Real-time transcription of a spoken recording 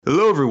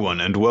Hello, everyone,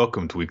 and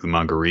welcome to Weekly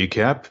Manga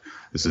Recap.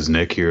 This is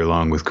Nick here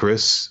along with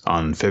Chris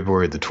on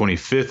February the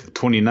 25th,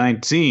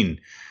 2019.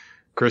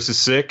 Chris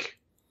is sick,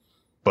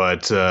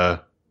 but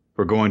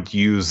we're going to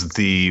use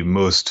the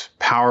most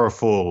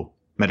powerful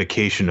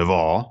medication of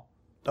all.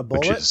 A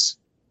bullet? Which is,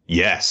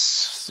 yes.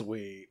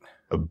 Sweet.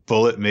 A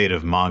bullet made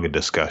of manga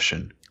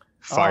discussion.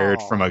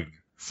 Fired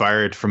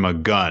from a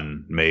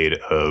gun made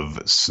of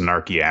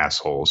snarky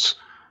assholes.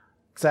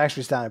 It's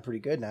actually sounding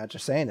pretty good now,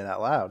 just saying it out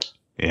loud.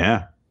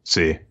 Yeah.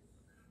 See.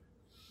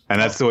 And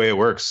that's the way it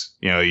works.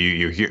 You know,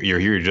 you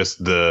hear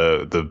just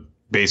the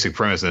basic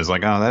premise, and it's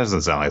like, oh, that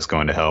doesn't sound like it's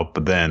going to help.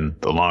 But then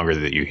the longer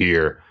that you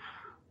hear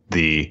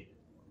the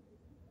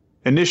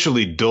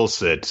initially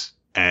dulcet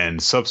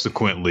and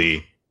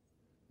subsequently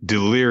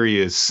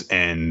delirious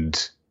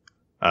and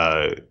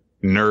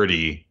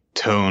nerdy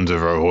tones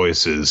of our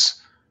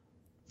voices,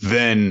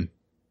 then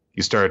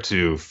you start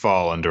to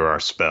fall under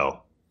our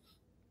spell.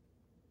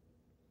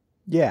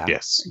 Yeah.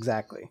 Yes.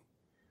 Exactly.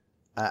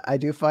 I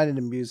do find it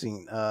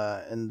amusing.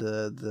 In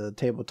the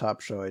tabletop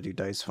show I do,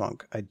 Dice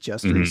Funk, I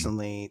just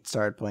recently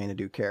started playing a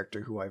new character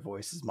who I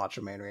voice as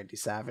Macho Man Randy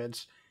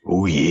Savage.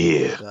 Oh,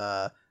 yeah.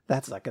 And,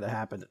 that's not going to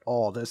happen at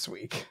all this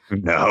week.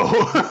 No.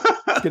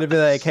 It's going to be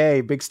like,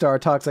 hey, Big Star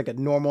talks like a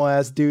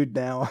normal-ass dude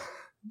now.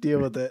 Deal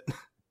with it.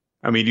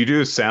 I mean, you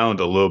do sound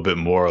a little bit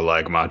more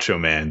like Macho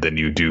Man than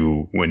you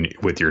do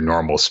with your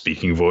normal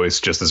speaking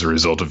voice, just as a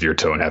result of your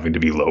tone having to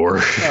be lower.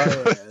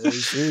 Oh, yeah.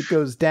 It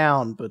goes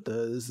down, but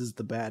this is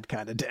the bad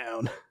kind of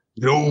down.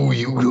 No,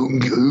 you don't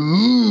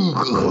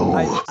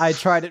go. I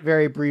tried it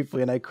very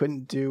briefly, and I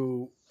couldn't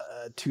do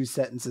 2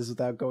 sentences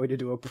without going to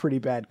do a pretty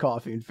bad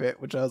coughing fit,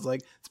 which I was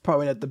like, it's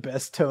probably not the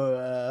best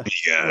way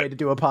to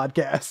do a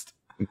podcast.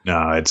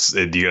 No,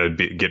 you gotta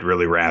get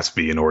really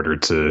raspy in order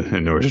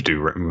to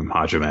do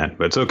Macho Man.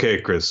 But it's okay,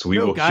 Chris. We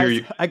will hear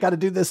you. I got to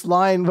do this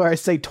line where I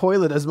say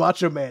toilet as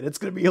Macho Man. It's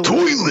gonna be a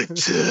toilet.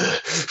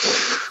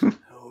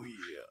 Oh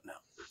yeah,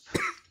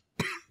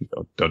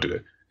 no. Don't do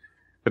it.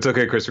 It's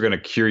okay, Chris. We're gonna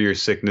cure your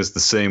sickness the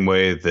same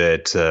way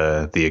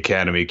that the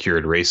Academy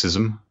cured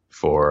racism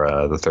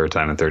for the third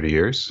time in 30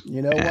 years.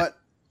 You know what?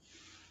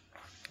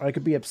 I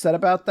could be upset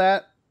about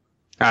that.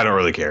 I don't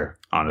really care,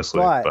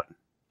 honestly, but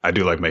I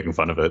do like making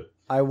fun of it.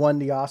 I won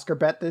the Oscar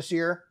bet this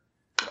year.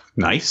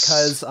 Nice.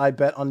 Because I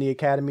bet on the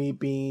Academy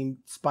being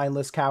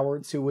spineless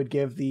cowards who would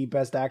give the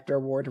Best Actor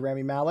award to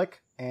Rami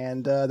Malek,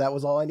 and that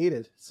was all I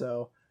needed.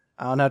 So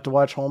I don't have to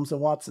watch Holmes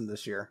and Watson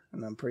this year,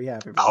 and I'm pretty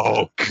happy about that.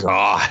 Oh,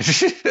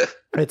 gosh.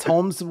 It's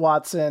Holmes,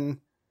 Watson,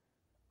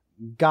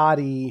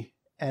 Gotti,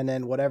 and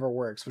then Whatever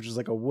Works, which is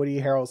like a Woody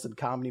Harrelson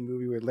comedy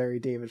movie where Larry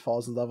David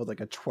falls in love with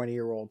like a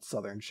 20-year-old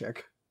Southern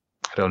chick.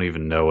 I don't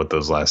even know what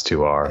those last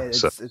two are.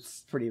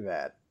 It's pretty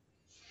bad.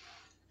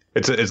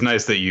 It's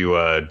nice that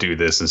you do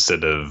this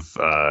instead of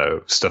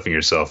stuffing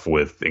yourself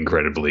with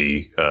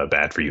incredibly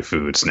bad for you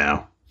foods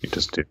now. You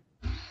just do.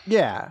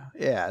 Yeah.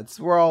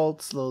 We're all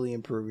slowly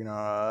improving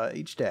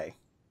each day.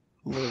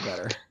 A little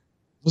better.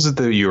 Was it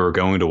that you were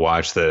going to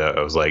watch that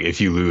I was like,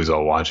 if you lose,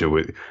 I'll watch it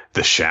with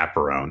The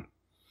Chaperone?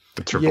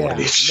 The Triple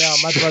H. No,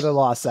 my brother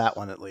lost that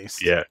one at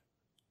least. Yeah.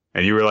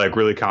 And you were like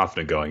really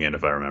confident going in,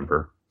 if I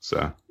remember.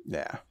 So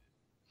yeah.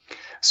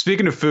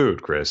 Speaking of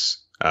food, Chris,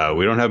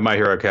 we don't have My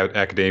Hero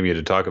Academia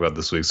to talk about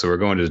this week, so we're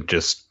going to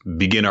just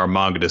begin our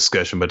manga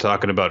discussion by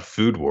talking about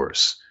Food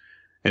Wars.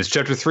 And it's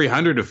chapter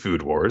 300 of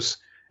Food Wars.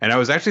 And I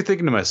was actually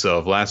thinking to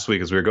myself last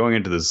week as we were going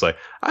into this, like,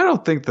 I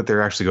don't think that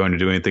they're actually going to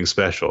do anything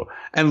special.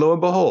 And lo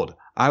and behold,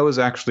 I was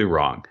actually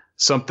wrong.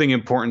 Something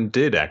important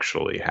did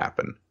actually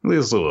happen. At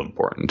least a little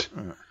important.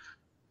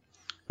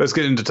 Let's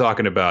get into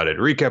talking about it.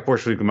 Recap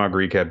portion of the manga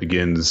recap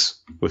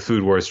begins with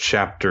Food Wars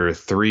chapter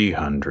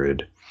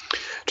 300.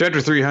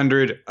 Chapter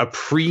 300, a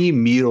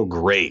pre-meal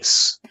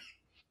grace.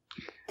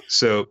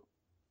 So,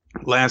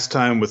 last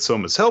time with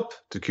Soma's help,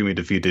 Takumi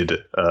defeated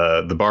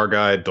the bar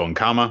guy, Don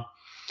Kama.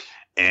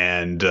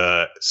 And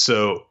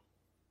so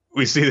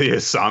we see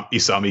that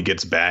Isami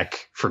gets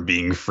back from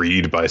being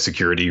freed by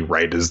security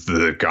right as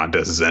the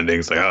contest is ending.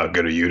 It's like, oh,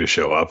 good of you to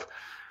show up.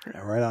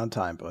 Yeah, right on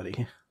time,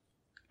 buddy.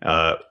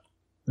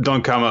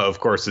 Don Kama, of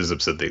course, is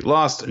upset that he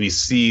lost, and he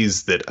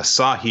sees that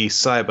Asahi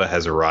Saiba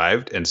has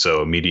arrived, and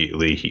so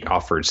immediately he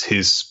offers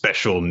his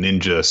special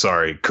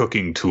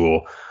cooking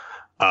tool,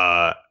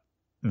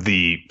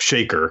 the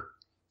shaker,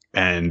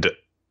 and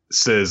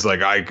says,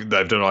 like, I've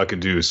done all I can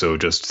do, so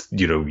just,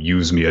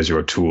 use me as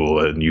your tool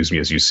and use me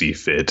as you see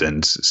fit.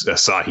 And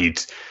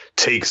Asahi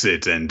takes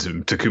it, and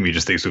Takumi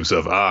just thinks to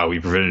himself, we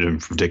prevented him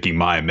from taking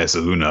my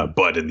Mesaluna,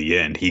 but in the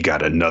end, he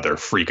got another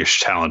freakish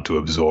talent to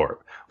absorb.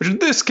 Which in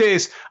this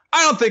case,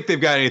 I don't think they've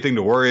got anything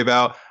to worry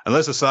about,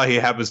 unless Asahi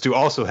happens to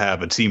also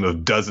have a team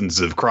of dozens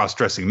of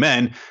cross-dressing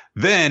men.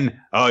 Then,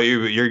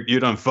 you're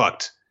done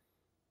fucked.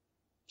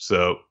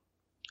 So,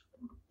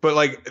 but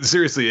like,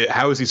 seriously,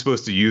 how is he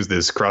supposed to use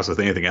this cross with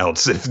anything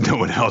else if no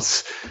one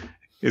else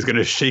is going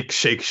to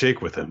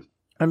shake with him?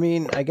 I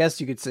mean, I guess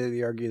you could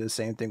argue the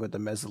same thing with the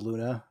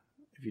Mesaluna.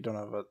 If you don't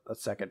have a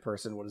second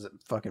person, what does it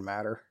fucking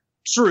matter?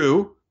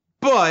 True,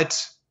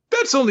 but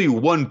that's only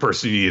one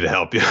person you need to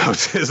help you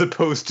out, as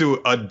opposed to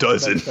a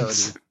dozen.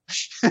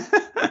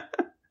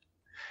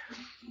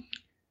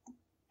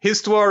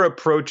 Histoire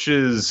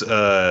approaches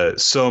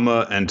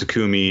Soma and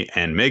Takumi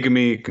and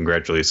Megumi,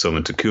 congratulates Soma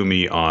and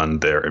Takumi on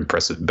their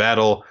impressive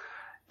battle,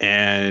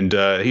 and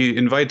he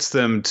invites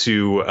them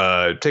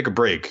to take a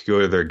break,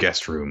 go to their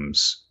guest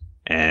rooms.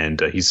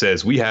 And he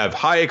says, we have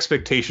high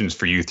expectations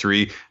for you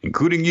three,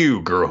 including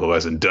you, girl who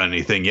hasn't done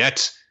anything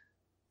yet.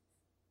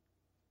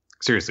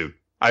 Seriously,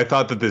 I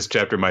thought that this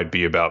chapter might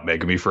be about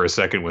Megumi for a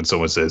second when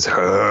someone says,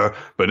 her,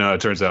 but no,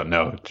 it turns out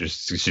no,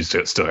 she's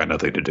still got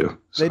nothing to do.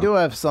 So. They do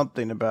have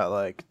something about,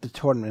 like, the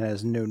tournament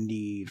has no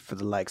need for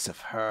the likes of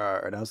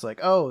her. And I was like,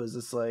 oh, is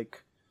this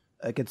like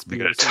it's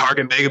going to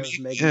target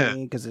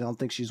Megumi? Because I don't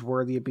think she's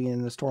worthy of being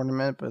in this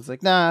tournament. But it's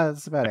like, nah,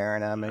 it's about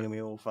Erina.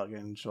 Megumi will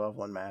she'll have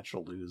one match,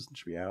 she'll lose, and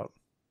she'll be out.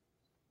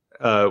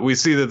 We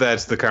see that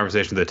that's the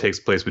conversation that takes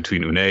place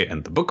between Une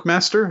and the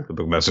Bookmaster. The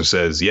Bookmaster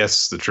says,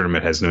 yes, the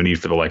tournament has no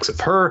need for the likes of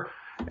her.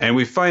 And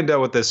we find out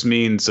what this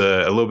means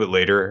a little bit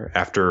later,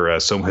 after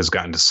Soma has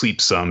gotten to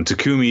sleep some.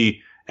 Takumi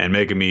and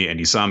Megumi and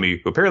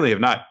Isami, who apparently have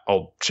not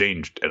all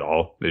changed at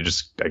all. They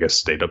just, I guess,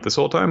 stayed up this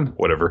whole time.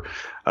 Whatever.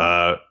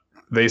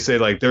 They say,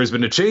 like, there's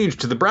been a change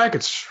to the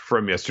brackets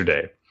from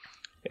yesterday.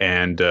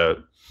 And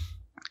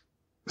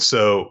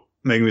so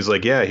Megumi's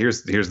like, yeah,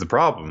 here's the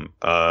problem.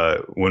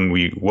 When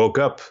we woke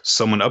up,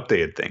 someone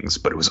updated things,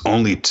 but it was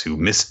only to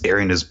Miss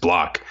Erina's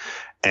block.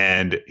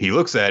 And he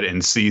looks at it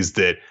and sees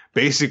that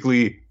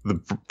basically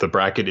the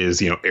bracket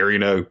is,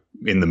 Erina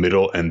in the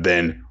middle and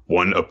then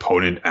one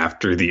opponent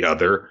after the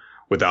other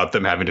without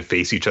them having to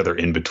face each other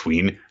in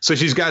between. So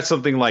she's got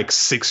something like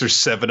 6 or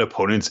 7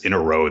 opponents in a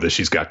row that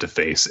she's got to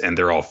face, and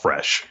they're all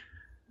fresh.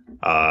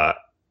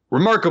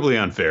 Remarkably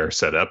unfair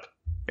setup.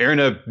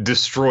 Erina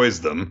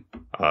destroys them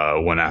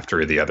one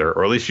after the other,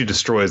 or at least she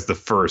destroys the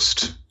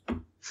first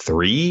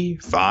 3,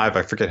 5.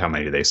 I forget how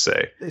many they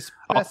say. They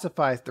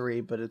specify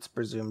 3, but it's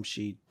presumed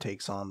she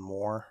takes on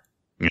more.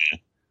 Yeah.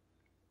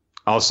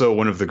 Also,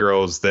 one of the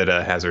girls that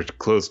has her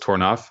clothes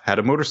torn off had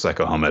a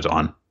motorcycle helmet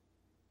on.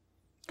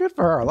 Good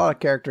for her. A lot of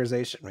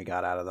characterization we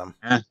got out of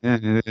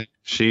them.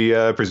 She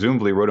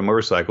presumably rode a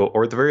motorcycle,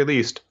 or at the very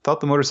least,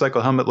 thought the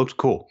motorcycle helmet looked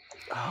cool.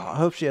 Oh, I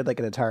hope she had like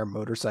an entire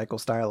motorcycle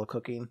style of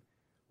cooking,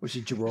 where she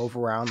drove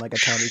around like a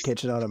tiny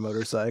kitchen on a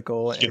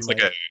motorcycle. It's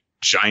like a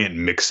giant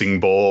mixing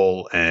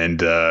bowl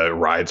and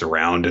rides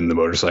around in the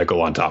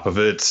motorcycle on top of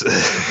it.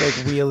 Like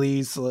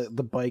wheelies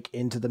the bike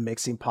into the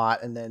mixing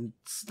pot, and then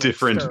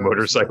different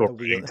motorcycle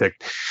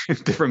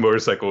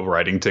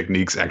riding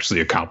techniques actually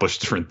accomplish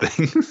different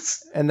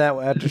things. And that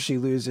after she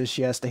loses,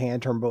 she has to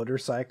hand her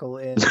motorcycle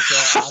in.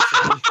 So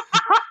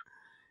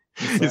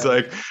he's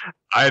like,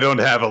 I don't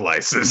have a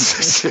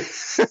license.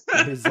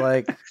 He's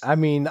like, I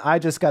mean, I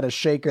just got a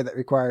shaker that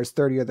requires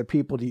 30 other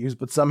people to use,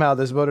 but somehow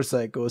this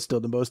motorcycle is still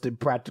the most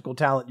impractical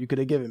talent you could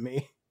have given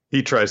me.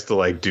 He tries to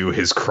like do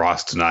his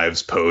crossed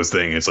knives pose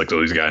thing. It's like,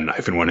 oh, he's got a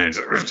knife in one hand.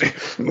 He's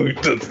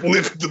like,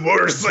 lift the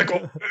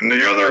motorcycle in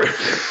the other.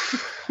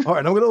 All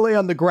right, I'm going to lay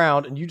on the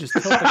ground and you just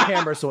tilt the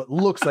camera so it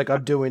looks like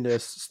I'm doing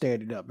this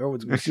standing up.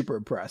 Everyone's going to be super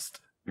impressed.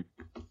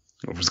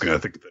 I was going to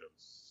think that it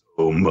was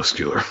so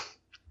muscular.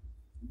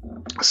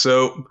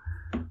 So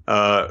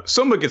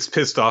Soma gets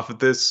pissed off at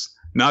this,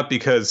 not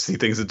because he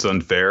thinks it's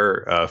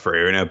unfair for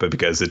Erina, but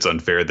because it's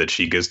unfair that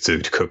she gets to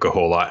cook a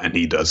whole lot and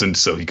he doesn't.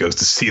 So he goes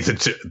to see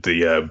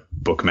the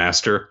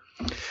bookmaster.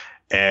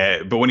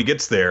 But when he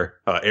gets there,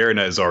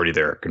 Erina is already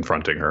there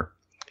confronting her.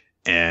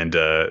 And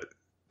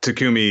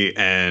Takumi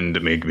and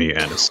Megumi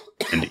and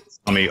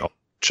Isami all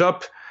catch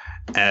up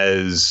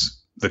as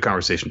the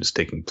conversation is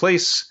taking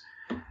place.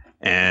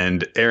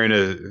 And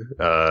Erina,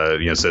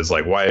 says,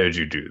 like, why did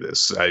you do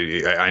this?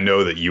 I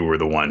know that you were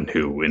the one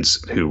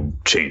who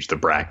changed the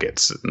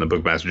brackets. And the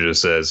bookmaster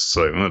just says,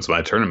 well, it's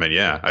my tournament.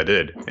 Yeah, I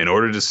did. In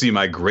order to see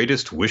my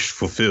greatest wish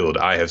fulfilled,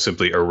 I have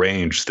simply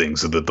arranged things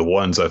so that the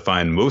ones I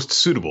find most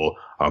suitable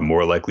are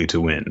more likely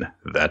to win.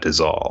 That is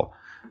all.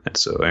 And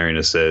so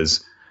Erina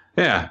says,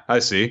 yeah, I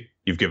see.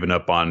 You've given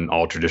up on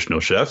all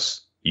traditional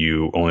chefs.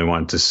 You only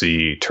want to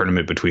see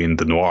tournament between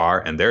the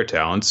Noir and their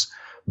talents.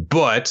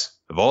 But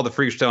of all the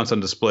freakish talents on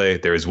display,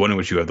 there is one in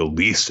which you have the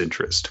least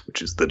interest, which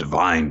is the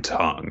divine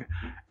tongue.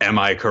 Am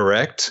I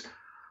correct?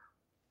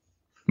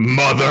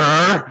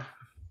 Mother!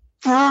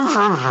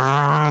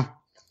 Oh,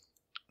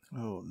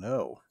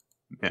 no.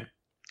 Yeah.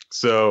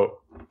 So,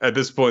 at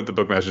this point, the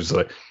bookmaster's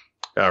like,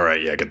 all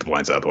right, yeah, get the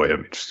blinds out of the way. I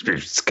mean,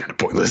 it's kind of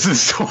pointless at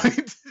this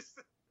point.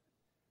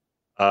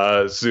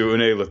 So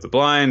Une lifts the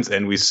blinds,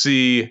 and we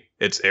see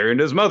it's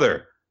Erina's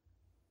mother,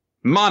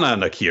 Mana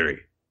Nakiri,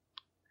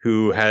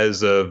 who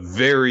has a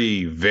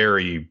very,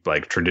 very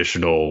like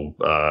traditional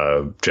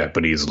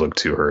Japanese look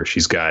to her.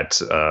 She's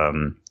got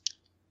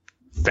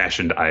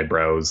fashioned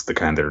eyebrows, the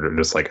kind that are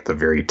just like at the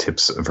very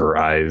tips of her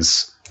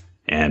eyes.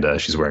 And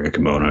she's wearing a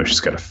kimono.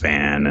 She's got a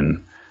fan,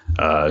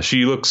 and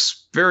she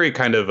looks very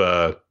kind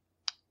of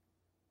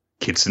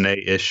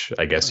kitsune-ish,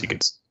 I guess you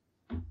could say.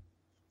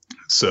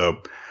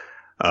 So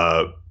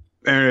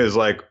Erina is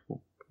like,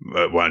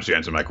 why don't you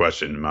answer my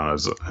question? And I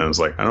was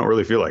like, I don't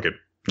really feel like it.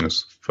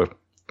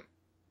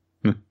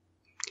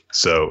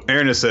 So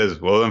Aaron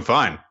says, well, then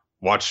fine.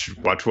 Watch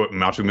what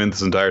Machu win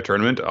this entire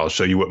tournament. I'll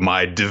show you what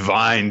my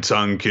divine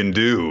tongue can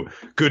do.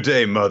 Good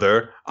day,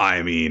 mother.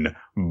 I mean,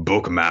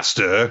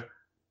 bookmaster.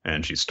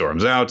 And she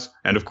storms out,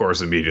 and of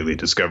course immediately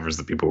discovers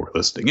the people who are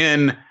listening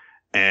in,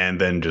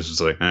 and then just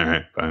is like, all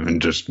right, and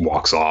just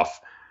walks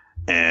off.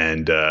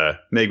 And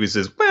Megumi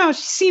says, well,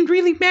 she seemed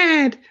really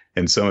mad.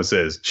 And someone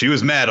says, she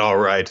was mad, all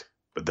right,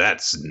 but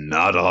that's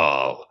not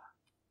all.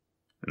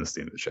 And that's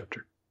the end of the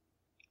chapter.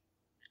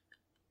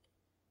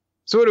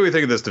 So what do we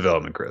think of this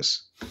development,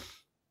 Chris?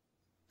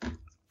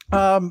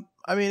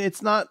 I mean,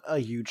 it's not a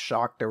huge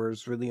shock. There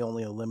was really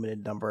only a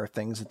limited number of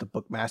things that the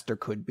bookmaster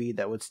could be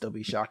that would still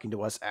be shocking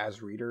to us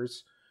as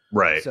readers.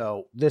 Right.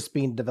 So this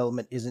being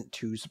development isn't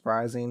too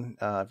surprising.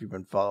 If you've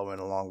been following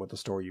along with the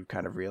story, you've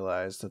kind of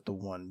realized that the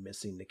one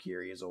missing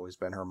Nakiri has always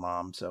been her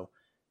mom, so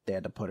they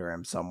had to put her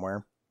in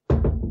somewhere.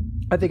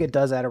 I think it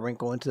does add a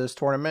wrinkle into this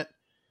tournament.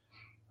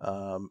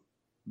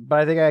 But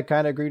I think I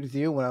kind of agreed with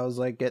you when I was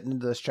like getting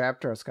into this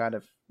chapter. I was kind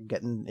of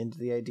getting into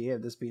the idea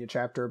of this being a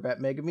chapter about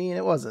Megumi, and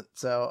it wasn't.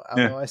 So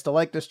although I still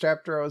like this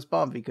chapter, I was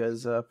bummed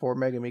because poor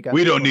Megumi got.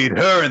 We don't need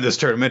her in this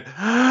tournament.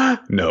 No.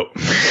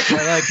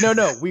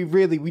 No. We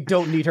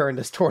don't need her in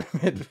this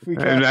tournament.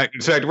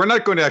 In fact, we're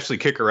not going to actually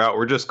kick her out.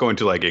 We're just going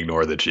to like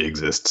ignore that she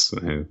exists.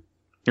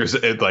 There's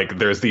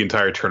the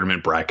entire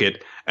tournament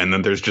bracket, and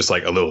then there's just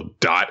like a little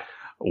dot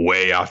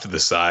way off to the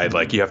side.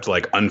 Like you have to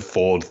like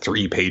unfold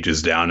 3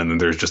 pages down, and then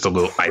there's just a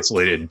little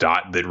isolated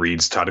dot that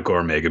reads Tadako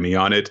or Megumi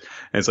on it.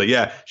 And it's like,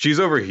 yeah, she's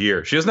over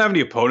here. She doesn't have any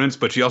opponents,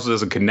 but she also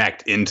doesn't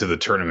connect into the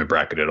tournament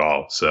bracket at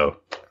all. So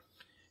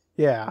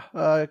yeah,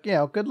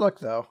 good luck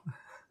though.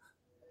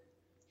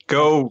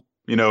 Go,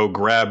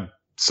 grab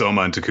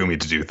Soma and Takumi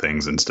to do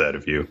things instead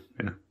of you.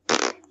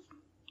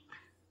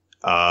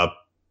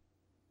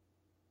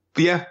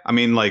 Yeah, I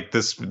mean, like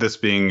this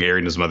being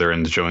Erina's mother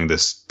and showing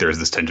there's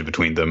this tension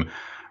between them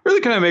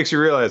really kind of makes you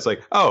realize,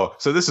 like, oh,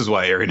 so this is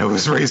why Erina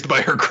was raised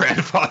by her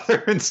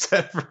grandfather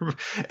instead of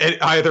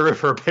either of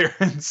her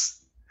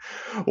parents.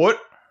 What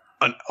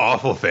an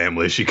awful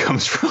family she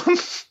comes from.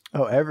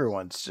 Oh,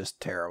 everyone's just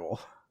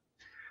terrible.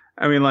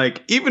 I mean,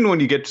 like, even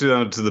when you get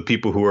to the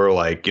people who are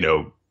like, at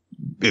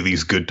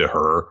least good to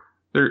her,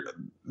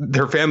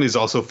 their family is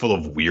also full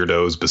of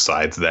weirdos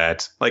besides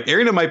that. Like,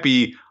 Erina might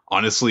be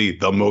honestly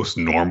the most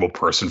normal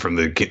person from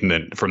the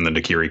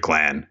Nakiri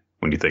clan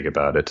when you think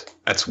about it.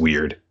 That's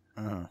weird.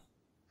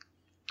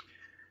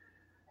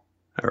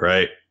 All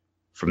right.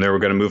 From there, we're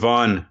going to move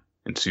on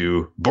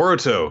into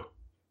Boruto,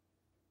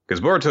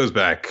 because Boruto's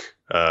back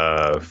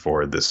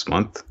for this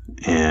month,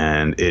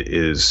 and it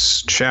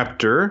is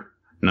chapter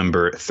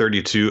number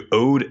 32,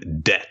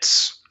 Owed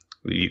Debts.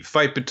 The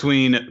fight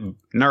between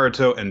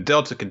Naruto and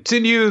Delta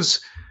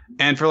continues,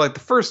 and for like the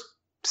first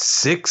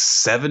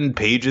 6-7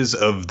 pages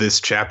of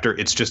this chapter,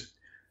 it's just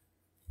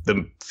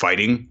them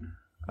fighting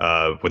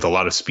with a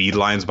lot of speed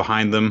lines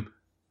behind them,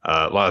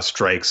 a lot of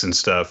strikes and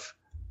stuff.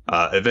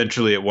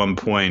 Eventually, at one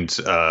point,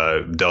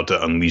 Delta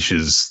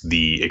unleashes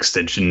the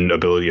extension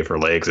ability of her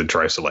legs and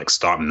tries to like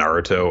stomp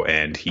Naruto,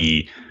 and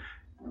he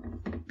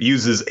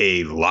uses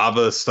a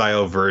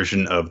lava-style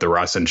version of the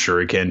Rasen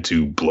Shuriken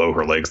to blow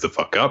her legs the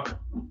fuck up,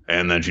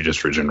 and then she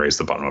just regenerates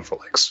the bottom of her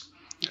legs.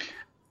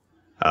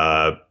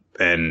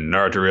 And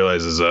Naruto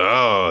realizes,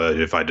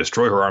 if I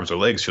destroy her arms or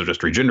legs, she'll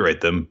just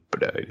regenerate them.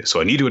 But so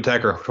I need to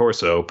attack her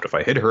torso. But if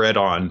I hit her head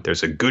on,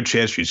 there's a good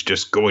chance she's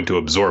just going to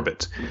absorb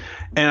it.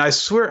 And I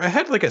swear, I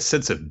had like a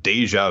sense of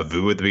deja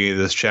vu at the beginning of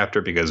this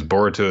chapter, because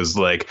Boruto is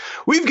like,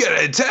 we've got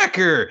to attack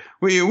her.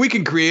 We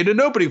can create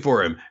an opening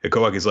for him. And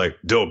Kawaki's like,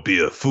 don't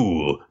be a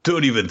fool.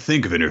 Don't even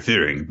think of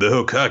interfering. The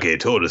Hokage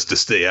told us to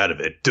stay out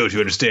of it. Don't you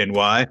understand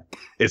why?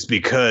 It's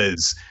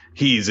because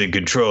he's in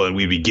control and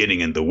we'd be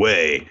getting in the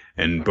way.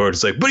 And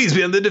Boruto's like, but he's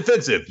been on the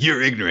defensive.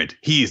 You're ignorant.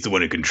 He's the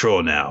one in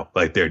control now.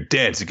 Like they're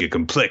dancing a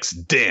complex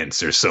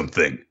dance or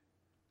something.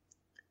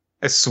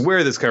 I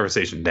swear this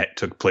conversation that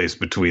took place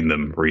between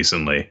them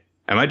recently.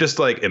 Am I just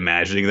like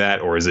imagining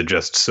that, or is it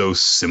just so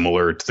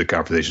similar to the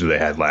conversation they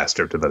had last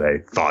chapter that I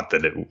thought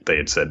that they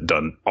had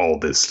done all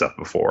this stuff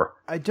before?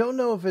 I don't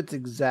know if it's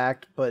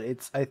exact, but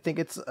I think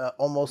it's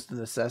almost a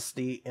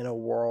necessity in a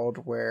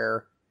world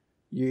where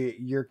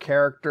your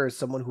character is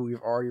someone who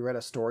we've already read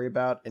a story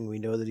about, and we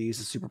know that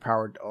he's a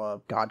superpowered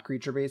god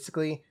creature,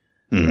 basically.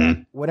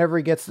 Mm-hmm. Whenever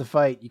he gets to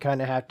fight, you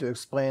kind of have to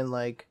explain,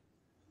 like,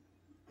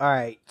 all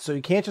right, so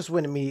you can't just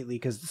win immediately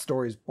because the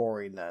story's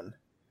boring then.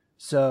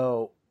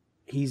 So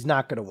he's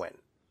not going to win.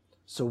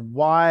 So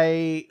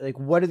why, like,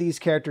 what are these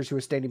characters who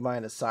are standing by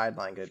on the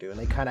sideline going to do? And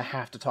they kind of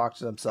have to talk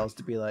to themselves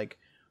to be like,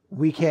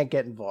 we can't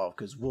get involved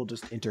because we'll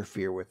just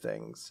interfere with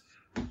things.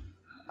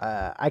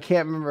 I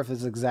can't remember if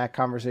this exact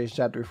conversation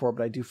chapter before,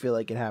 but I do feel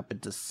like it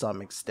happened to some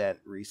extent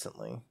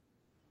recently.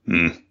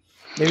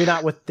 Maybe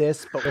not with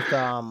this, but with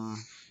not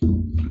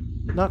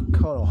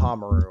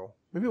Konohamaru.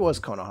 Maybe it was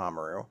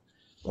Konohamaru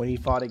when he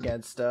fought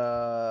against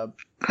Ao.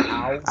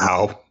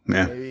 Yeah.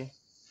 Maybe.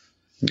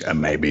 Yeah,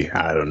 maybe.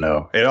 I don't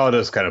know. It all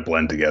does kind of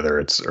blend together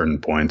at certain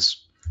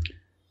points.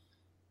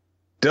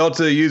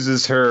 Delta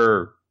uses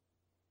her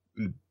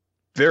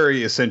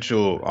very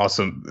essential,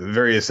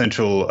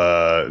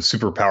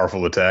 super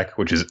powerful attack,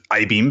 which is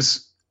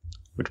I-beams,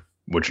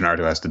 which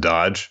Naruto has to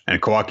dodge.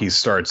 And Kawaki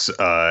starts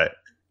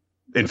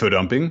info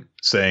dumping,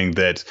 saying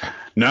that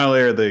not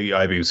only are the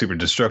I-beams super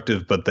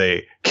destructive, but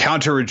they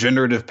counter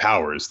regenerative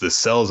powers. The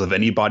cells of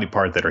any body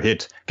part that are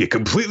hit get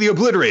completely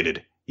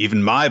obliterated.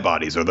 Even my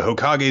bodies or the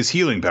Hokage's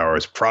healing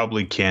powers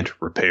probably can't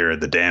repair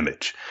the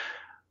damage.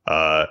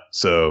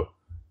 So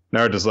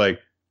Naruto's like,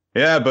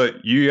 yeah,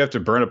 but you have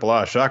to burn up a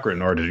lot of chakra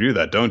in order to do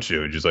that, don't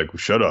you? And she's like,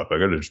 shut up. I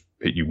gotta just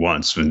hit you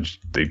once. And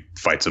they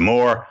fight some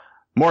more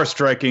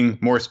striking,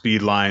 more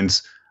speed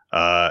lines.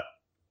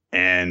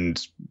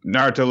 And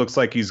Naruto looks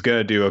like he's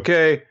gonna do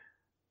okay.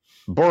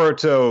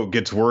 Boruto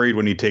gets worried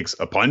when he takes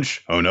a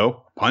punch. Oh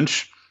no,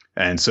 punch.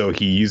 And so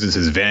he uses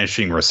his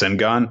vanishing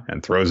Rasengan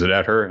and throws it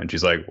at her. And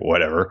she's like,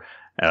 whatever.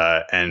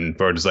 And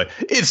Boruto's like,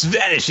 it's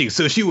vanishing,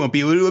 so she won't be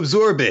able to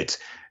absorb it.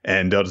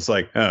 And Delta's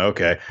like, oh,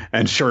 okay.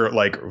 And sure,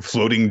 like,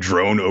 floating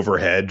drone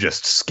overhead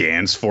just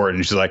scans for it.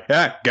 And she's like,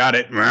 yeah, got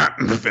it.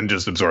 And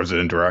just absorbs it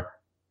into her.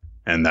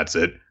 And that's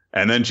it.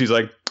 And then she's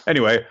like,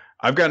 anyway,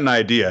 I've got an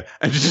idea.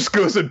 And she just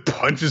goes and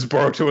punches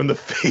Boruto in the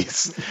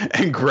face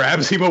and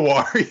grabs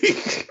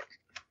Himawari.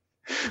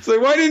 It's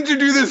like, why didn't you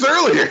do this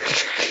earlier?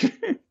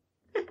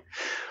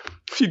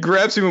 She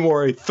grabs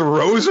Himawari,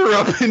 throws her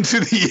up into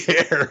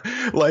the air,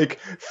 like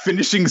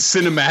finishing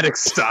cinematic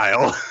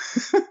style.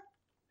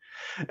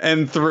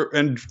 And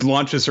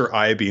launches her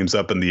I-beams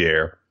up in the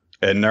air.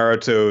 And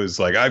Naruto is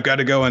like, I've got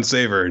to go and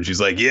save her. And she's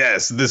like,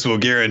 yes, this will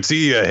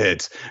guarantee a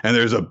hit. And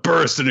there's a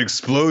burst and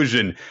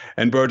explosion.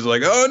 And Boruto's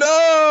like,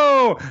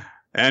 oh no!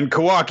 And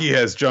Kawaki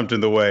has jumped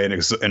in the way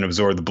and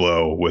absorbed the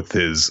blow with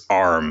his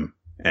arm.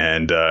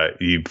 And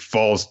he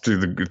falls to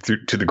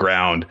the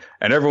ground.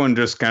 And everyone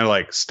just kind of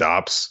like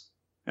stops.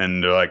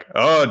 And they're like,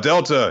 oh,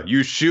 Delta,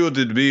 you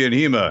shielded me and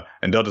Hima.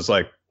 And Delta's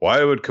like,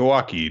 why would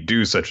Kawaki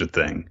do such a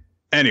thing?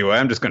 Anyway,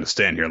 I'm just going to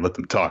stand here and let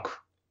them talk.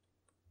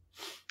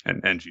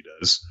 And she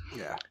does.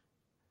 Yeah.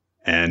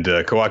 And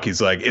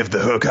Kawaki's like, if the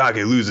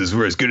Hokage loses,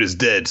 we're as good as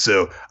dead,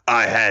 so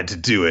I had to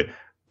do it.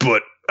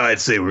 But I'd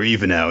say we're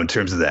even now in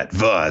terms of that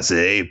vase,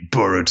 eh,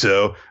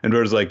 Boruto? And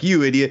Boruto's like,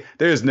 you idiot,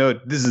 this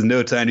is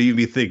no time to even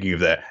be thinking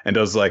of that. And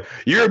Delta's like,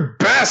 you're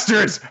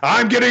bastards!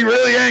 I'm getting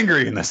really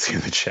angry! And that's the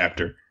end of the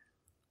chapter.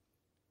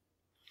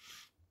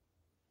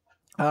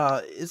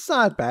 It's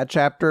not a bad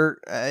chapter.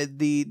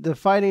 The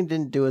fighting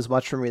didn't do as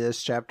much for me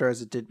this chapter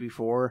as it did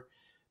before.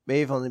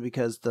 Maybe only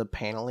because the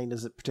paneling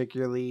isn't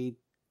particularly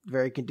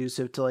very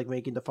conducive to like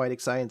making the fight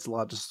exciting. It's a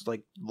lot of just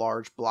like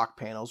large block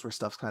panels where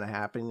stuff's kind of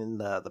happening, and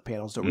the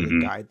panels don't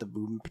really guide the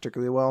movement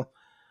particularly well.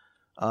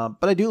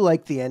 But I do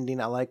like the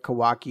ending. I like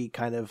Kawaki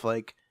kind of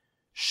like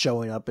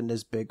showing up in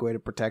this big way to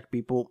protect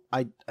people.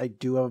 I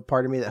do have a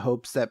part of me that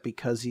hopes that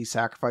because he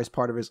sacrificed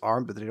part of his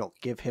arm, that they don't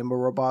give him a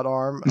robot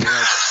arm.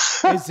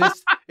 I mean, like,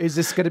 is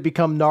this going to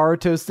become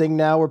Naruto's thing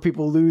now, where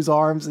people lose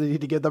arms and they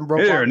need to give them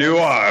robot arms? New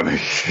arm.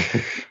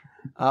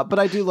 But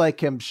I do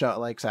like him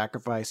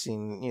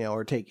sacrificing,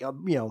 or taking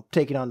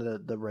on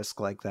the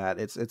risk like that.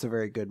 It's a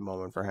very good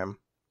moment for him.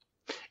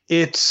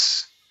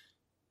 It's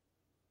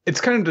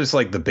kind of just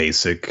like the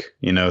basic,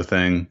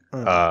 thing.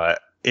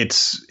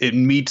 It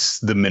meets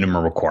the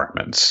minimum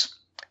requirements.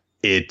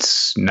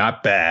 It's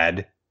not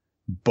bad,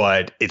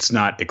 but it's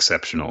not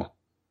exceptional.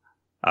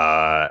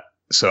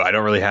 So I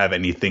don't really have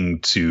anything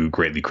to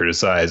greatly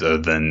criticize other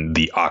than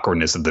the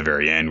awkwardness at the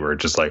very end, where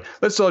it's just like,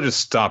 let's all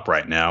just stop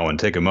right now and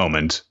take a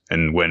moment.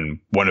 And when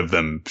one of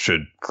them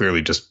should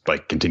clearly just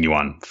like continue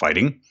on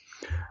fighting.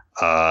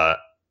 But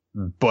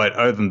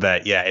other than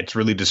that, yeah, it's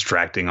really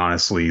distracting,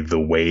 honestly,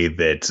 the way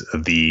that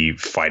the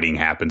fighting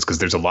happens, because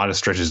there's a lot of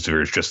stretches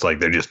where it's just like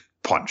they're just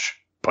punch,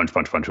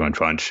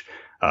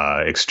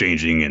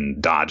 exchanging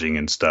and dodging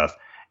and stuff.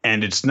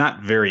 And it's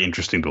not very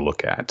interesting to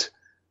look at.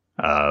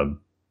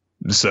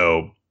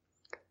 So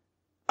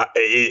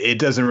it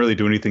doesn't really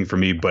do anything for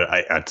me, but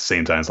at the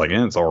same time, it's like,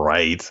 it's all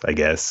right, I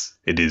guess.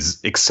 It is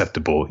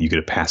acceptable. You get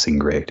a passing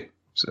grade.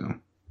 So,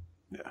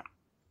 yeah.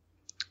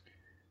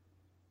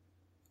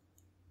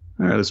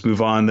 All right, let's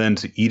move on then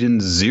to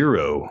Eden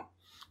Zero.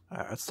 All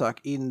right, let's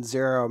talk Eden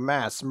Zero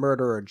Mass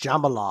Murderer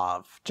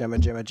Jamalov.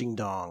 Jamma Jing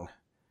Dong.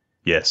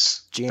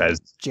 Yes.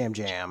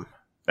 Jam.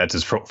 That's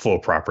his full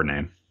proper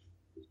name.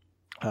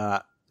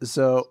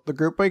 So the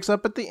group wakes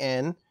up at the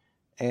inn.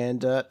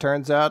 And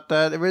turns out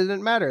that it really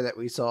didn't matter that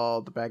we saw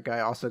the bad guy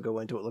also go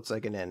into what looks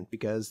like an inn,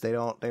 because they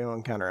don't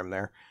encounter him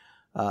there.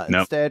 Nope.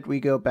 Instead, we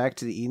go back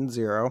to the Eden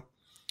Zero,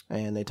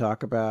 and they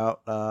talk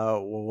about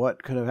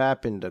what could have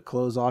happened to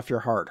close off your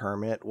heart,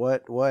 Hermit.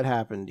 What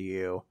happened to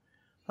you?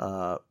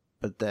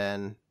 But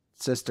then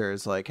Sister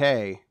is like,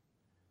 hey,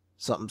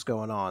 something's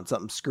going on.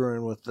 Something's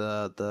screwing with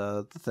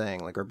the thing,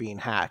 like we're being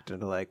hacked. And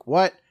they're like,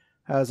 what?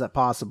 How is that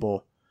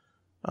possible?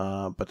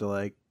 But they're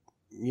like,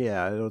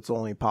 yeah, it's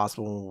only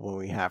possible when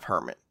we have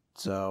Hermit.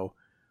 So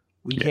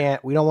we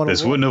don't want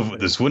to.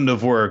 This wouldn't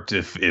have worked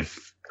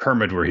if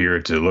Hermit were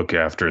here to look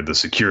after the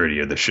security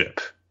of the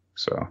ship.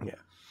 So yeah.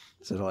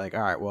 So they're like,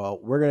 all right, well,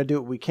 we're gonna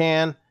do what we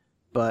can,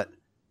 but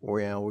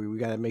we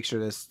gotta make sure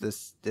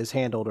this is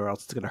handled, or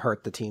else it's gonna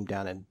hurt the team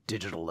down in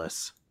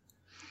Digitalis.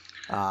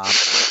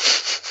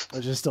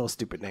 Which is still a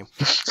stupid name.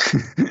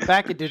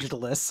 Back at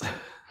Digitalis.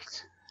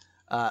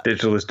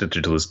 Digitalis.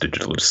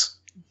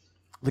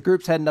 The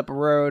group's heading up a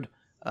road.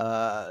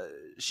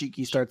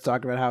 Shiki starts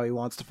talking about how he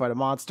wants to fight a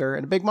monster,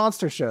 and a big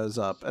monster shows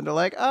up, and they're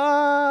like,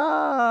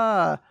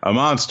 "Ah, a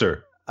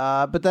monster!"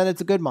 But then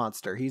it's a good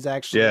monster. He's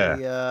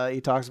actually,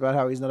 he talks about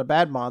how he's not a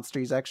bad monster.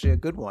 He's actually a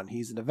good one.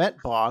 He's an event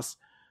boss,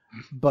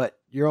 but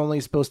you're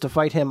only supposed to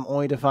fight him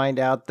only to find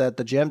out that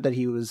the gem that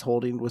he was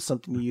holding was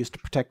something he used to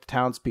protect the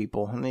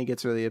townspeople. And then he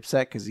gets really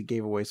upset because he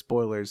gave away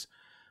spoilers.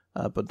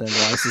 But then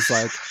Weiss is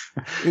like,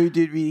 "Who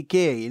did really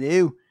care, you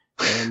know?"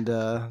 And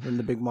then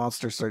the big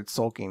monster starts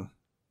sulking.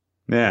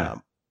 Yeah.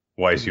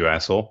 Weiss, you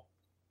asshole.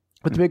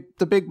 But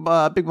the big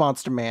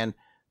monster man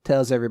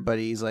tells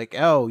everybody, he's like,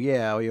 "Oh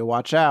yeah, you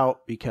watch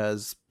out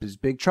because there's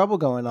big trouble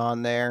going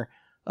on there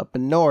up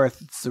in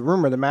north. It's a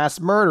rumor the mass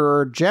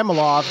murderer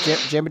Jamalov,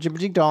 Jim,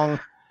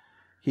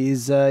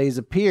 he's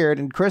appeared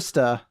in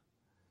Krista,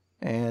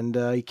 and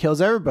he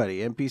kills everybody,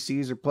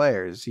 NPCs or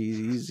players.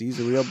 He's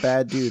a real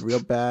bad dude,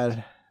 real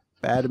bad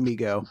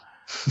amigo."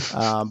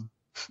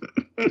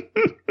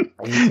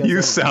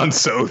 You sound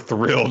so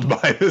thrilled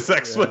by this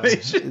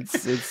explanation.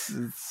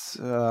 It's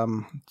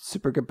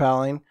super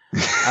compelling.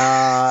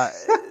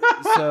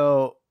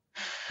 So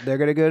they're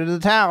gonna go to the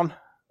town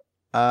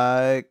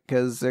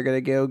because they're gonna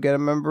go get a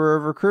member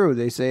of her crew.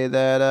 They say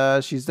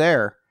that she's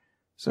there,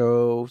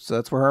 so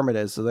that's where Hermit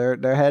is. So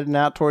they're heading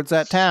out towards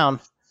that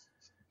town,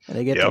 and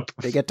they get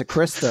to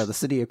Krista, the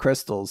city of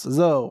crystals.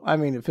 So I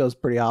mean, it feels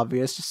pretty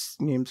obvious. Just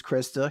name's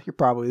Krista. You're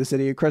probably the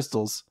city of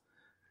crystals.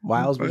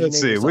 Let's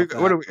see.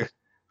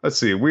 Let's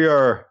see. We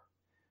are.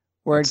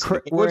 What's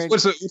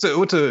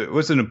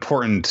an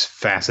important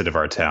facet of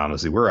our town?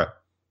 Let's see.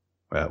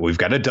 We've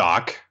got a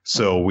dock,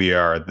 so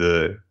we're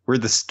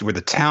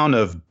the town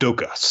of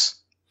Docus.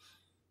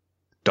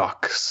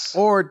 Docks.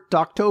 Or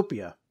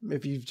Doctopia,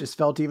 if you've just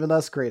felt even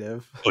less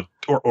creative.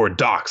 Or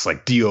docks,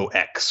 like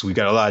DOX. We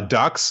got a lot of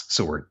docks,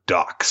 so we're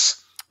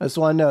docks. I just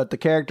want to note the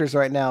characters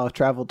right now have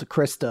traveled to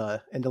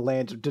Krista in the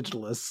land of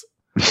Digitalis.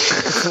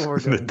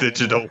 The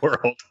digital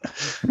world.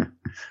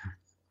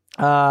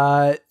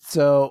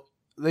 So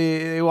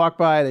they walk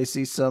by, they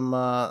see some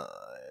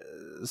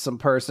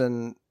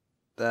person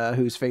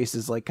whose face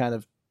is like kind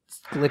of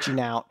glitching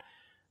out,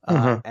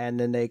 and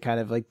then they kind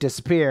of like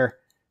disappear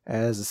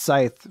as a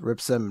scythe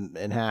rips them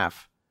in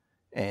half.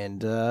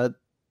 And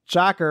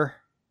shocker,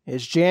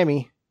 it's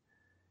Jammy,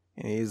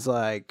 and he's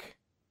like,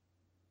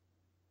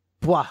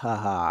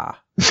 "Bwahaha."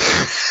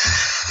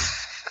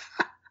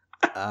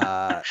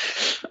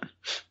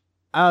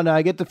 I don't know.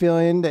 I get the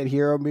feeling that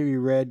Hero maybe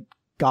read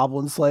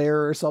Goblin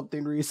Slayer or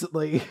something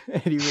recently,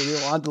 and he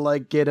really wanted to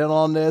like get in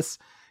on this,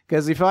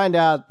 because we find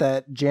out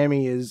that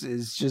Jammy is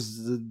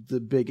just the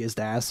biggest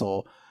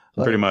asshole.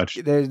 Like, pretty much.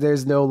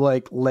 There's no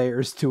like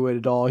layers to it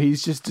at all.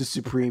 He's just a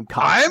supreme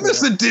cocksucker. I'm a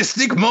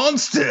sadistic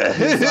monster.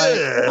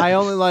 I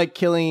only like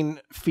killing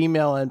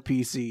female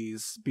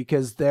NPCs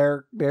because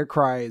their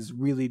cries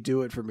really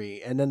do it for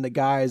me. And then the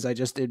guys I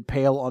just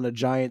impale on a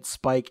giant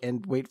spike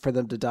and wait for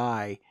them to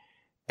die.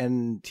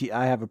 And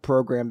I have a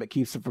program that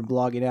keeps them from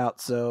blogging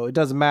out, so it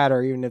doesn't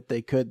matter. Even if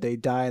they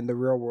die in the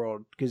real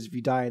world, because if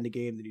you die in the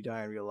game, then you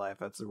die in real life.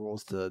 That's the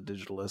rules to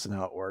Digitalis and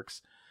how it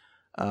works.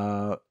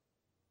 And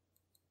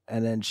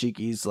then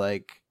Shiki's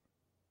like,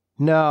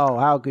 "No,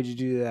 how could you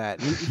do that?"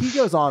 He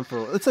goes on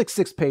for it's like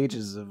 6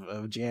 pages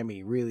of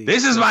Jammy. Really,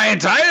 this is my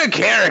entire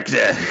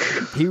character.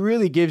 He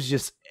really gives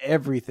just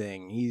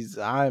everything.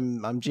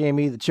 I'm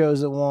Jammy, the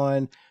chosen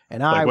one.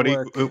 And what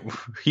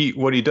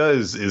he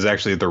does is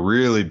actually the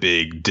really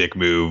big dick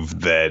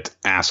move that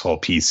asshole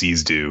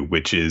PCs do,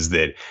 which is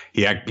that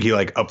he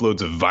like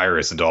uploads a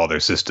virus into all their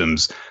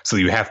systems, so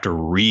you have to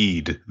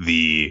read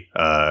the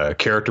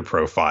character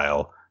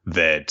profile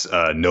that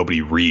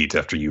nobody reads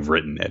after you've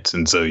written it,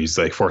 and so he's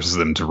like forces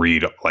them to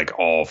read like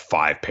all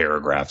 5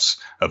 paragraphs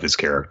of his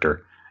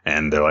character,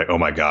 and they're like, "Oh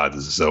my god,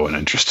 this is so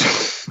uninteresting."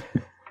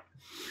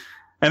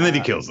 And then he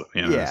kills them.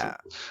 Yeah.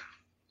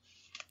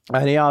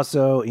 And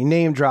he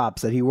name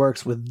drops that he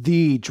works with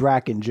the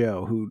Draken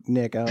Joe, who,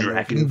 Nick, I don't know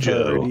if you've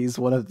heard, he's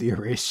one of the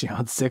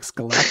Erasion 6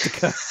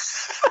 Galactica,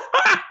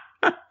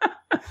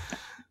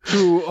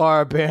 who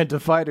are a band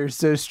of fighters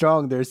so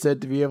strong they're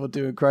said to be able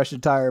to crush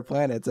entire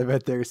planets. I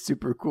bet they're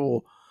super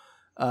cool.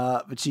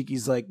 But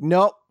Shiki's like,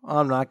 "Nope,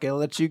 I'm not going to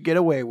let you get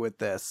away with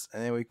this."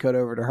 And then we cut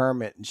over to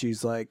Hermit, and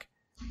she's like,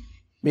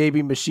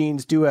 "Maybe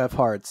machines do have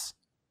hearts,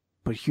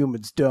 but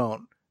humans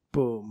don't."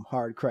 Boom,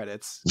 hard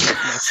credits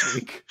next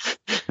week.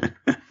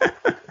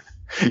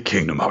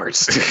 Kingdom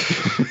Hearts.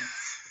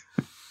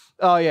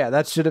 Oh yeah,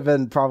 that should have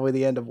been probably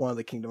the end of one of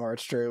the Kingdom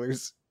Hearts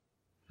trailers.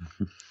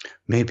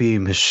 Maybe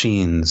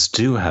machines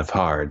do have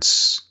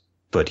hearts,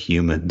 but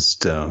humans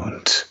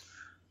don't.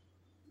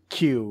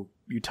 Cue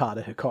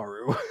Utada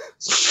Hikaru.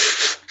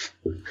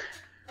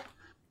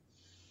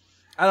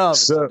 I don't have a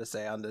So ton to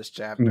say on this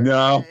chapter.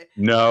 no.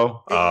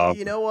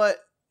 You know what?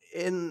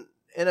 In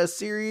a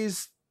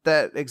series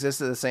that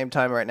exists at the same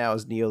time right now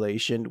as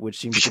Neolation, which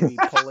seems to be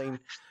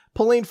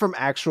pulling from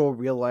actual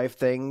real life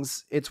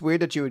things, it's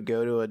weird that you would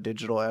go to a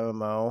digital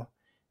MMO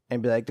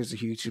and be like, there's a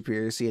huge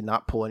conspiracy, and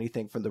not pull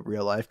anything from the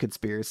real life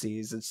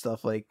conspiracies and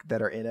stuff like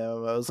that are in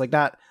MMOs. Like,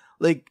 not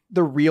like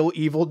the real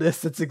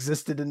evilness that's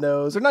existed in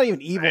those, or not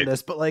even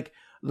evilness, but like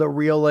the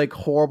real like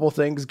horrible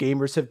things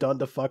gamers have done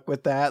to fuck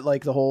with that,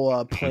 like the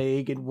whole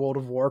plague in World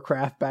of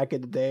Warcraft back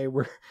in the day,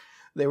 where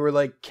they were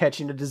like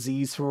catching a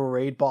disease from a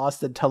raid boss,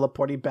 then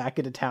teleporting back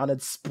into town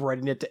and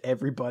spreading it to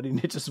everybody,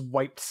 and it just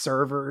wiped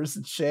servers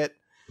and shit.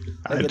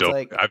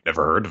 Like, I've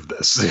never heard of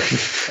this.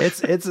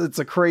 it's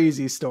a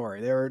crazy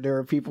story. There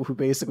are people who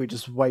basically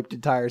just wiped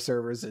entire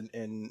servers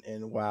in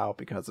WoW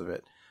because of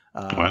it.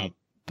 Wow.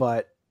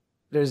 But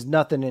there's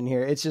nothing in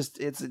here. It's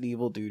an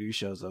evil dude who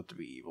shows up to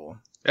be evil.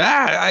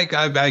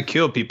 I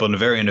kill people in a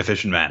very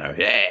inefficient manner.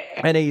 Yeah.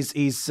 And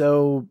he's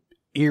so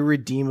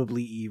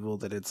irredeemably evil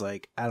that it's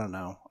like, I don't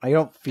know. I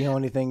don't feel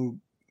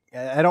anything.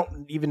 I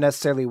don't even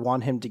necessarily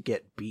want him to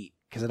get beat,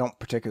 because I don't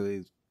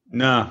particularly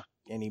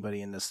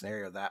anybody in this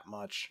scenario that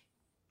much.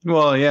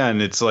 Well, yeah,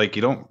 and it's like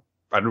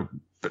I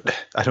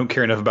don't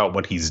care enough about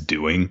what he's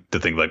doing to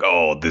think like,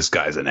 oh, this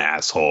guy's an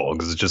asshole,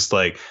 because it's just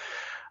like,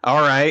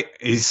 all right,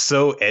 he's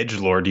so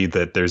edgelordy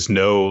that there's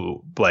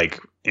no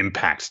like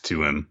impact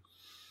to him.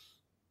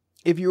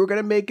 If you were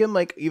going to make him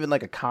like even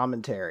like a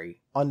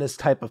commentary on this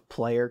type of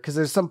player, because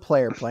there's some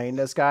player playing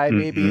this guy,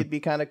 maybe it'd be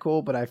kind of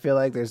cool, but I feel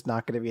like there's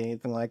not going to be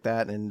anything like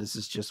that, and this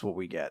is just what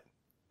we get.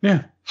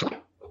 Yeah.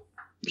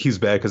 He's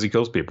bad because he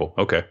kills people.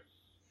 Okay.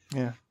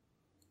 Yeah.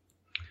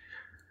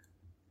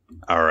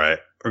 All right.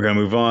 We're going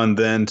to move on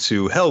then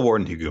to Hell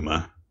Warden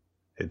Higuma.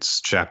 It's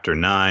chapter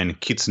 9,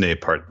 Kitsune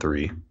part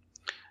 3.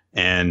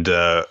 And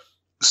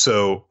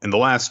so in the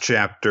last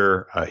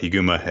chapter,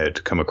 Higuma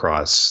had come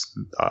across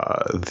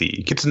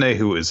the Kitsune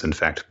who is in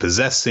fact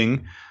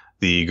possessing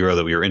the girl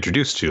that we were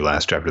introduced to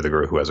last chapter, the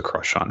girl who has a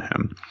crush on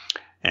him.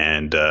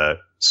 And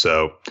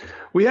so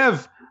we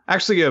have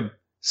actually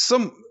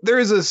there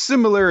is a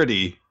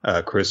similarity,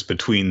 Chris,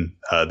 between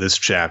this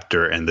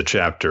chapter and the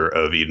chapter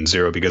of Eden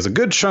Zero, because a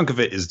good chunk of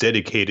it is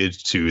dedicated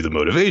to the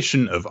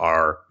motivation of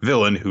our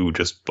villain who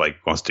just like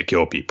wants to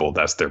kill people.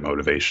 That's their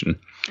motivation.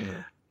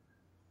 Yeah.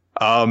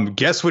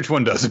 Guess which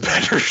one does it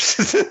better?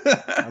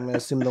 I'm going to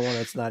assume the one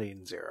that's not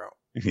Eden Zero.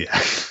 Yeah.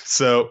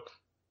 So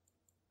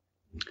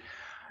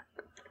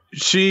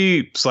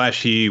he,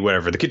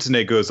 whatever, the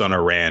Kitsune goes on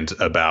a rant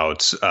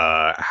about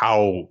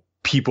how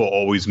people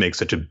always make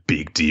such a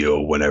big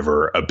deal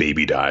whenever a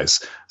baby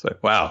dies. It's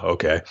like, wow,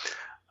 okay.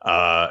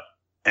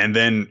 And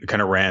then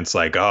kind of rants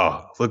like,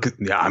 oh, look,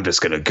 I'm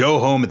just going to go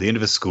home at the end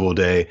of a school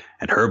day,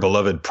 and her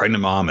beloved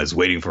pregnant mom is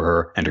waiting for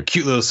her, and her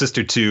cute little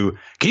sister too.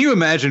 Can you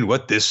imagine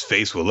what this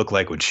face will look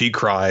like when she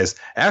cries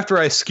after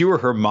I skewer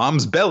her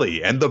mom's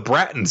belly and the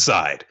brat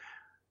inside?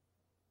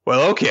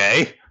 Well,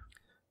 okay.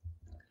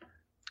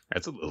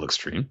 That's a little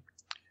extreme.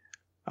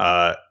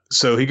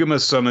 So Higuma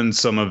summons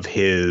some of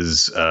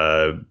his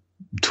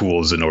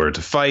tools in order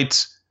to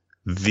fight.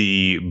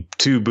 The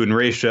two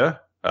Bunreisha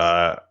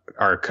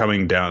are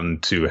coming down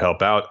to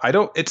help out.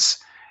 It's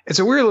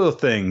a weird little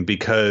thing,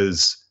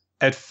 because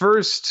at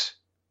first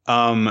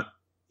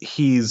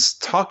he's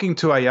talking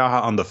to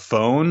Ayaha on the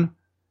phone,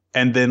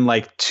 and then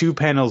like 2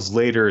 panels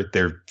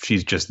later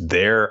she's just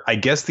there. I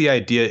guess the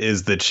idea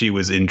is that she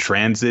was in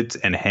transit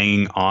and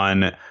hanging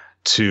on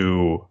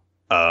to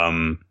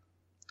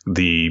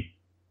the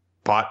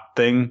bot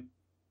thing.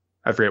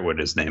 I forget what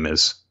his name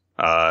is.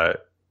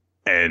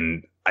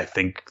 And I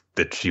think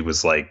that she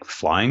was like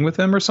flying with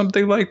him or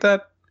something like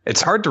that.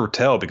 It's hard to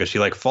tell because she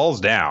like falls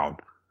down.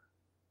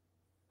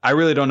 I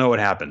really don't know what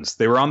happens.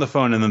 They were on the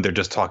phone and then they're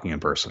just talking in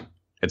person.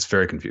 It's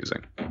very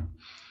confusing.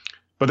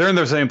 But they're in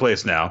the same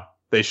place now.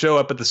 They show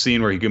up at the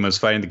scene where Higuma's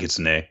fighting the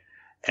Kitsune,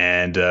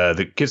 and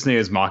the Kitsune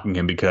is mocking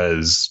him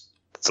because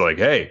it's like,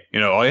 hey,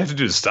 all you have to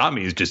do to stop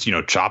me is just,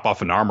 chop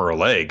off an arm or a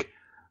leg.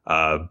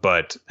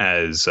 But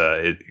as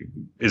it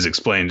is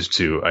explained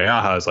to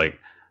Ayaha, it's like,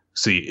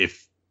 see,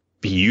 if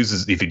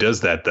he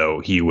does that, though,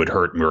 he would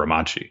hurt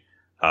Muramachi,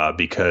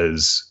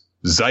 because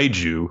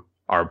Zaiju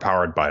are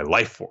powered by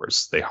life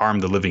force. They harm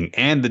the living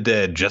and the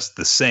dead just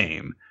the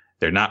same.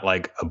 They're not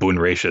like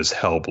Bunreisha's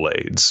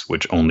Hellblades,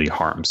 which only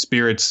harm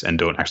spirits and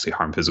don't actually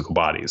harm physical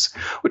bodies,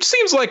 which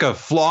seems like a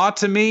flaw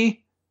to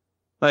me.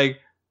 Like,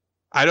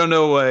 I don't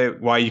know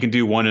why you can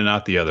do one and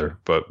not the other,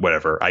 but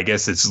whatever. I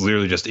guess it's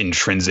literally just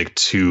intrinsic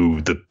to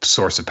the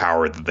source of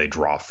power that they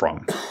draw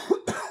from.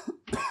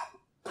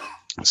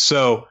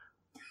 So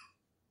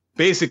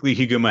basically,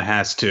 Higuma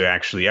has to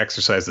actually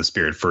exercise the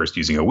spirit first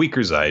using a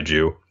weaker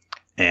Zaiju.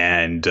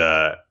 And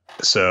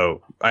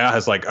so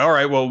Ayaha's like, all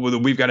right, well,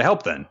 we've got to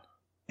help then.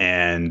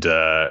 And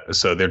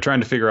so they're trying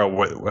to figure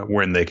out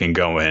when they can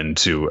go in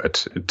to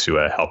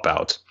help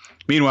out.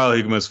 Meanwhile,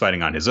 Higuma's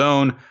fighting on his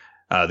own.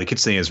 The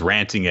Kitsune is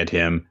ranting at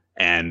him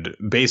and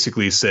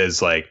basically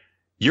says, like,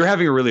 you're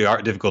having a really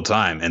difficult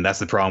time, and that's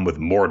the problem with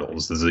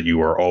mortals, is that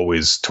you are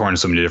always torn in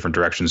so many different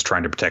directions,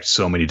 trying to protect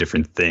so many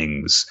different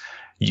things.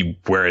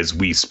 Whereas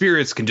we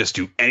spirits can just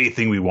do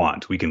anything we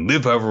want. We can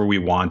live however we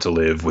want to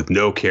live with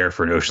no care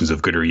for notions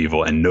of good or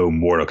evil, and no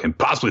mortal can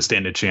possibly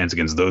stand a chance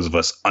against those of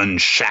us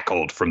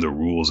unshackled from the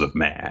rules of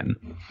man.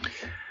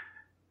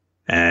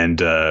 And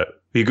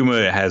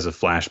Higuma has a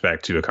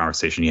flashback to a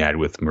conversation he had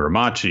with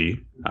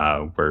Muramachi,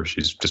 where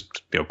she's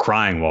just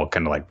crying while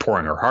kind of like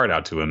pouring her heart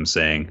out to him,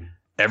 saying,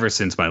 "Ever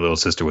since my little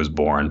sister was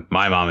born,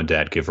 my mom and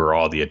dad give her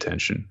all the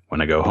attention.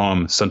 When I go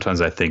home,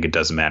 sometimes I think it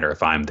doesn't matter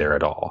if I'm there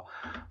at all.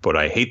 But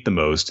what I hate the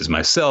most is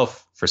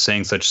myself for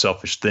saying such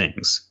selfish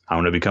things. I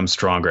want to become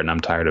stronger, and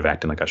I'm tired of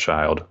acting like a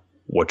child.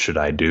 What should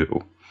I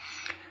do?"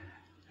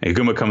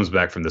 Higuma comes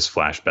back from this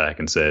flashback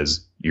and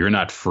says, "You're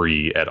not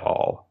free at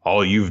all.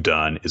 All you've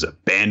done is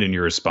abandon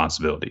your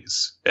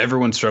responsibilities.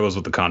 Everyone struggles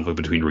with the conflict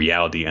between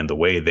reality and the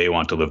way they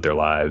want to live their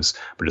lives,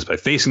 but it's by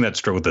facing that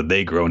struggle that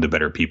they grow into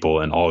better people,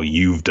 and all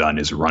you've done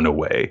is run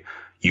away.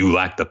 You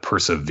lack the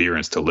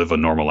perseverance to live a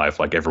normal life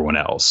like everyone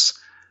else."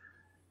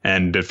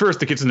 And at first,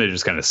 the kitsune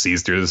just kind of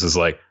sees through this as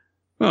like,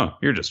 "Oh,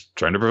 you're just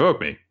trying to provoke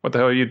me. What the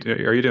hell are you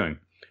doing?"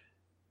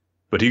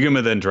 But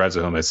Higuma then drives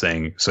it home by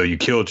saying, "So you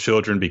kill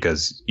children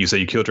because you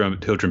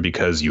children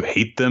because you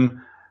hate them?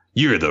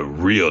 You're the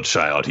real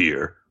child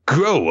here.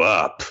 Grow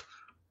up."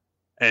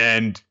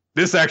 And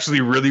this actually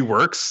really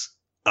works.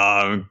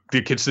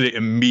 The kitsune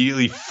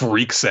immediately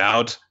freaks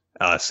out,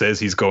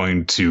 says he's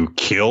going to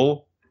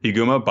kill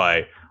Higuma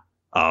by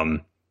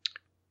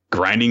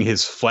grinding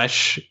his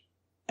flesh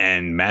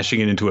and mashing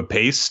it into a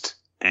paste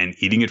and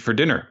eating it for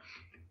dinner.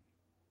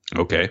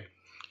 Okay.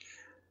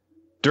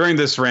 During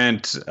this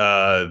rant,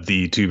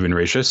 the two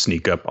Benrisha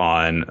sneak up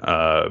on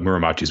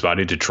Muramachi's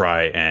body to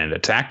try and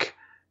attack,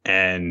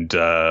 and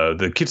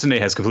the kitsune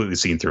has completely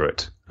seen through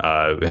it.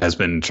 Has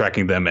been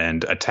tracking them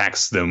and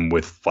attacks them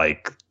with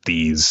like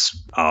these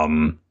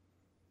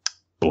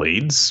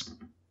blades.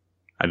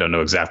 I don't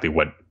know exactly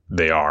what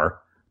they are,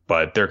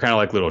 but they're kind of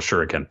like little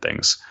shuriken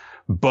things.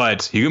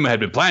 But Higuma had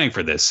been planning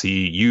for this.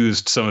 He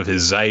used some of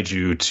his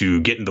Zaiju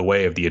to get in the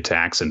way of the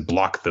attacks and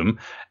block them.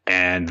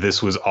 And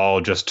this was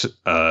all just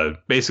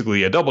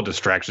basically a double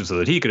distraction so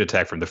that he could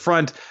attack from the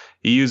front.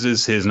 He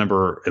uses his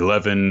number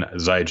 11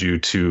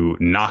 Zaiju to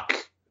knock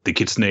the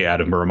kitsune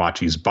out of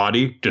Muramachi's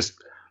body. Just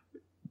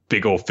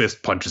big old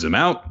fist punches him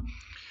out.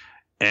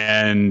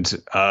 And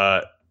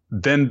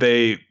then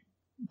they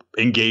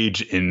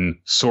engage in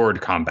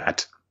sword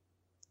combat.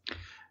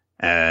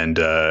 And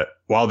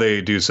while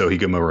they do so,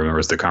 Higuma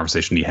remembers the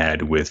conversation he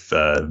had with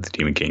the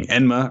Demon King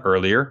Enma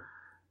earlier,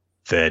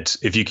 that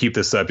if you keep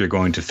this up, you're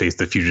going to face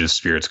the fugitive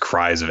spirit's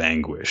cries of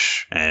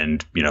anguish.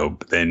 And,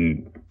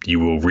 then you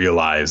will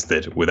realize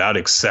that without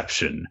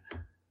exception,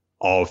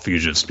 all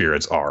fugitive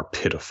spirits are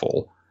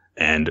pitiful.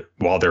 And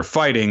while they're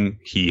fighting,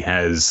 he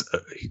has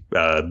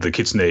the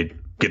kitsune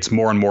gets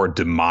more and more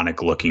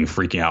demonic looking,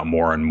 freaking out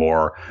more and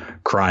more,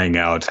 crying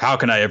out, "How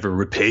can I ever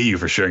repay you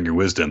for sharing your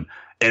wisdom?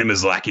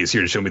 Enma's lackey is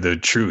here to show me the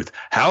truth.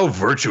 How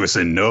virtuous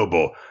and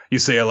noble. You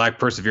say I lack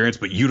perseverance,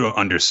 but you don't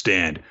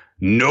understand.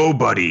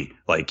 Nobody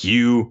like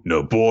you,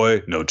 no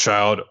boy, no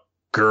child,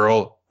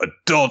 girl,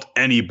 adult,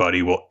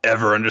 anybody will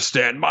ever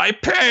understand my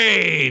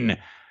pain."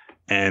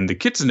 And the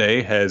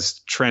kitsune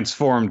has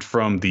transformed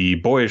from the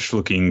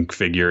boyish-looking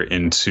figure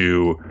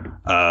into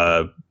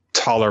a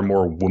taller,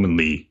 more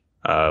womanly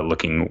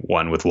looking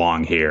one with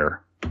long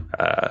hair.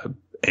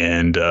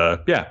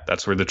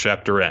 That's where the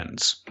chapter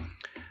ends.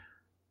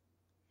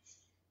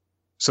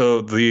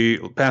 So the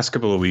past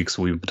couple of weeks,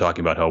 we've been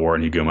talking about how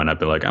Warden Higuma, and I've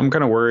been like, I'm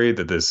kind of worried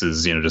that this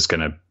is, just going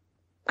to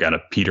kind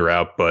of peter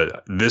out.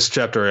 But this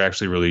chapter I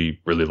actually really,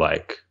 really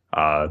like.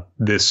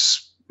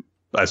 This,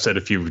 I've said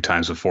a few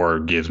times before,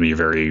 gives me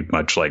very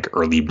much like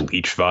early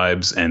Bleach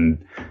vibes.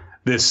 And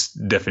this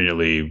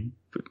definitely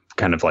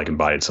kind of like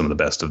embodied some of the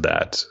best of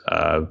that.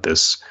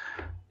 This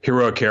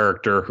hero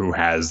character who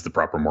has the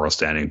proper moral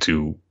standing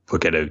to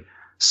look at a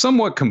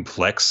somewhat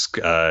complex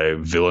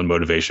villain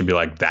motivation, be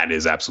like, that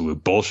is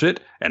absolute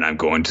bullshit, and I'm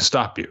going to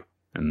stop you.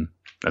 And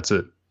that's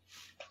it.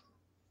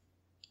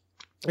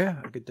 Yeah,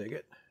 I could dig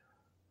it.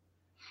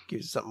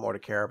 Gives you something more to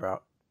care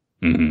about.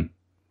 Mm-hmm.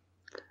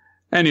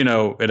 And,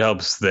 it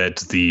helps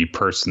that the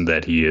person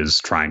that he is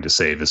trying to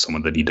save is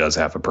someone that he does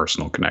have a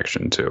personal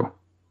connection to.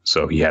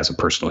 So he has a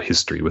personal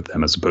history with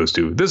them, as opposed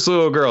to this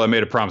little girl, I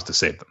made a promise to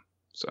save them.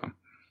 So.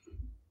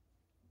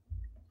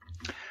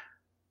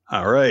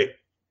 All right.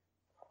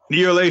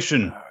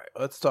 Neolation. All right,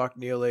 let's talk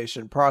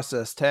Neolation.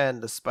 Process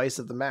 10, the spice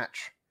of the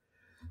match.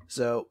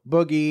 So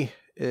Boogie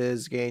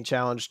is getting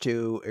challenged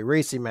to a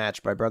racing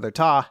match by Brother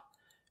Ta,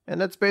 and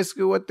that's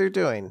basically what they're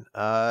doing.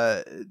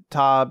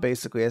 Ta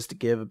basically has to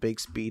give a big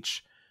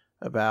speech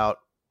about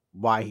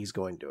why he's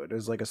going to do it.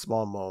 There's like a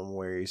small moment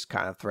where he's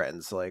kind of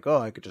threatens, like, "Oh,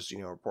 I could just,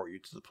 report you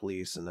to the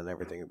police and then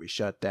everything will be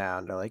shut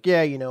down." They're like,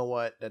 "Yeah, you know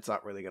what? That's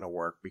not really going to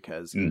work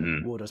because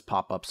we'll just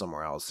pop up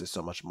somewhere else. There's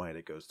so much money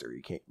that goes through.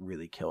 You can't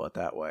really kill it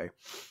that way."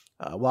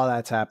 While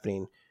that's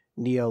happening,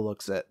 Neo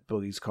looks at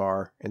Boogie's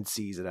car and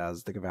sees it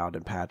has the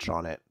Gavaldin patch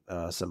on it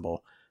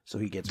symbol. So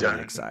he gets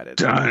really excited.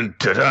 Dun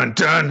dun dun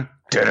dun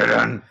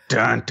dun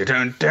dun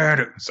dun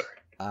dun. Sorry.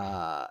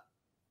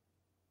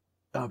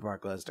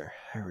 Brock Lesnar.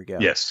 Here we go.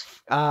 Yes.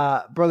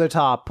 Brother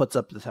Ta puts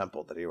up the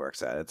temple that he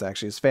works at. It's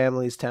actually his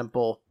family's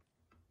temple.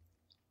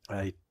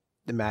 I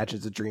imagine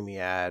it's a dreamy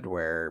ad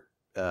where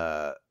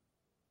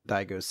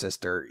Daigo's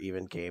sister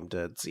even came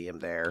to see him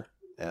there.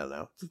 I don't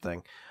know. It's a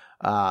thing.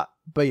 But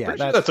yeah,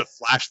 that's a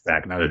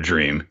flashback, not a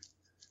dream.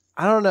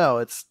 I don't know.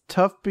 It's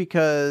tough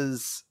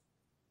because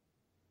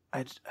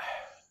I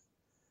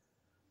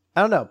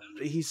don't know.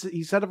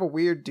 He's kind of a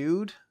weird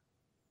dude.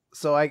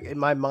 So in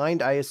my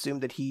mind, I assume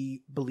that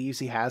he believes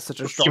he has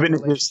such a strong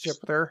relationship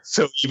with her.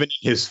 So even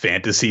in his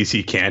fantasies,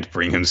 he can't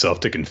bring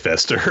himself to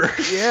confess to her.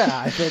 Yeah,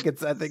 I think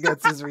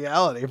that's his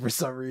reality for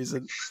some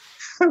reason.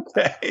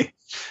 Okay.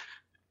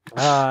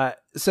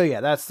 So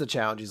yeah, that's the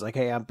challenge. He's like,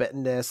 hey, I'm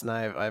betting this, and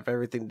I have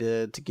everything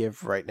to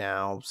give right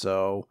now,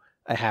 so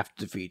I have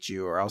to defeat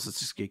you, or else it's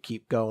just gonna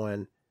keep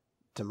going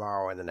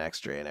tomorrow and the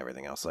next day and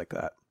everything else like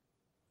that.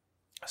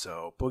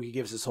 So Boogie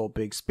gives this whole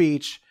big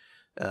speech.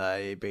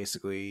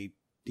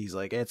 He's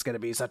like, it's going to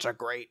be such a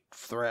great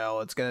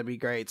thrill. It's going to be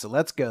great. So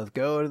let's go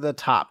to the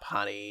top,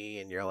 honey.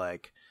 And you're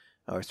like,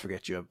 I always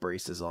forget you have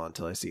braces on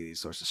until I see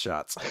these sorts of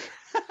shots.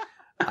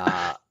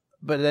 But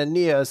then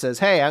Neo says,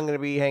 hey, I'm going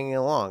to be hanging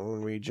along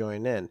when we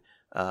join in.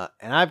 And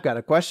I've got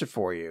a question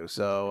for you.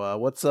 So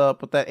what's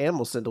up with that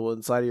animal symbol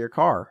inside of your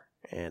car?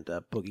 And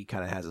Boogie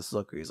kind of has this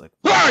look where he's like,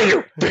 who are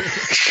you?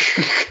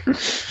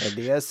 And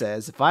Neo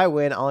says, if I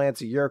win, I'll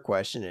answer your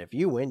question. And if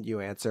you win, you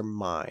answer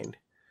mine.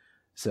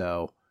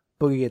 So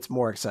Boogie gets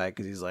more excited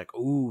because he's like,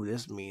 ooh,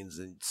 this means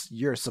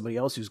you're somebody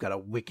else who's got a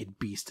wicked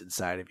beast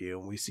inside of you.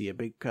 And we see a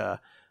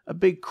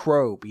big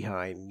crow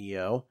behind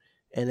Neo.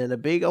 And then a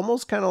big,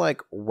 almost kind of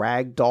like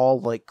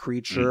ragdoll like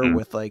creature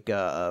with like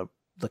the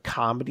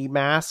comedy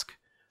mask.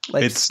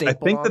 Like I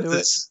think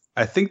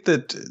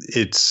that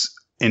it's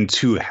in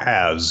two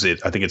halves.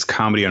 I think it's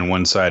comedy on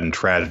one side and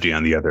tragedy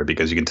on the other,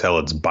 because you can tell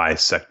it's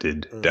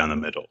bisected down the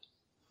middle.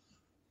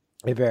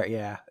 It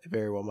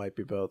very well might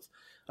be both.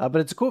 But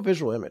it's a cool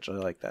visual image. I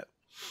like that.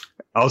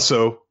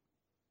 Also,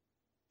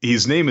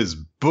 his name is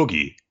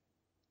Boogie.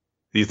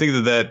 Do you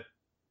think that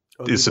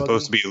Oogie is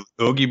supposed to be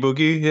Oogie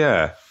Boogie?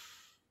 Yeah.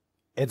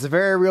 It's a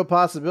very real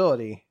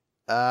possibility.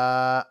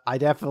 I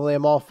definitely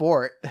am all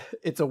for it.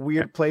 It's a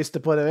weird place to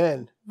put him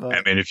in. But...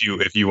 I mean, if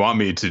you want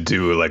me to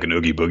do like an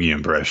Oogie Boogie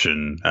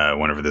impression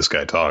whenever this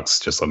guy talks,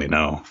 just let me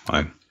know.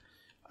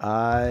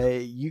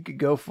 You could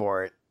go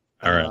for it.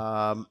 All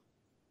right.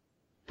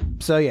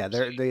 So yeah,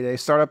 they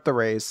start up the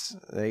race.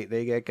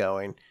 They get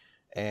going,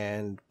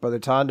 and Brother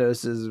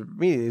Tondos is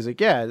immediately he's like,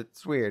 yeah,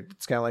 it's weird.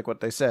 It's kind of like what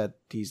they said.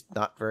 He's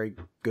not very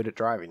good at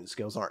driving. The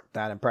skills aren't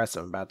that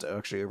impressive. I'm about to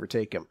actually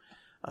overtake him.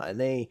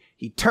 And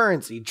he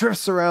turns, he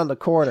drifts around the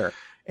corner,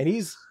 and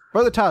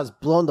Brother Todd is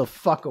blown the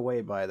fuck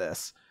away by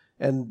this.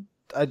 And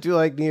I do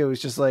like Neo.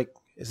 He's just like,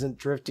 isn't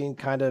drifting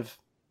kind of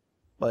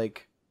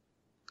like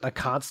a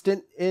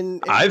constant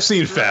in I've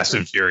seen Fast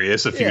and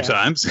Furious a few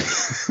times.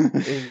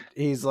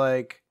 He's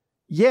like,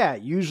 yeah,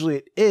 usually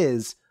it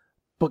is,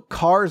 but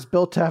cars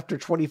built after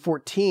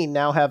 2014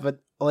 now have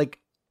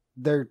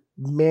they're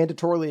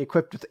mandatorily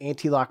equipped with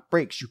anti-lock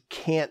brakes. You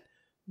can't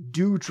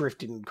do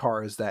drifting in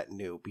cars that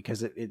new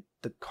because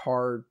the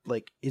car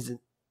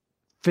isn't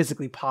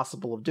physically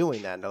possible of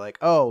doing that. And they're like,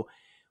 oh,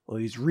 well,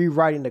 he's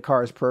rewriting the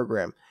car's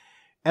program.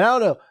 And I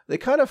don't know, they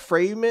kind of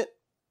frame it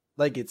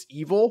like it's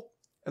evil,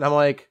 and I'm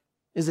like,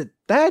 is it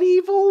that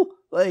evil?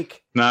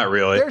 Like, not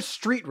really. There's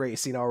street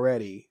racing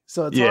already,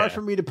 so it's hard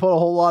for me to put a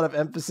whole lot of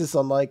emphasis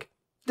on like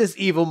this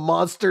evil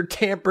monster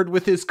tampered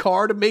with his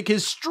car to make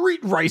his street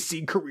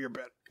racing career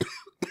better.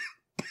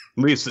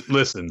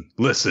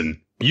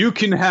 Listen. You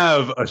can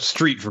have a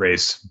street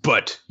race,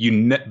 but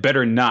you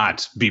better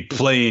not be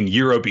playing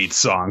Eurobeat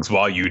songs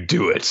while you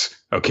do it.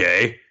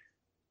 Okay?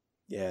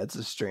 Yeah, it's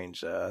a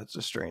strange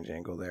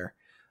angle there.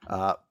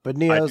 But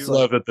Neo's I do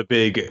love that the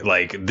big,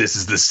 this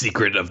is the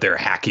secret of their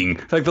hacking.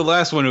 Like the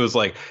last one, it was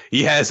like,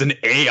 he has an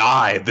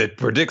AI that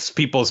predicts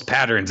people's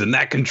patterns and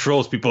that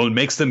controls people and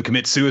makes them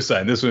commit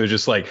suicide. And this one is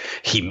just like,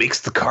 he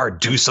makes the car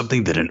do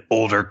something that an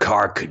older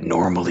car could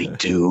normally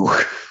do.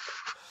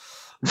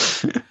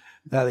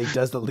 Now he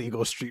does the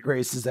legal street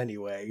races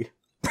anyway.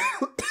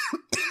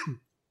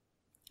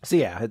 So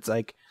yeah, it's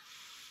like,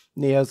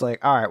 Neo's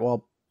like, all right,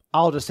 well,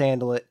 I'll just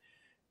handle it.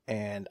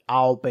 And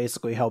I'll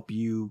basically help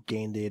you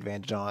gain the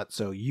advantage on it.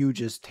 So you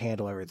just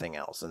handle everything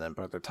else. And then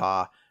Brother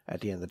Ta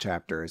at the end of the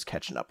chapter is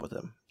catching up with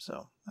him.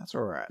 So that's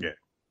where we're at.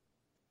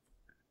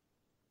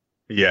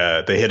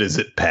 Yeah, they hit a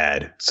zip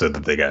pad so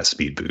that they got a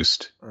speed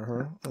boost.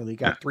 And he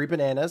got 3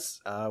 bananas,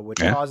 which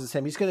causes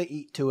him. He's going to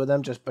eat 2 of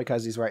them just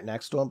because he's right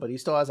next to him. But he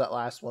still has that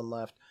last one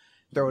left.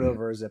 Throw it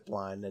over a zip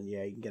line. And you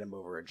can get him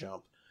over a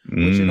jump.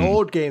 Which in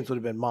old games would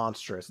have been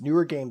monstrous.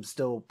 Newer games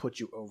still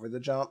put you over the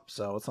jump.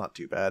 So it's not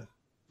too bad.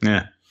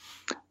 Yeah.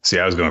 See,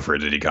 I was going for a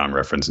Diddy Kong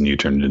reference, and you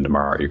turned it into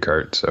Mario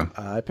Kart. So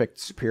I picked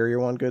Superior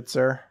one, good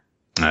sir.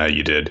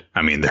 You did.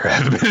 I mean, there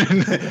have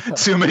been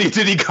too many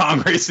Diddy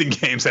Kong racing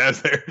games,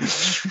 has there?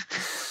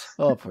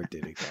 Oh, poor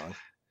Diddy Kong.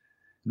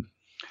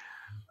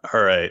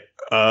 All right.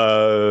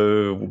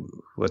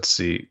 Let's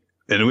see.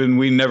 And when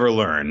we never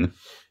learn,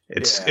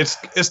 it's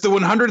the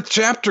 100th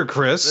chapter,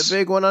 Chris. The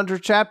big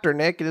 100th chapter,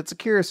 Nick, and it's a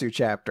Kirisu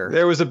chapter.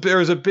 There was a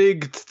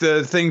big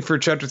thing for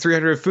chapter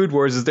 300 of Food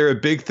Wars. Is there a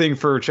big thing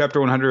for chapter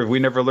 100 of We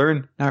Never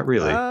Learn? Not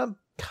really.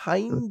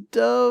 Kind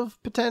of,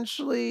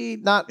 potentially.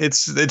 Not. It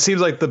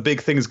seems like the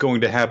big thing is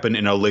going to happen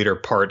in a later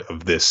part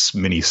of this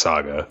mini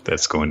saga.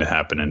 That's going to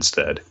happen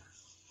instead.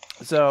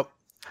 So.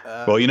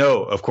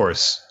 Well, of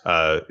course,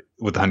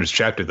 with the 100th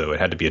chapter, though, it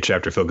had to be a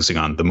chapter focusing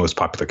on the most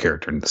popular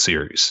character in the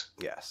series.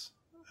 Yes.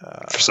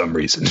 For some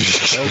reason. No,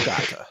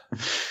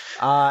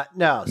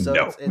 so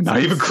no, it's not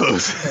even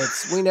close.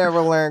 It's We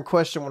Never Learn,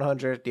 question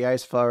 100, The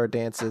Ice Flower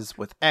Dances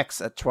with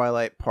X at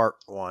Twilight, Part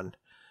 1.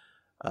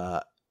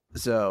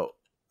 So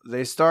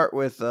they start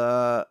with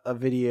a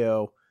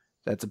video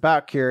that's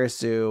about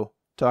Kirisu,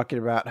 talking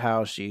about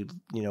how she,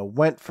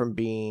 went from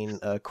being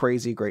a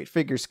crazy great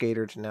figure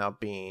skater to now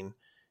being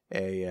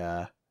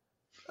a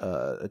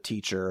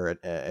teacher, an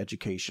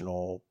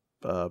educational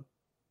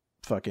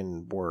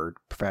fucking word,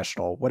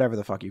 professional, whatever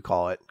the fuck you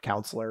call it,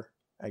 counselor,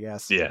 I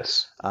guess.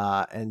 Yes.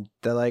 And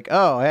they're like,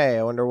 oh, hey,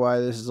 I wonder why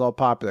this is all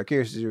popular.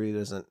 Kirisu really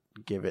doesn't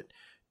give it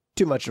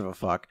too much of a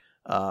fuck.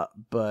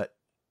 But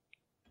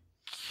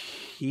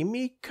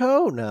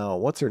Kimiko? No,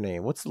 what's her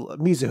name?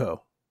 Mizuho?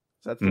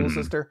 Is that the little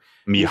sister?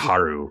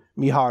 Miharu.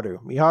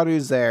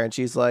 Miharu's there, and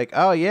she's like,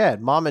 oh yeah,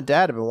 Mom and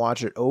Dad have been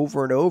watching it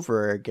over and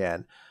over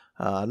again.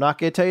 I'm not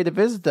going to tell you to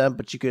visit them,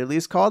 but you could at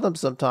least call them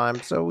sometime.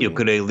 You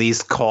could at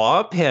least call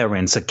our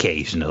parents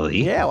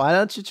occasionally. Yeah, why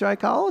don't you try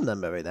calling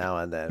them every now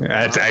and then?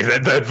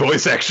 That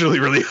voice actually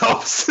really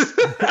helps.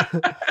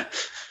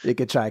 You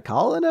could try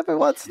calling every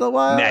once in a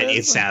while.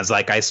 It sounds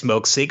like I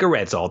smoke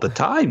cigarettes all the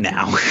time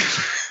now.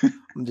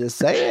 I'm just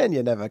saying,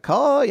 you never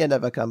call, you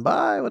never come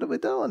by. What are we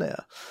doing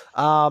here?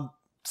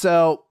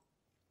 So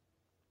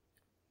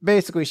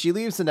basically, she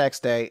leaves the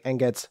next day and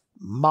gets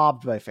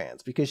mobbed by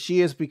fans because she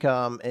has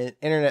become an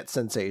internet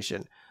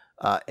sensation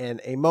in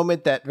a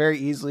moment that very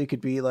easily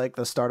could be like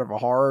the start of a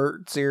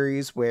horror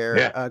series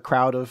where a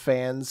crowd of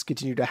fans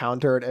continue to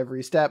hound her at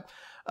every step.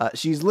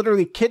 She's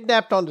literally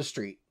kidnapped on the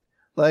street.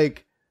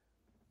 Like,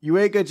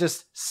 Yuiga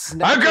just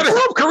I've got to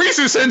help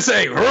Kirisu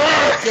Sensei!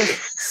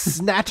 Just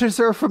snatches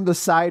her from the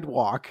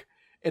sidewalk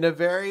in a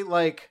very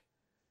like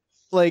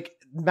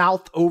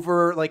mouth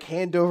over, like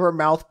hand over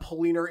mouth,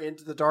 pulling her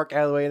into the dark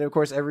alleyway, and of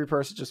course every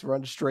person just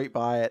runs straight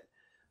by it.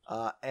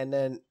 And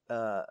then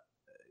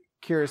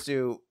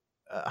Kirisu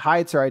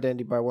hides her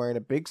identity by wearing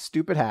a big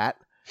stupid hat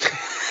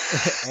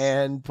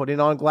and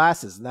putting on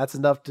glasses, and that's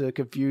enough to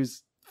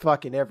confuse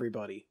fucking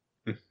everybody.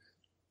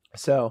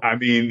 So I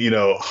mean,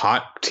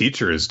 hot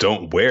teachers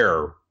don't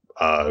wear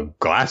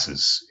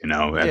glasses.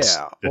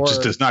 It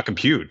just does not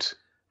compute.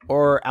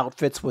 Or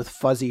outfits with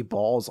fuzzy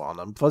balls on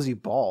them. Fuzzy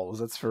balls.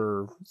 That's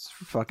for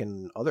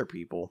fucking other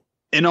people.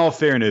 In all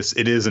fairness,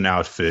 it is an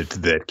outfit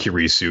that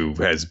Kirisu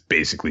has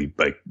basically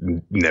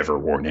never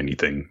worn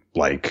anything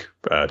like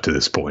to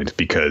this point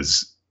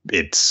because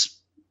it's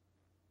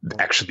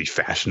actually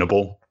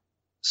fashionable.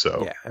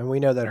 So yeah, and we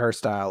know that her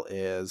style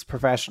is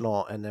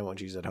professional, and then when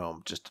she's at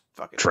home, just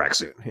fucking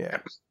tracksuit. Yeah.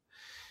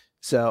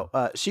 So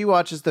she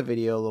watches the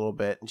video a little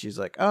bit, and she's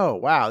like, "Oh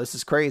wow, this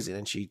is crazy."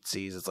 And she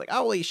sees it's like,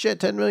 "Holy shit,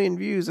 10 million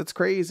views! It's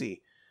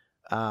crazy."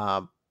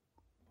 And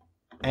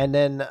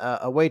then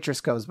a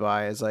waitress comes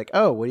by, is like,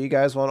 "Oh, what do you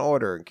guys want to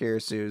order?" And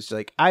Kirisu's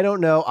like, "I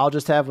don't know. I'll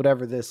just have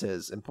whatever this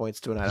is," and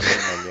points to an item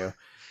on the menu.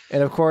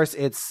 And of course,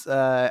 it's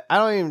I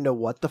don't even know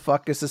what the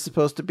fuck this is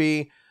supposed to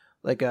be.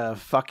 Like a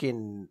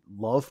fucking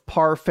love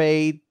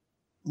parfait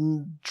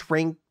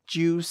drink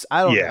juice.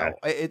 I don't know.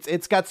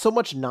 It's got so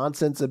much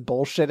nonsense and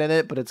bullshit in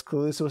it, but it's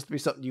clearly supposed to be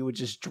something you would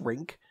just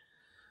drink.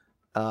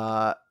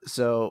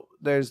 So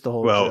there's the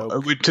whole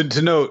joke.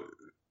 To note,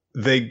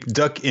 they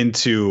duck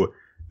into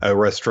a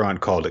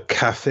restaurant called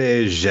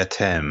Café Je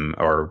t'aime,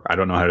 or I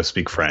don't know how to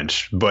speak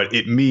French, but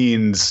it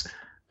means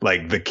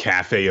like the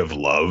cafe of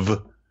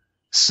love.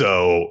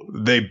 So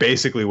they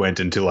basically went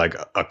into like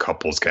a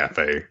couple's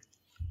cafe.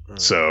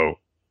 So,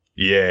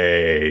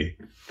 yay.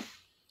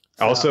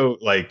 So, also,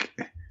 like,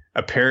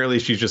 apparently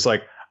she's just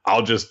like,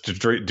 I'll just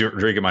drink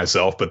it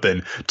myself. But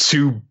then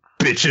two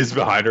bitches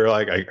behind her,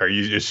 like,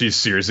 is she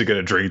seriously going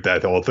to drink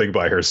that whole thing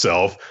by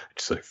herself?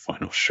 Just like,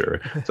 fine, sure.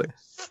 It's like,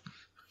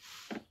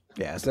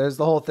 yeah, so there's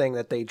the whole thing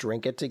that they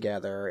drink it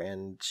together.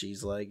 And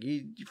she's like,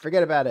 you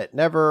forget about it.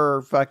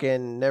 Never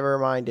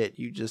mind it.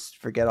 You just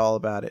forget all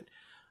about it.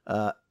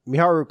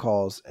 Miharu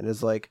calls and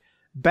is like,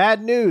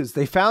 bad news,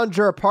 they found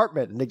your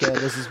apartment. And again,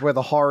 this is where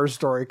the horror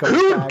story comes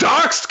Who back.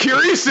 doxed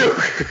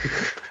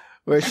Kirisu?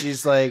 Where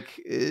she's like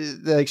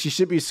she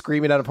should be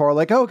screaming out of horror,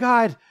 like, oh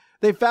god,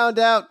 they found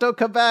out, don't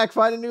come back,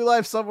 find a new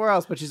life somewhere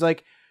else. But she's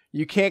like,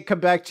 you can't come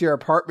back to your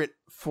apartment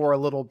for a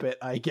little bit,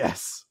 I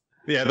guess.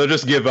 Yeah, they'll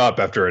just give up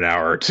after an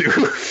hour or two.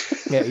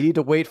 Yeah, you need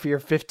to wait for your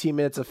 15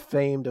 minutes of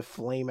fame to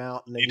flame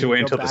out, and then you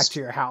need to go back to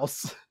your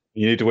house.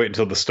 You need to wait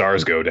until the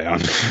stars go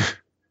down.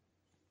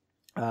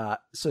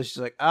 So she's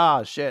like,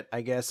 ah, shit,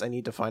 I guess I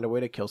need to find a way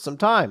to kill some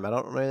time. I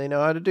don't really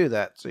know how to do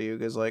that. So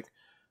Yuga's like,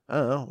 I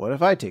don't know, what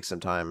if I take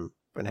some time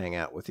and hang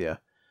out with you?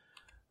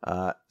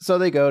 So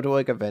they go to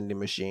like a vending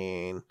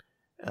machine,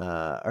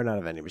 or not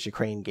a vending machine,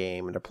 crane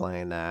game, and they're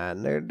playing that,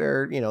 and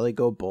they're they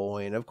go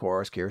bowling. Of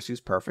course,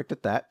 Kirisu's perfect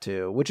at that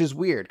too, which is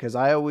weird because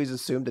I always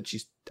assumed that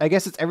I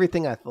guess it's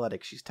everything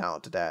athletic she's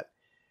talented at.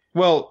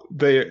 Well,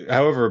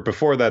 however,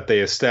 before that, they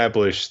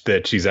established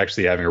that she's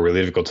actually having a really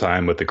difficult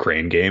time with the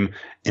crane game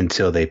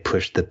until they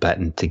push the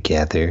button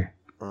together.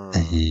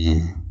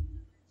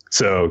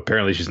 So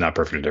apparently she's not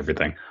perfect at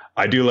everything.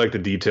 I do like the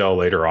detail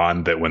later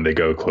on that when they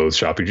go clothes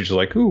shopping, she's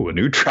like, ooh, a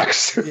new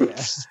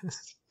tracksuit.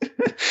 Yeah.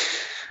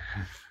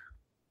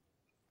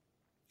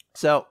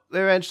 So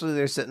eventually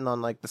they're sitting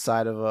on like the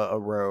side of a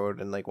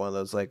road and like one of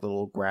those like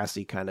little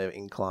grassy kind of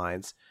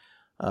inclines.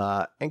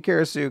 And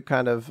Kirisu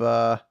kind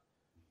of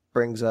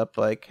brings up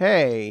like,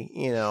 hey,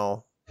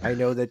 I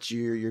know that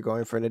you're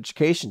going for an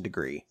education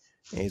degree.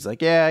 And he's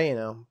like, yeah,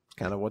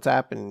 kind of what's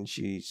happened.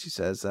 She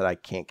says that I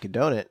can't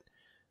condone it.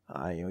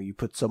 You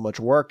put so much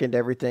work into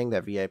everything,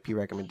 that VIP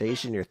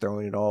recommendation, you're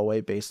throwing it all away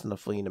based on a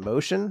fleeting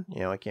emotion.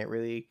 I can't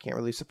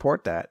really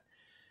support that.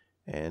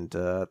 And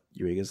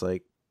Yuiga's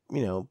like,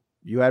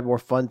 you had more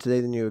fun today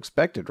than you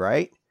expected,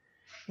 right?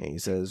 And he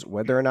says,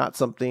 whether or not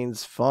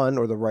something's fun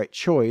or the right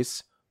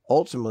choice,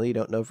 ultimately you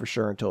don't know for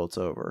sure until it's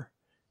over.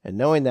 And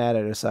knowing that,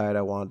 I decided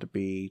I wanted to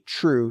be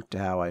true to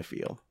how I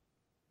feel.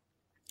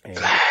 And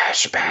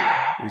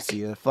flashback. We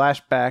see a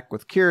flashback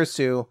with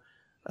Kirisu,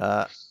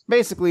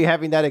 basically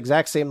having that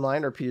exact same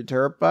line repeated to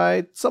her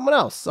by someone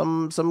else,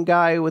 some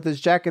guy with his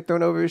jacket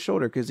thrown over his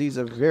shoulder, because he's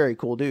a very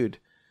cool dude.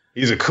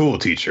 He's a cool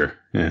teacher.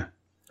 Yeah,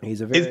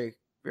 he's a very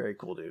very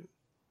cool dude.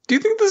 Do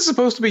you think this is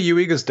supposed to be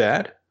Yuiga's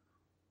dad?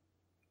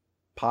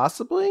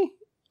 Possibly.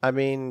 I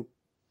mean,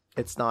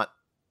 it's not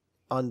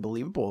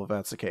unbelievable if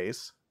that's the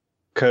case.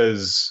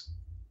 Because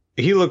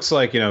he looks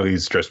like,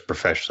 he's dressed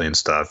professionally and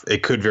stuff.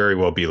 It could very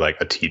well be like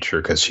a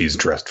teacher because she's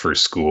dressed for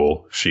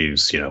school.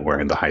 She's,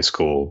 wearing the high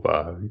school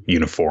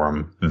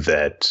uniform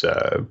that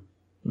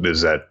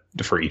is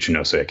for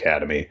Ichinose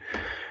Academy.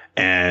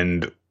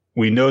 And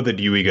we know that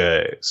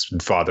Yuiga's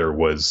father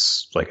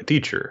was like a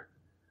teacher.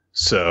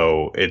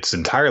 So it's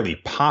entirely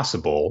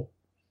possible,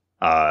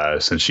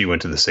 since she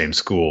went to the same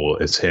school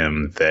as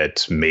him,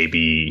 that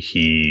maybe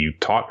he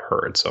taught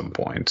her at some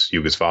point.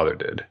 Yuiga's father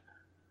did.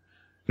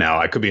 Now,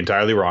 I could be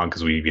entirely wrong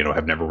because we,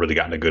 have never really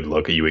gotten a good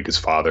look at Yuiga's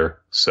father.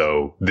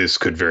 So this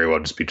could very well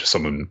just be just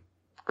someone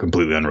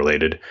completely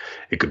unrelated.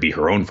 It could be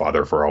her own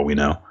father for all we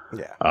know.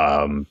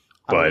 Yeah.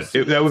 But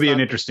that would be an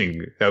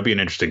interesting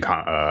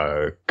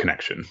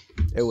connection.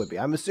 It would be.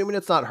 I'm assuming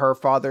it's not her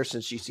father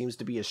since she seems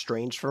to be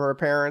estranged from her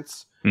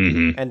parents.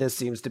 Mm-hmm. And this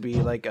seems to be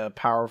like a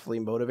powerfully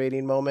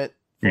motivating moment.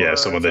 Yeah,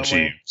 someone that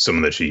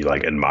she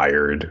like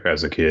admired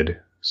as a kid.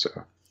 So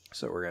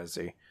we're gonna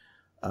see.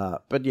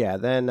 But yeah,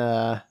 then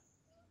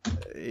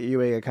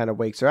Yuiga kind of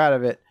wakes her out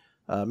of it.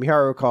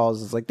 Miharu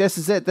calls, is like, this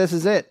is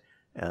it.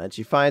 And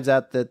she finds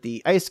out that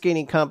the ice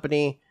skating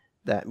company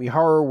that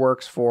Miharu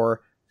works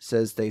for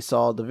says they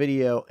saw the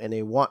video and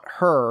they want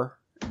her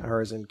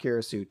as in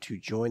Kirisu, to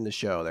join the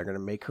show. They're going to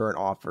make her an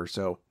offer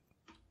so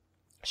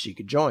she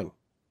could join.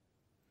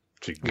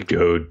 She could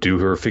go do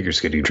her figure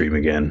skating dream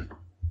again.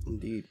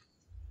 Indeed.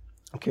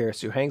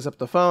 Kirisu hangs up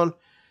the phone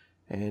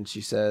and she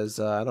says,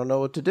 I don't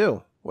know what to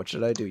do. What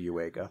should I do,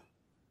 Yuiga?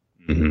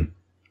 Mm-hmm.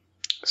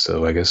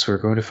 So I guess we're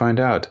going to find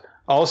out.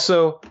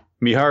 Also,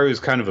 Miharu is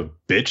kind of a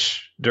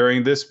bitch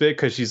during this bit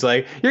because she's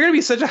like, you're going to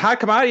be such a hot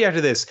commodity after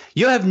this.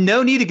 You'll have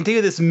no need to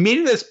continue this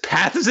meaningless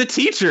path as a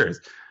teacher.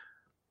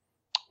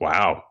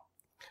 Wow.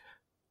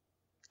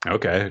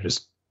 Okay,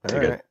 just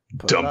take a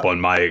dump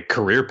on my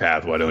career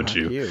path. Why don't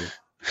you?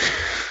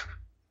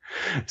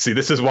 See,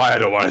 this is why I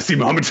don't want to see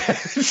Mom and Dad.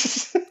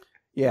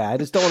 Yeah, I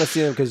just don't want to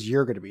see them because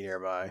you're going to be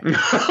nearby.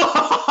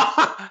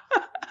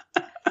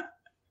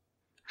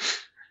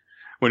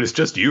 When it's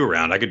just you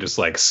around, I could just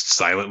like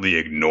silently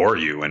ignore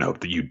you and hope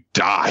that you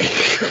die.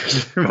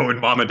 When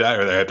Mom and Dad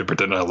are there, I have to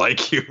pretend I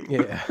like you.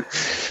 Yeah.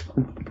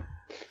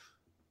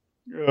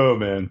 Oh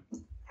man,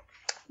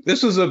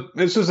 this was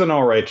an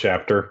all right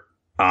chapter.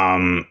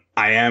 I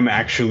am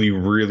actually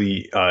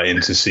really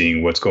into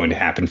seeing what's going to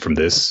happen from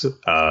this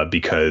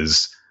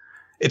because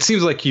it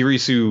seems like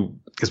Kirisu,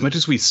 as much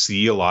as we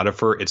see a lot of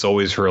her, it's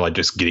always her like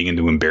just getting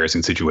into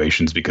embarrassing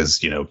situations because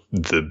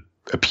the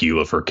appeal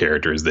of her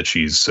character is that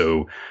she's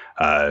so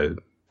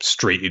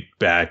straight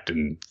backed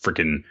and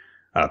freaking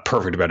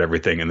perfect about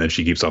everything, and then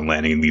she keeps on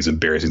landing in these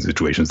embarrassing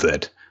situations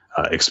that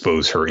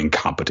expose her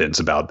incompetence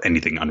about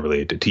anything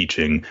unrelated to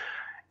teaching.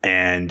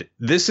 And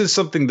this is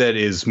something that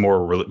is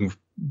more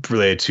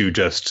related to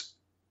just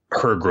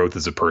her growth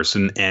as a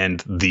person,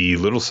 and the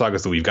little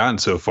sagas that we've gotten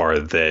so far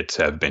that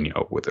have been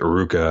with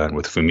Iruka and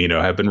with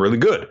Fumino have been really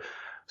good.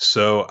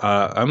 So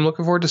I'm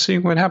looking forward to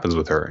seeing what happens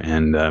with her,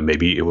 and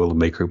maybe it will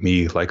make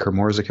me like her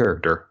more as a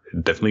character.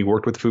 It definitely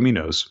worked with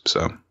Fumino's,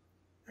 so.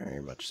 Very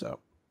much so.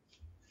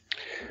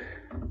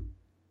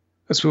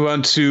 Let's move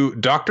on to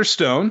Dr.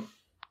 Stone.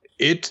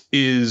 It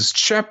is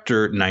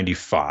chapter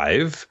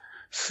 95,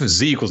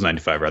 Z equals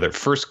 95, rather.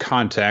 First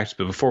contact.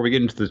 But before we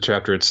get into the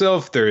chapter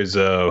itself, there is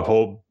a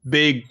whole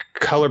big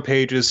color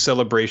pages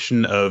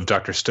celebration of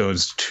Dr.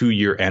 Stone's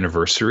 2-year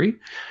anniversary.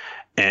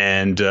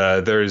 And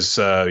there's,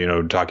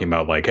 talking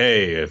about like,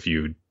 hey, if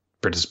you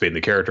participate in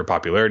the character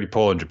popularity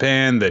poll in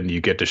Japan, then you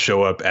get to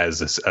show up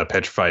as a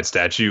petrified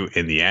statue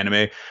in the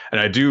anime.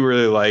 And I do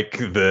really like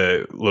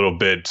the little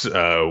bit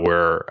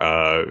where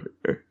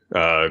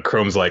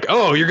Chrome's like,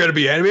 oh, you're going to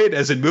be animated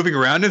as in moving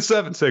around and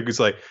stuff. And Senku's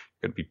like,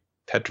 you're going to be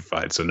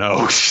petrified, so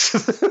no.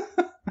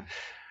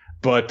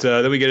 But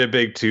then we get a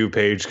big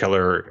 2-page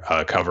color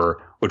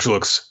cover, which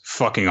looks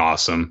fucking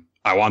awesome.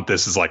 I want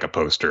this as like a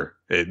poster.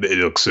 It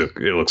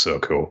looks so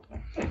cool.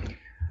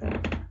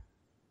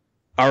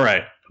 All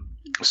right.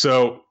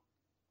 So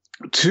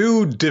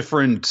 2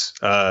 different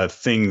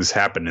things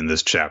happen in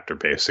this chapter,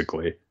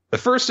 basically. The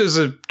first is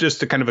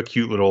just a kind of a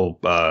cute little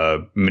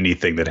mini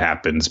thing that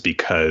happens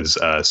because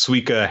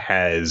Suika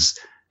has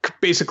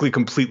basically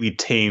completely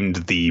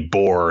tamed the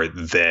boar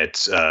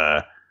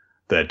that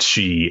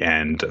she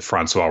and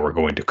Francois were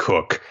going to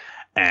cook.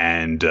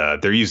 And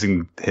they're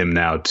using him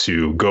now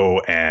to go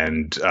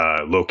and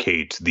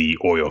locate the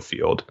oil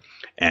field.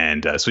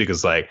 And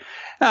Suika's like,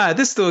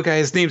 this little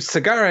guy's name's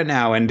Sagara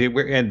now,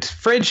 and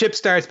friendship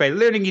starts by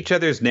learning each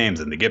other's names.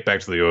 And they get back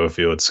to the oil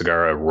field.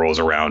 Sagara rolls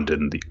around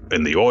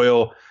in the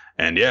oil,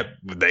 and yep,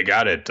 they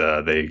got it.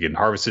 They can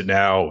harvest it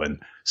now, and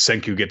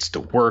Senku gets to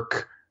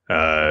work.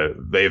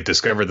 They've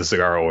discovered the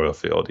Sagara oil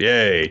field.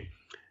 Yay!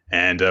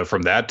 And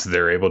from that,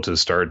 they're able to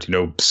start,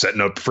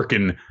 setting up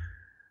freaking.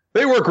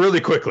 They work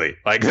really quickly.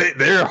 Like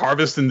they're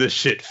harvesting this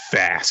shit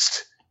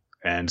fast.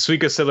 And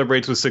Suika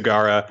celebrates with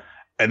Sagara,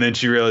 and then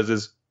she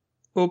realizes,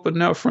 oh, but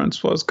now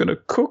Francois is gonna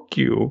cook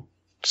you.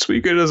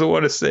 Suika doesn't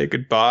want to say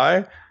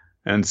goodbye,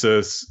 and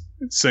so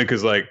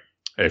Senku's like,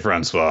 "Hey,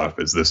 Francois,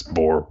 is this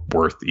boar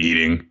worth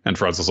eating?" And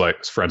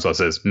Francois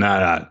says,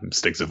 "Nah,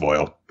 sticks of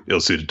oil.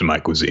 Ill suited to my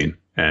cuisine."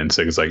 And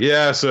Senku's like,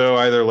 "Yeah, so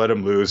either let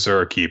him loose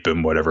or keep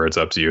him, whatever. It's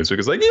up to you." And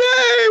Suika's like,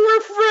 "Yay,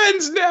 we're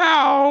friends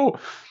now!"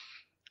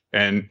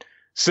 And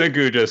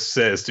Senku just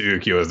says to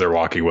Ukyo as they're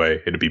walking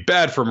away, "It'd be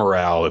bad for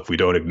morale if we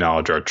don't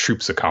acknowledge our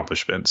troops'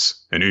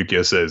 accomplishments." And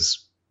Ukyo says,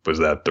 "Was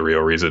that the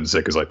real reason?"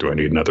 Senku's like, "Do I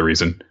need another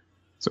reason?"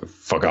 So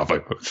fuck off.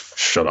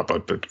 Shut up. I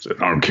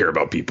don't care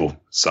about people.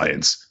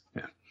 Science.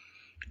 Yeah.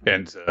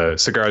 And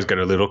Sagara's got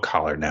a little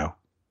collar now.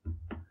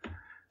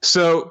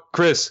 So,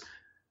 Chris,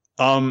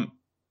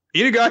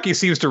 Inagaki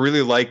seems to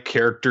really like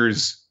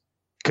characters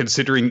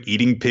considering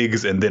eating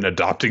pigs and then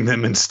adopting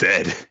them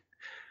instead.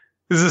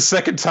 This is the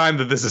second time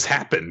that this has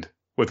happened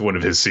with one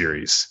of his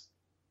series.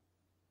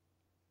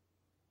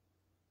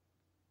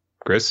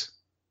 Chris,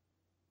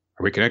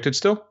 are we connected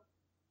still?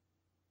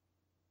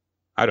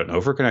 I don't know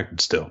if we're connected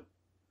still.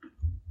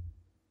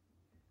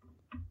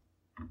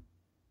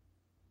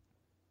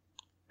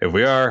 If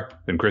we are,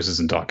 then Chris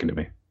isn't talking to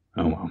me.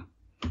 Oh well.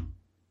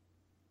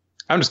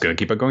 I'm just going to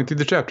keep on going through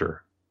the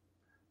chapter.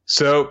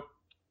 So,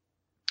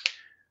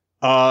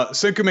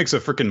 Senku makes a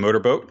freaking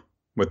motorboat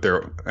with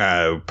their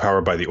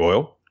powered by the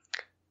oil.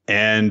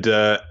 And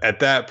at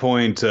that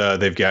point,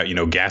 they've got,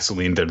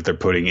 gasoline that they're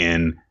putting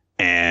in.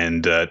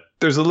 And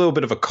there's a little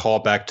bit of a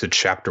callback to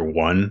chapter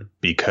 1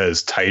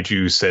 because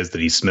Taiju says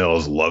that he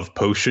smells love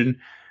potion.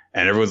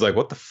 And everyone's like,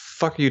 what the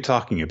fuck are you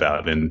talking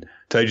about? And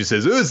Taiju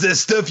says, oh, it's that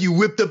stuff you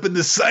whipped up in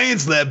the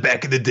science lab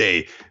back in the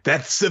day.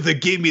 That stuff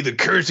that gave me the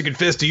courage to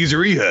confess to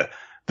Yuzuriha.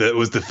 That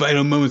was the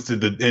final moments to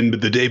the end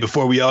of the day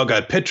before we all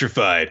got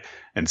petrified.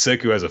 And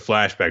Senku has a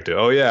flashback to,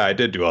 oh yeah, I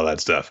did do all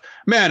that stuff.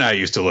 Man, I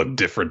used to look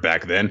different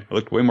back then. I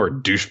looked way more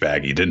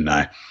douchebaggy, didn't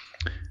I?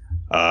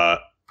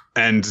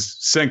 And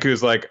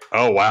Senku's like,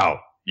 oh wow,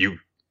 you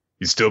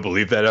still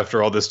believe that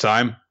after all this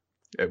time?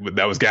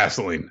 That was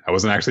gasoline. I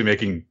wasn't actually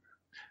making...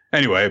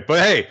 Anyway, but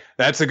hey,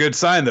 that's a good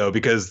sign though,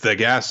 because the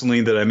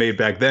gasoline that I made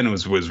back then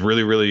was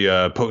really, really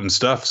potent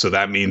stuff. So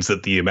that means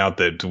that the amount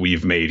that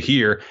we've made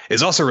here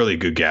is also really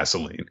good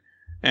gasoline.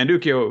 And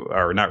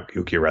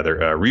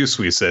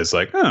Ryusui says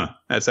like,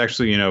 that's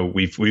actually,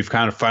 we've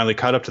kind of finally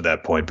caught up to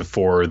that point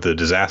before the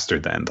disaster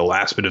then. The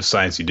last bit of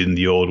science you did in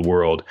the old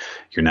world,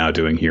 you're now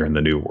doing here in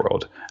the new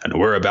world. And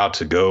we're about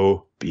to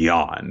go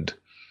beyond.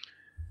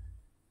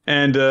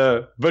 And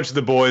a bunch of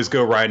the boys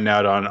go riding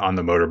out on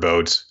the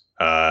motorboat.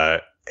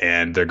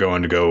 And they're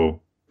going to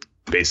go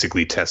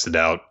basically test it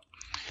out.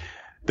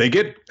 They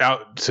get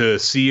out to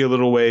sea a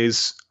little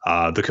ways.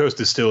 The coast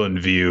is still in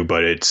view,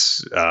 but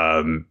it's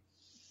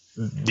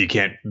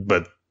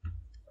but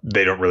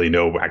they don't really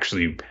know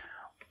actually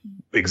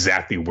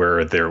exactly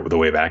where the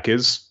way back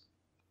is,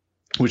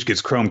 which gets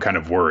Chrome kind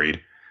of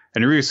worried.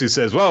 And Ryusu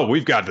says, well,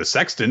 we've got the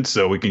sextant,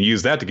 so we can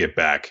use that to get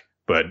back.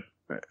 But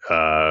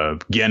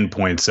Gen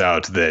points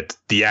out that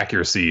the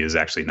accuracy is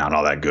actually not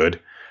all that good.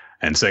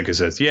 And Senku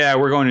says, yeah,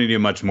 we're going to need a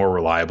much more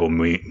reliable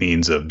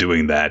means of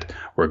doing that.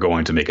 We're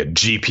going to make a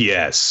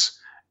GPS.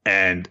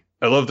 And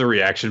I love the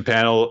reaction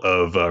panel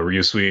of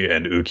Ryusui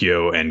and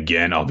Ukyo and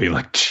Gen all being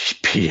like,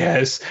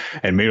 GPS.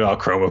 And meanwhile,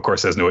 Chrome, of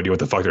course, has no idea what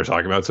the fuck they're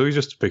talking about. So he's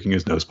just picking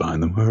his nose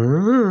behind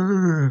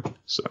them.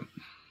 So,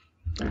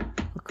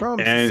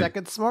 Chrome's the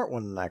second smart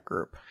one in that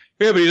group.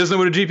 Yeah, but he doesn't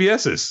know what a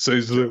GPS is, so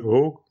he's like,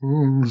 oh.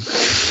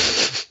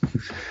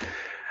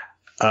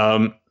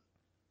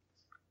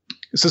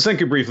 So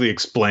Senku briefly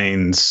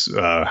explains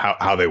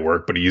how they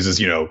work, but he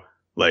uses,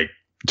 like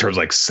terms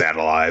like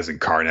satellites and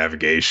car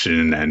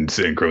navigation, and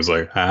Chrome's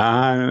like,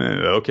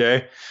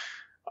 okay.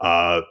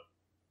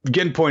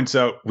 Gen points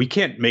out, we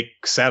can't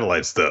make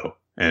satellites, though.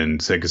 And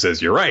Senku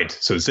says, you're right.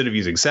 So instead of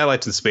using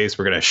satellites in space,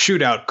 we're going to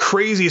shoot out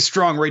crazy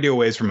strong radio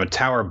waves from a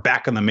tower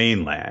back on the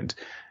mainland.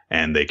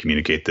 And they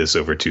communicate this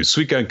over to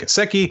Suika and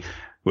Kaseki,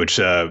 which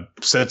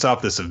sets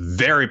off this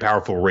very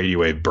powerful radio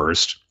wave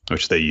burst,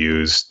 which they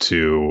use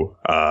to,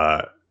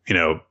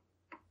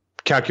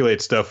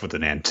 calculate stuff with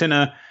an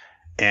antenna.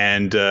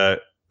 And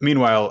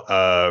meanwhile,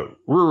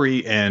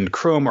 Ruri and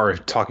Chrome are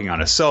talking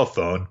on a cell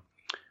phone.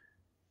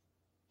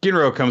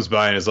 Ginro comes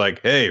by and is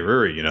like, hey,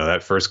 Ruri,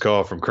 that first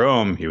call from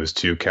Chrome, he was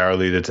too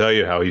cowardly to tell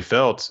you how he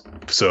felt.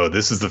 So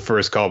this is the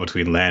first call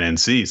between land and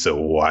sea. So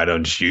why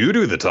don't you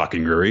do the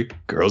talking, Ruri?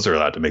 Girls are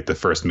allowed to make the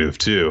first move,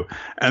 too.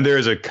 And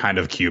there's a kind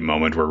of cute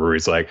moment where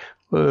Ruri's like,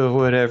 well,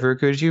 whatever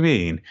could you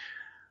mean?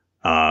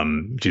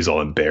 She's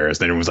all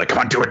embarrassed. And everyone's like, come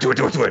on, do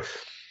it.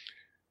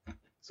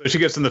 So she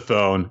gets on the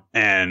phone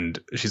and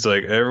she's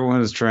like,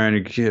 everyone's trying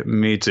to get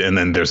me to. And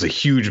then there's a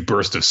huge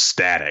burst of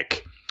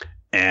static.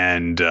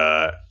 And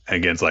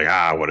again, it's like,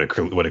 what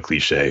a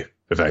cliche.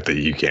 The fact that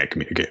you can't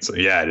communicate. So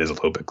yeah, it is a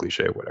little bit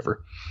cliche,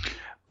 whatever.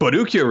 But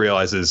Ukyo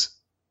realizes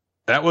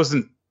that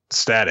wasn't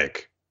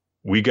static.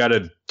 We got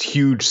a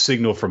huge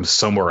signal from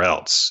somewhere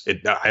else.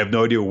 I have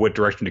no idea what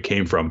direction it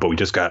came from, but we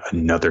just got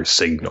another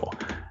signal.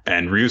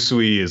 And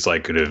Ryusui is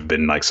like, could have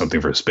been like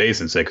something from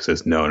space. And Seika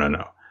says,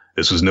 no.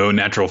 This was no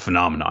natural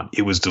phenomenon.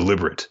 It was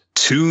deliberate,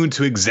 tuned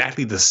to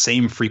exactly the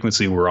same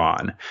frequency we're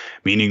on.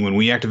 Meaning when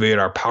we activated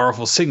our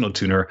powerful signal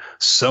tuner,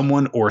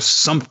 someone or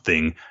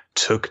something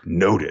took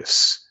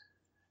notice.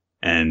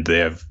 And they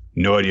have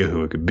no idea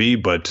who it could be,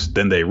 but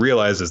then they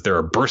realize as there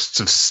are bursts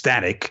of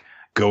static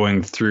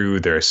going through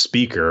their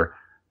speaker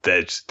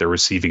that they're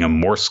receiving a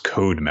Morse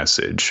code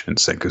message. And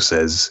Senku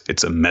says,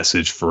 it's a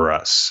message for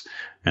us.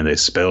 And they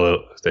spell it.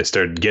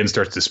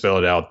 Starts to spell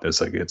it out.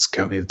 It's like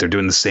they're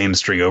doing the same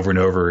string over and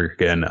over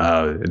again.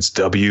 It's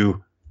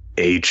WHY,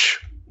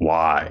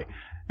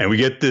 and we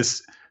get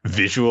this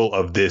visual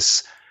of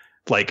this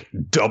like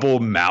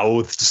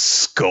double-mouthed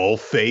skull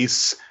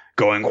face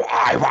going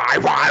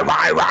why,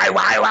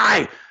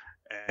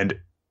 and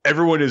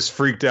everyone is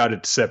freaked out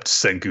except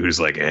Senku, who's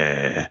like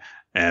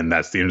and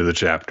that's the end of the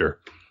chapter.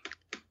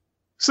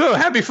 So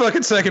happy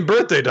fucking second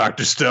birthday,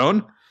 Dr.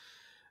 Stone.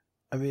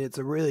 I mean, it's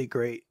a really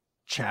great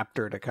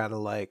chapter to kind of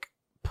like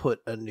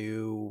put a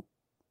new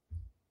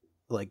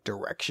like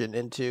direction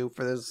into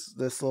for this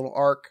little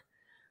arc.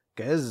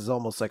 Okay, this is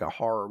almost like a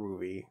horror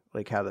movie,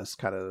 like how this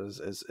kind of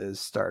is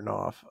starting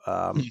off.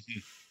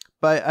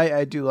 But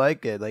I do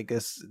like it. Like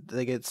this,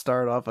 they get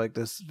started off like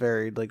this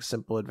very like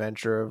simple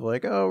adventure of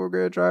like, oh, we're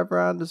gonna drive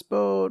around this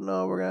boat.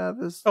 No, we're gonna have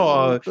this.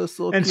 This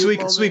little and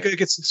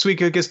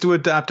Suika gets to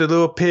adopt a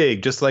little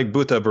pig, just like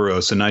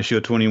Butabaros in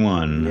Naishio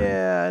 21.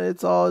 Yeah, and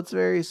it's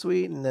very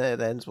sweet, and then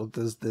it ends with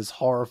this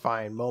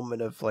horrifying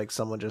moment of like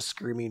someone just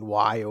screaming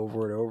 "why"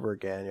 over and over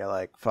again. You're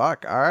like,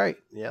 fuck, all right,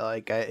 yeah,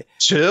 like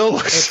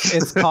chill.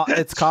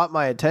 It's caught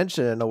my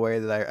attention in a way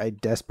that I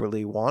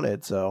desperately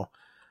wanted. So.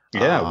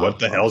 Yeah, what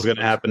the hell's going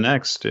to happen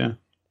next? Yeah,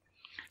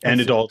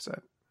 and it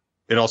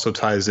also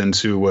ties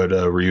into what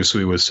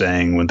Ryusui was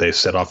saying when they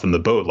set off in the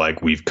boat.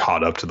 Like, we've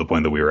caught up to the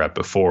point that we were at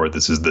before.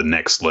 This is the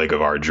next leg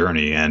of our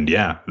journey, and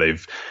yeah,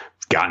 they've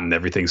gotten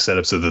everything set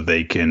up so that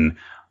they can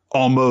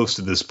almost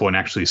at this point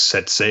actually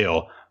set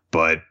sail.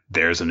 But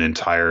there's an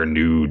entire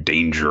new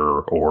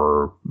danger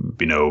or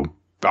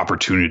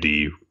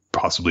opportunity,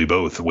 possibly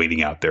both,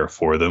 waiting out there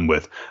for them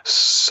with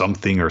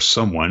something or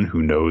someone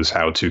who knows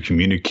how to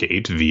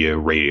communicate via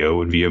radio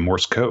and via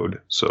Morse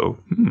code. So,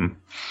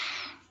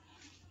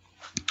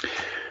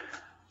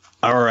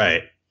 All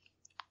right.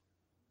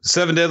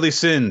 7 Deadly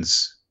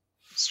Sins.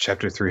 It's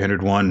chapter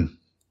 301.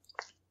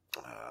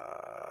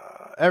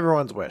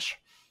 Everyone's wish.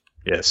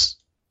 Yes.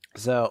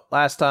 So,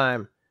 last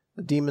time,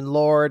 the Demon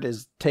Lord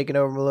is taking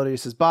over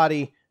Melodious'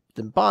 body.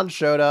 Then Bond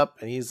showed up,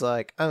 and he's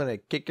like, I'm going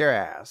to kick your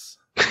ass.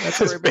 That's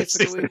where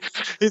basically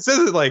he says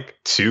it like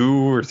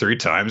 2 or 3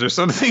 times or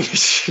something.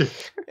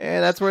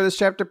 And that's where this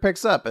chapter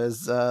picks up,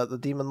 as the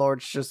Demon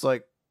Lord's just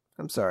like,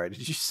 I'm sorry,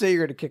 did you say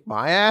you're gonna kick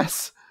my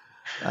ass?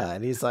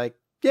 And he's like,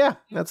 yeah,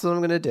 that's what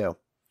I'm gonna do.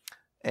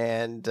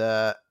 And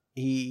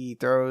he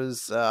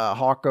throws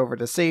Hawk over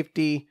to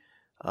safety,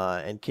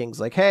 and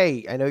King's like,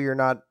 hey, I know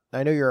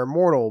you're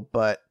immortal,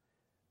 but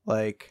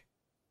like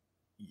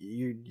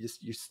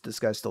this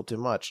guy's still too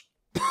much.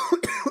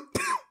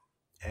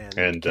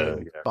 And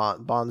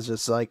Bond's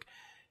just like,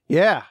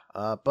 yeah,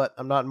 but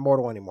I'm not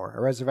immortal anymore. I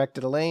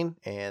resurrected Elaine,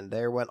 and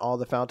there went all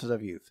the fountains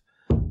of youth.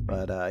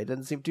 But he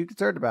doesn't seem too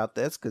concerned about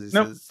this, because he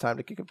says it's time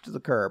to kick him to the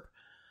curb.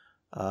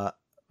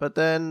 But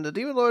then the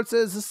Demon Lord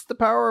says this is the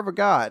power of a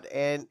god,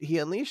 and he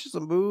unleashes a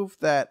move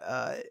that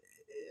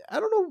I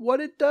don't know what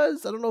it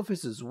does. I don't know if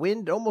it's his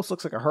wind. It almost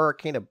looks like a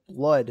hurricane of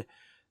blood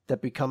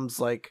that becomes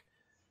like,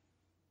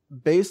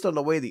 based on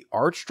the way the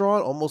art's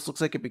drawn, almost looks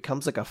like it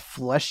becomes like a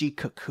fleshy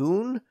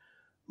cocoon,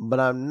 but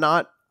I'm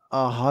not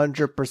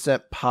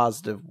 100%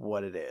 positive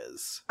what it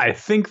is. I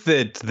think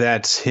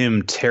that's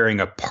him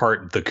tearing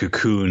apart the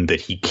cocoon that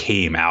he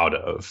came out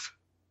of.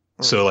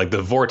 So like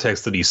the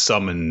vortex that he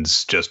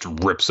summons just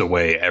rips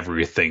away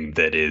everything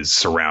that is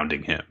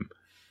surrounding him.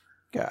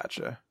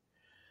 Gotcha.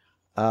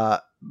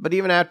 But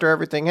even after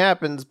everything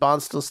happens,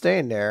 Bond's still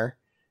staying there.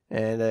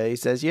 And he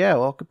says, yeah,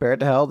 well, compared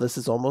to hell, this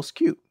is almost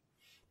cute.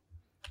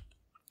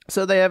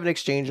 So they have an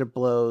exchange of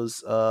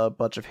blows, a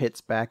bunch of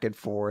hits back and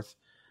forth.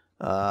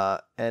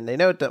 And they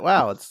note that,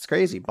 wow, it's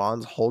crazy.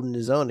 Bond's holding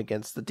his own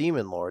against the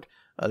Demon Lord.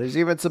 There's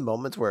even some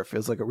moments where it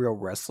feels like a real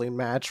wrestling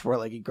match where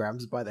like he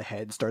grabs him by the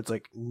head, starts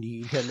like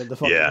kneeing him in the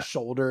fucking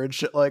shoulder and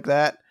shit like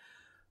that.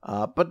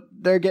 But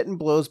they're getting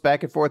blows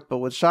back and forth. But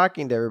what's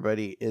shocking to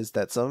everybody is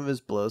that some of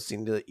his blows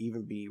seem to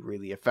even be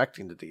really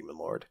affecting the Demon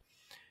Lord.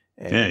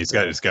 And, yeah,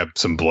 he's got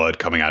some blood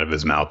coming out of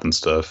his mouth and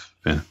stuff.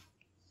 Yeah.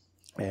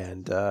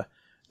 And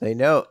they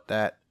note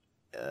that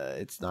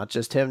it's not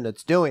just him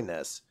that's doing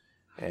this.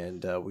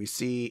 And we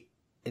see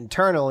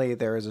internally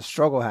there is a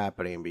struggle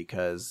happening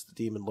because the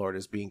Demon Lord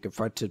is being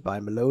confronted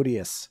by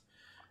Melodious.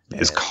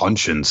 His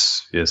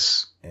conscience,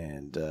 yes.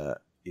 And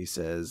he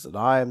says that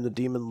I am the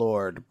Demon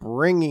Lord.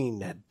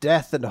 Bringing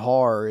death and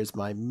horror is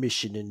my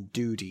mission and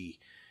duty.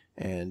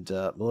 And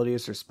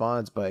Melodious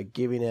responds by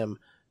giving him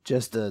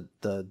just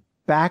the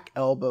back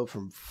elbow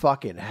from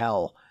fucking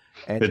hell.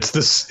 And it's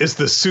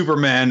the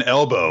Superman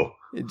elbow.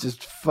 It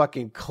just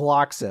fucking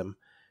clocks him.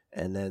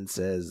 And then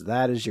says,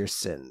 that is your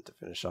sin, to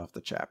finish off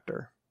the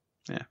chapter.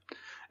 Yeah.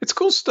 It's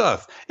cool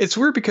stuff. It's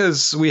weird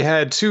because we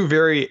had two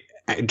very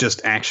just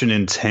action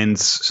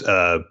intense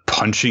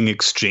punching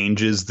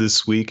exchanges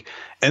this week.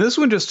 And this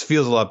one just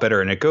feels a lot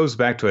better. And it goes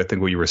back to, I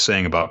think, what you were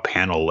saying about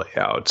panel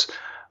layouts.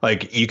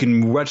 Like, you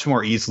can much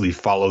more easily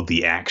follow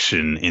the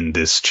action in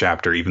this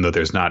chapter, even though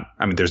there's not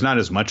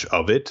as much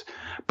of it.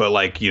 But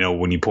like,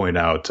 when you point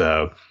out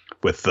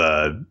with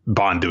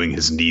Bond doing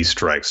his knee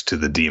strikes to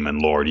the Demon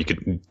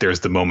Lord, there's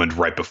the moment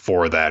right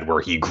before that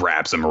where he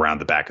grabs him around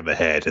the back of the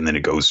head, and then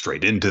it goes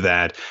straight into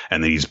that,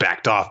 and then he's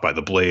backed off by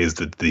the blaze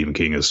that the Demon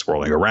King is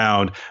swirling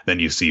around. Then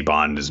you see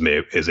Bond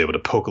is able to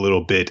poke a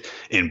little bit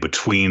in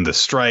between the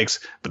strikes,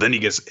 but then he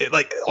gets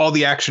all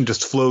the action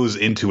just flows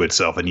into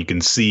itself, and you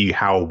can see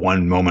how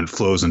one moment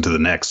flows into the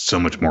next so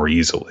much more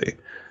easily.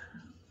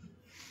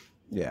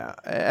 Yeah,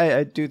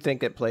 I do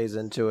think it plays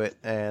into it,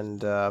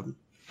 and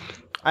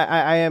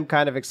I am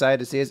kind of excited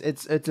to see it.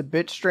 It's a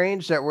bit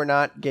strange that we're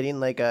not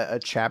getting like a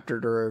chapter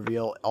to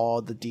reveal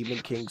all the Demon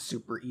King's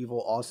super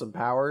evil awesome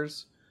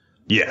powers.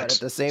 Yeah. But at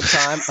the same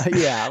time,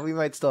 yeah, we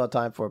might still have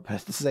time for it, but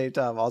at the same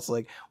time, also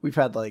like we've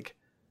had like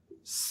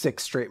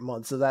 6 straight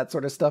months of that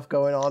sort of stuff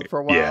going on for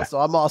a while. Yeah. So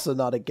I'm also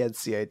not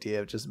against the idea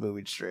of just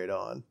moving straight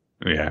on.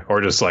 Yeah, or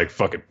just like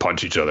fucking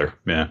punch each other.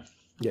 Yeah.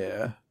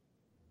 Yeah.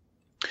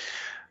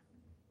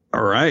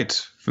 All right.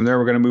 From there,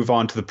 we're going to move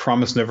on to The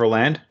Promised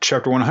Neverland,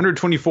 chapter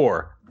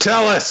 124.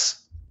 Tell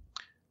us!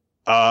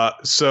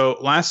 So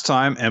last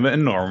time, Emma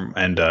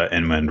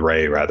and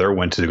Ray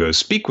went to go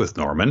speak with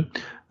Norman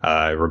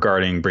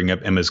regarding bringing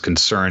up Emma's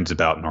concerns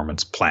about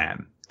Norman's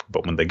plan.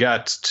 But when they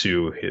got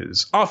to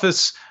his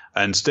office,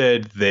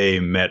 instead,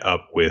 they met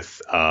up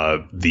with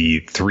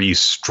the three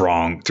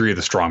of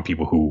the strong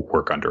people who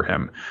work under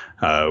him.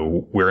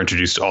 We're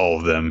introduced to all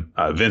of them.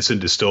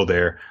 Vincent is still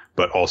there.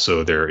 But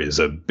also there is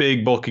a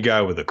big bulky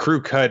guy with a crew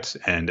cut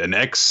and an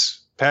X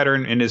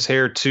pattern in his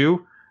hair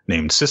too,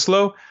 named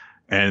Sislo.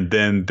 And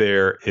then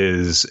there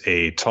is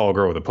a tall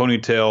girl with a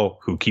ponytail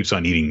who keeps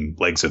on eating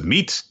legs of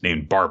meat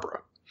named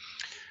Barbara.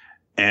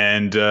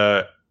 And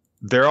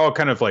they're all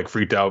kind of like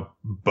freaked out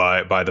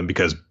by them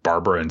because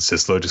Barbara and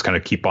Sislo just kind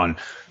of keep on...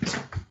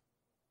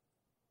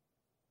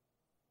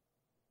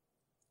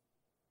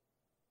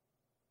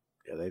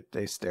 Yeah,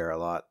 they stare a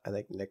lot. I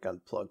think Nick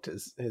unplugged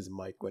his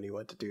mic when he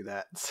went to do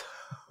that. So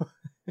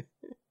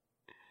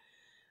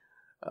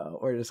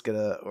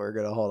we're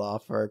gonna hold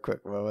off for a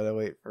quick moment and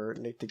wait for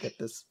Nick to get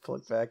this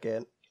plugged back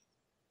in.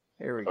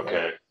 Here we go.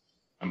 Okay,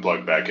 I'm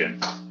plugged back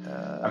in.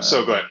 I'm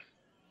so glad.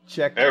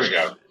 Check. There we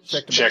go.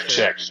 Check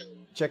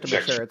to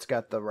make sure it's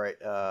got the right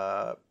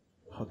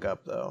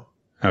hookup though.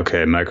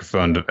 Okay,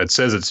 microphone. It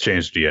says it's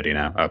changed to Yeti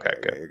now. Okay,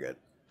 good. You're good.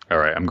 All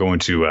right, I'm going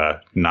to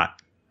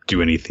not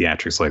do any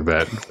theatrics like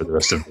that for the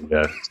rest of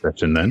the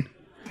session then.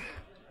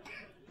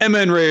 Emma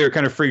and Ray are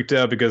kind of freaked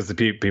out because the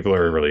people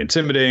are really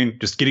intimidating,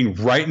 just getting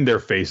right in their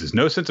faces,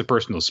 no sense of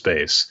personal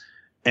space.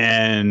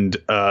 And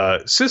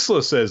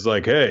Sislo says,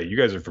 like, hey, you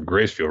guys are from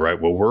Gracefield, right?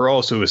 Well, we're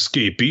also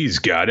escapees,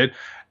 got it?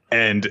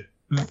 And,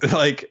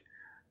 like,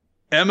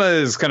 Emma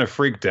is kind of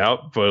freaked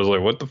out, but I was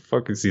like, what the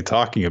fuck is he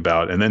talking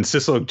about? And then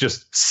Sislo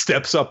just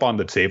steps up on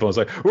the table and is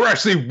like, we're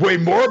actually way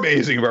more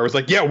amazing. And I was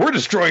like, yeah, we're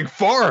destroying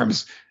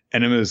farms.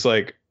 And Emma's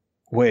like,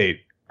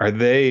 wait, are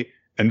they?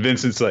 And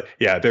Vincent's like,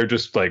 yeah, they're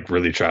just like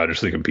really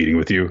childishly competing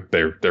with you.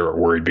 They're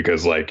worried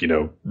because, like,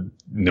 no,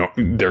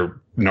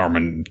 they're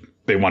Norman.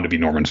 they want to be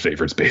Norman's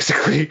favorites,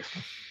 basically.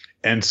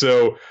 And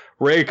so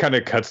Ray kind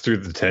of cuts through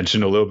the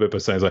tension a little bit,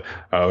 but saying like,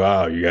 "Oh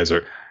wow, you guys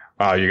are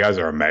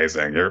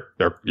amazing.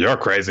 You're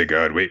crazy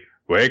good. We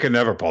can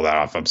never pull that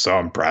off. I'm so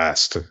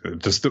impressed."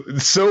 Just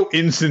so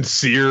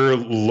insincere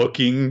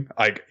looking,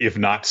 like if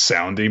not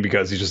sounding,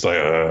 because he's just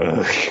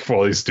like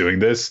while he's doing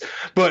this.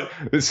 But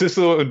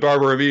Sissel and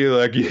Barbara immediately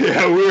like,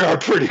 "Yeah, we are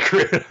pretty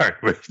great,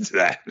 aren't we?"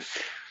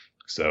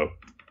 So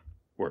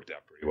worked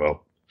out pretty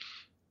well.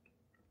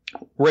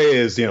 Ray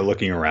is,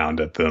 looking around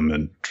at them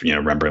and,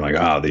 remembering like,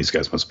 oh, these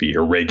guys must be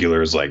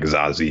irregulars like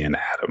Zazie and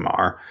Adam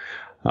are.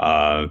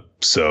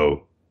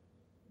 So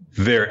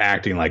they're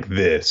acting like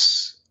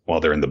this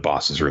while they're in the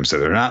boss's room. So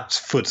they're not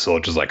foot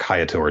soldiers like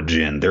Hayato or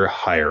Jin. They're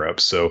higher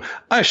up. So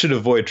I should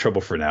avoid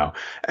trouble for now.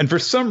 And for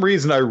some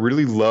reason, I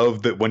really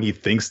love that when he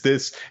thinks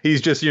this,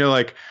 he's just,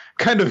 like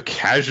kind of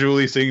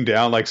casually sitting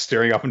down, like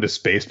staring off into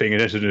space, paying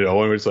attention to no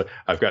one. It's like,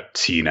 I've got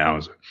tea now.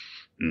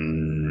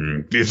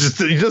 It's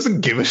just, he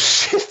doesn't give a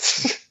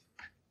shit.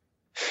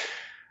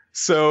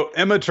 So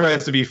Emma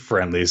tries to be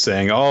friendly,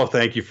 saying, "Oh,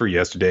 thank you for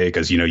yesterday,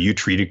 because you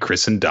treated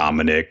Chris and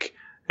Dominic."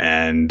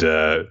 And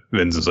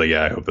Vincent's like,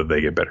 "Yeah, I hope that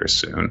they get better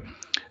soon."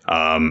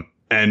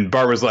 And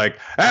Barbara's like,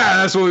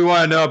 "That's what we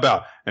want to know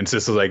about." And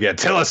Sissel's like, "Yeah,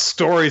 tell us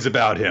stories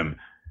about him."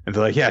 And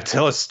they're like, "Yeah,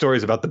 tell us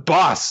stories about the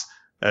boss,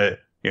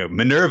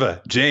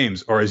 Minerva,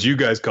 James, or as you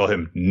guys call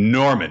him,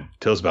 Norman.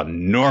 Tell us about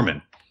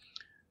Norman."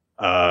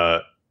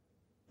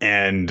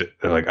 And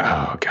they're like,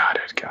 "Oh, got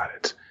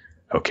it.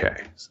 Okay."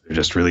 So they're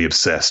just really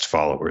obsessed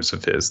followers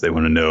of his. They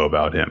want to know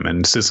about him.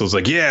 And Sissel's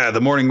like, "Yeah, the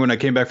morning when I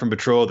came back from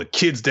patrol, the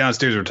kids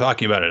downstairs were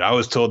talking about it. I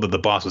was told that the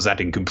boss was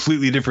acting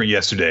completely different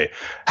yesterday."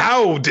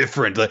 "How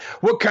different? Like,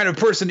 what kind of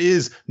person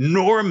is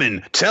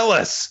Norman? Tell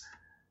us."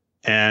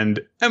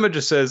 And Emma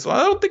just says, "Well,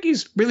 I don't think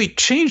he's really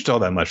changed all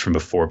that much from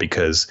before,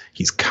 because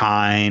he's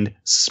kind,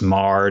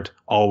 smart,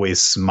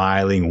 always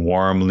smiling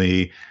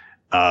warmly.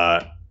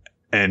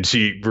 And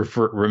she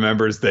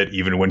remembers that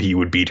even when he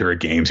would beat her at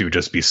games, he would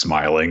just be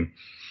smiling.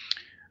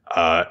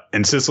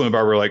 And Sissel and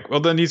Barbara are like, "Well,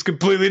 then he's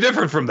completely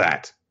different from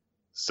that."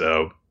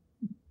 So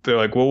they're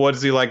like, "Well, what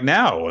is he like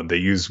now?" And they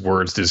use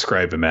words to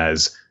describe him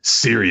as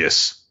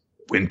serious,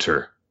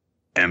 winter,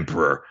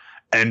 emperor.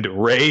 And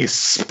Ray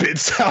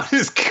spits out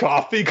his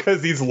coffee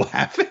because he's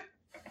laughing.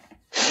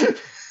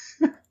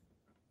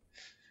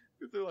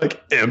 They're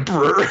like,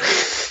 "Emperor."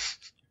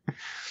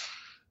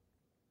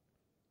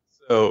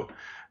 So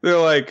they're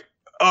like,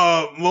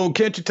 "Well,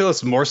 can't you tell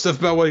us more stuff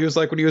about what he was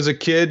like when he was a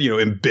kid?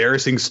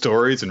 Embarrassing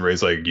stories." And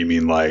Ray's like, "You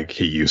mean like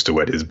he used to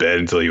wet his bed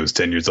until he was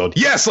 10 years old?"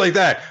 "Yes, like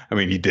that." "I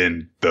mean, he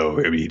didn't, though.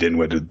 He didn't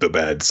wet the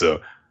bed.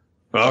 So,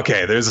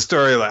 okay, there's a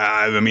story.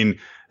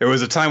 There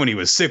was a time when he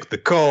was sick with the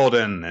cold,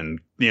 and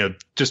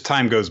just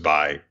time goes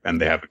by,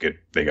 and they have a good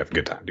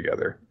time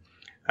together."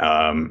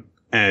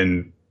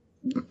 And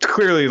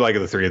clearly, like,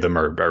 the three of them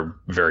are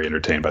very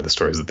entertained by the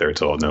stories that they're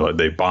told. And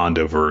they bond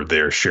over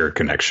their shared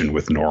connection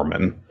with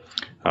Norman.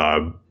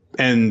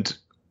 And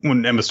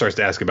when Emma starts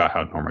to ask about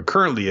how Norman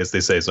currently is,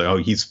 they say, it's like, "Oh,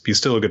 he's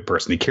still a good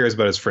person. He cares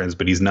about his friends,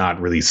 but he's not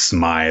really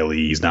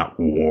smiley. He's not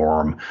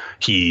warm.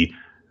 He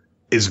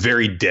is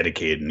very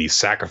dedicated, and he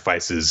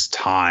sacrifices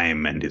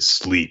time and his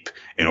sleep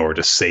in order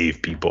to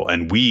save people.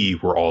 And we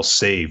were all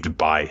saved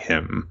by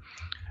him.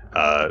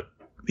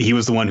 He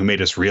was the one who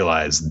made us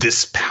realize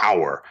this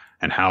power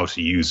and how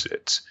to use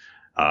it."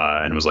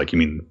 And was like, "You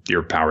mean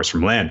your powers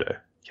from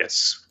Lambda?"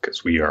 "Yes,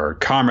 because we are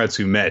comrades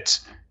who met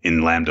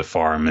in Lambda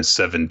Farm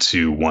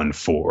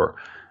 7214.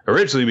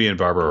 Originally, me and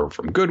Barbara were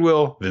from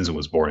Goodwill. Vincent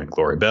was born in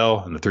Glory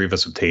Bell, and the three of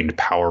us obtained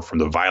power from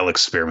the vile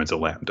experiments at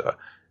Lambda.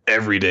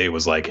 Every day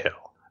was like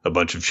hell. A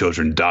bunch of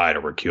children died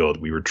or were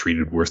killed. We were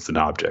treated worse than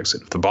objects.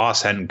 And if the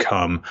boss hadn't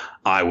come,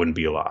 I wouldn't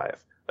be alive.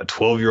 A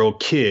 12-year-old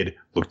kid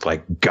looked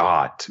like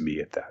God to me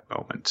at that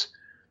moment."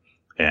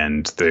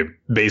 And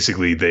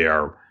they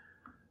are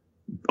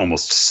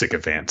almost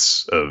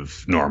sycophants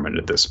of Norman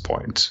at this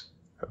point.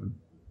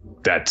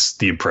 That's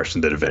the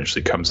impression that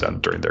eventually comes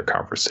out during their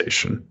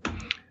conversation.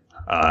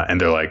 And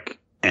they're like,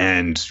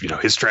 "And,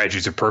 his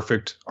strategies are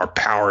perfect. Our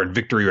power and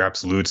victory are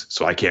absolute.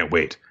 So I can't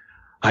wait.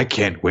 I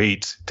can't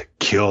wait to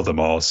kill them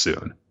all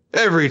soon.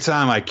 Every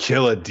time I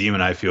kill a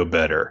demon, I feel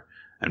better."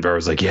 And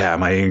Barbara's like, "Yeah,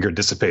 my anger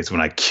dissipates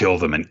when I kill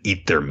them and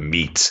eat their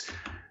meat."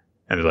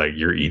 And they're like,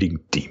 "You're eating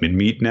demon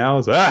meat now?"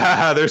 It's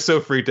like, they're so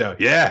freaked out.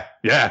 Yeah.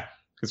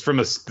 It's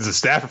a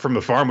staffer from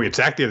the farm we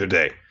attacked the other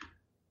day.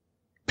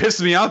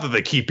 Pisses me off that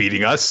they keep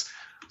eating us.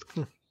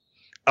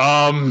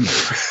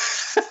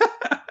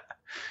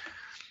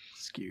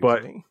 Excuse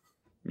me.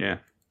 Yeah.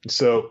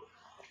 So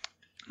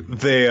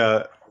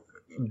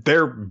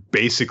they're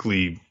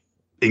basically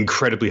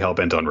incredibly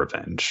hell-bent on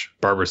revenge.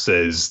 Barbara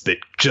says that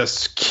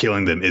just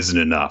killing them isn't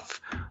enough.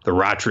 The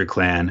Ratri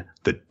clan,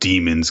 the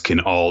demons, can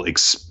all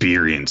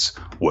experience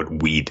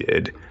what we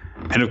did.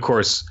 And of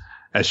course,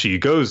 as she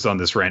goes on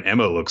this rant,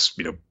 Emma looks,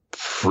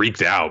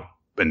 freaked out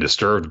and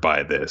disturbed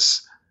by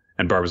this.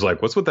 And Barbara's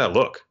like, "What's with that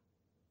look?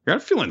 You're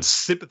not feeling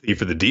sympathy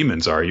for the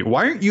demons, are you?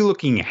 Why aren't you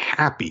looking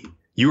happy?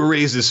 You were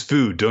raised as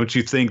food. Don't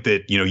you think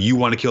that, you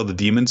want to kill the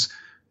demons?"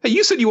 Hey,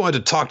 you said you wanted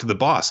to talk to the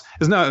boss.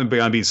 It's not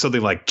going to be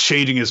something like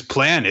changing his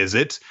plan, is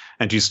it?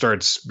 And she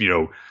starts,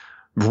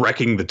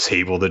 wrecking the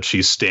table that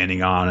she's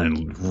standing on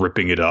and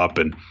ripping it up.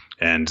 And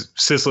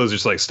Sislow's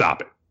just like,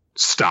 stop it.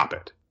 Stop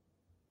it.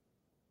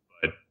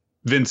 But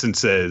Vincent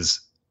says,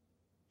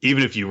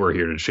 even if you were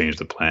here to change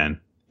the plan,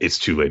 it's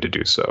too late to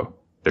do so.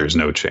 There's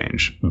no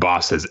change.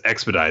 Boss has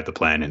expedited the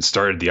plan and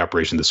started the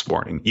operation this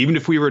morning. Even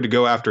if we were to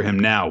go after him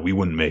now, we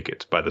wouldn't make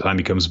it. By the time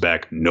he comes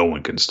back, no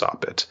one can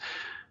stop it.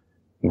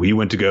 We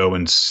went to go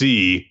and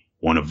see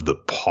one of the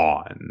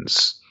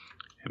pawns.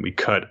 And we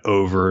cut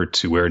over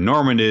to where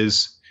Norman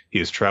is. He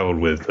has traveled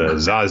with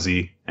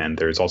Zazie, and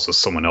there's also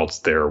someone else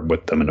there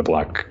with them in a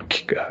black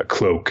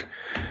cloak.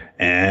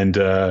 And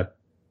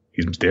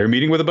they're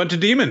meeting with a bunch of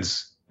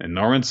demons. And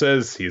Norman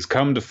says he's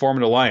come to form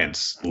an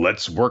alliance.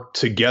 Let's work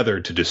together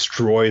to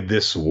destroy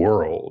this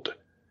world.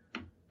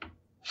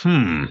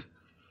 Well,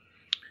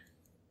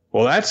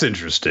 that's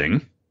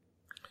interesting.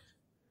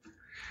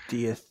 Do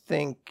you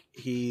think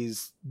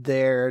he's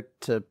there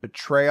to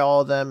betray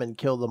all of them and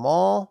kill them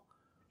all?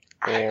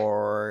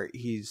 Or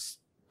I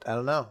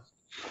don't know.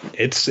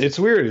 It's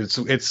weird.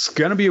 It's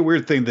gonna be a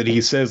weird thing that he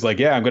says, like,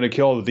 yeah, I'm gonna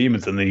kill all the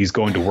demons, and then he's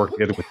going to work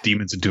together with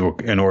demons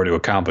in order to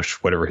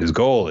accomplish whatever his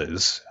goal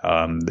is.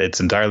 It's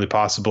entirely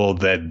possible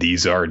that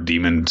these are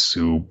demons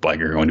who are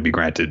going to be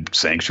granted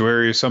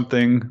sanctuary or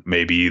something.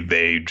 Maybe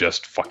they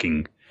just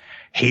fucking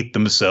hate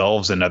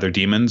themselves and other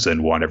demons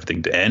and want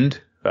everything to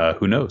end.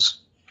 Who knows?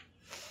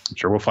 I'm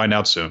sure we'll find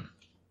out soon.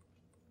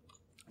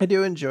 I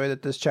do enjoy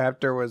that this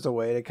chapter was a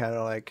way to kind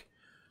of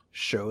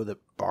show that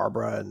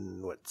Barbara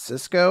and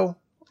Sislo,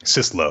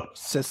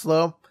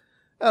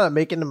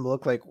 making them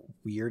look like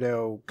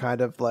weirdo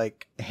kind of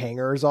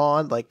hangers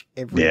on.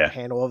 Every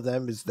panel of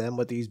them is them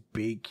with these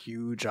big,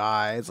 huge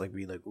eyes,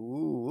 being like,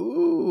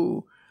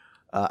 ooh.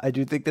 I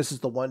do think this is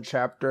the one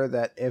chapter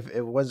that if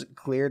it wasn't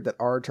clear that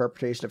our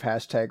interpretation of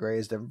 #Ray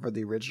is different from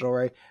the original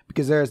Ray,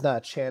 because there is not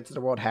a chance in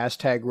the world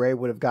 #Ray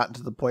would have gotten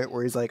to the point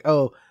where he's like,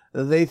 oh,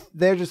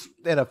 they're just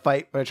in a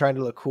fight but trying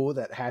to look cool,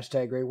 that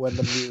 #Ray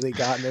wouldn't have immediately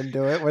gotten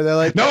into it, where they're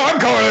like, no, I'm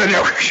going to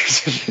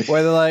do.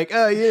 Where they're like,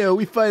 oh,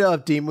 we fight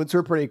off demons,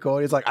 we're pretty cool.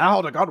 And he's like, I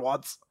held a gun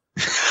once.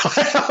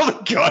 I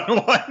held a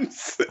gun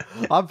once.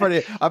 I'm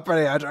pretty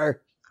agile.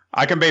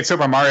 I can beat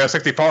Super Mario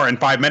 64 in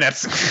 5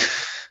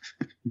 minutes.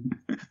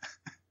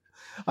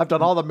 I've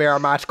done all the mirror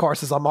match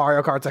courses on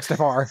Mario Kart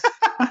 64.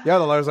 You're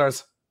the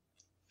losers.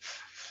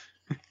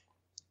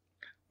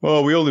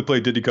 Well, we only play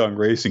Diddy Kong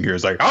Racing here.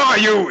 It's like,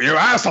 you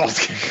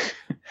assholes.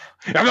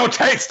 You have no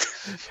taste.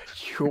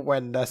 You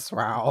win this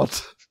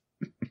round.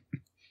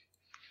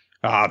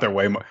 They're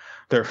way more.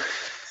 They're.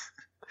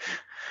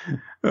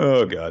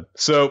 Oh, God.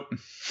 So,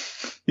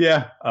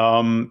 yeah.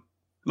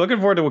 Looking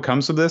forward to what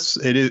comes of this.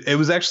 It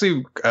was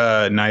actually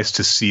nice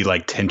to see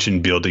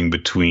tension building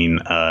between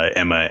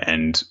Emma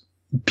and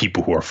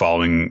people who are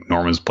following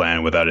Norman's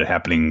plan without it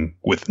happening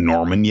with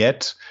Norman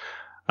yet.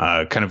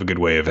 Kind of a good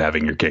way of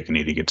having your cake and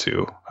eating it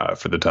too,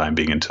 for the time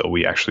being, until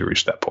we actually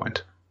reach that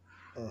point.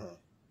 All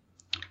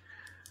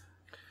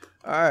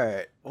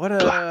right. What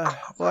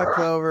Black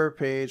Clover,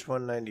 page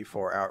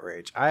 194,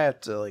 outrage. I have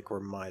to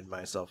remind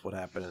myself what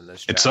happened in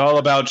this chapter. It's all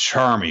about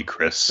Charmy,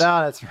 Chris.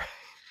 No, that's right.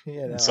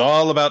 It's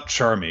all about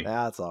Charmy.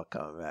 Now it's all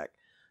coming back.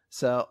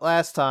 So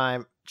last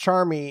time,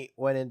 Charmy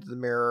went into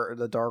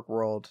the dark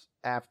world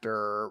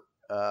after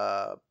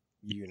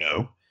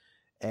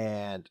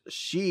and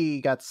she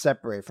got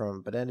separated from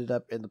him, but ended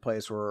up in the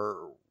place where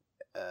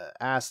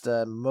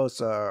Asta and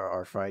Mimosa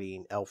are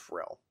fighting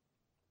Elfril.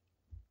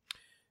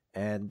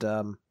 And I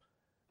don't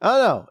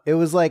know, it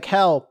was like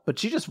hell, but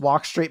she just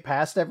walked straight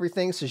past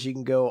everything so she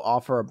can go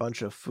offer a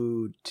bunch of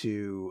food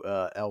to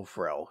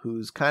Elfril,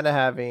 who's kind of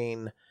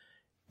having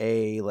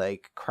a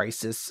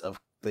crisis of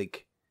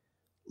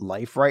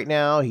life right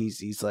now.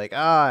 He's like,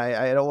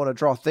 I don't want to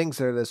draw things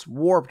that are this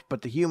warped,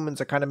 but the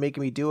humans are kind of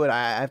making me do it.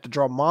 I have to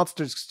draw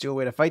monsters because there's a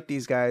way to fight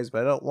these guys,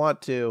 but I don't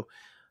want to.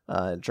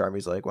 And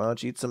Charmy's like, why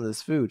don't you eat some of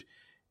this food?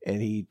 And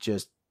he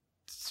just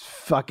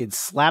fucking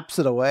slaps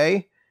it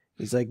away.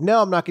 He's like,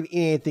 no, I'm not going to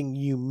eat anything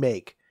you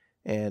make.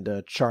 And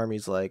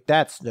Charmy's like,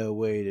 that's no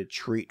way to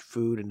treat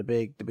food. And the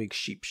big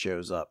sheep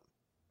shows up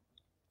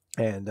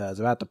and is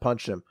about to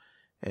punch him.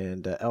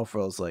 And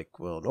Elfril's like,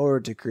 well, in order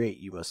to create,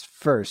 you must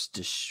first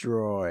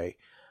destroy.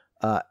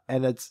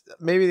 And it's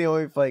maybe the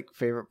only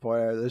favorite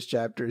part out of this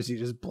chapter is he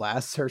just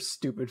blasts her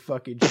stupid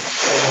fucking sheep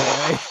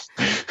away.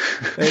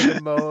 In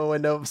the moment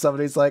when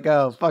somebody's like,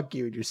 oh, fuck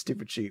you and your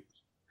stupid sheep.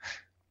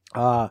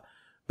 But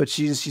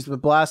she's been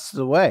blasted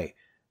away.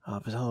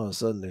 But all of a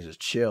sudden there's a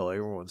chill.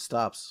 Everyone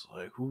stops.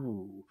 Like,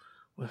 ooh,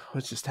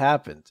 what just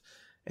happened?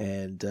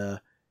 And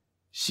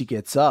she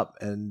gets up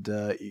and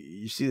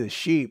you see the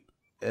sheep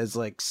as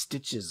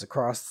stitches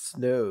across its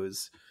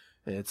nose,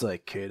 and it's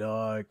like, can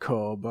I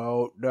come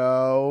out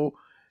now?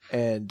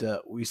 And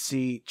we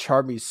see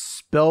Charmy's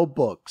spell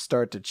book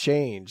start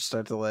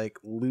to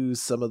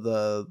lose some of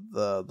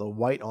the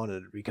white on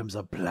it. It becomes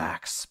a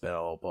black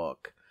spell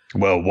book.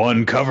 Well,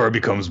 one cover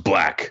becomes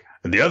black,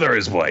 and the other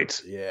is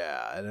white.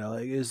 Yeah, and they're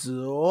like,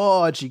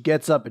 and she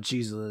gets up and she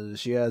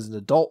has an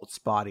adult's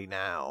body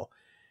now.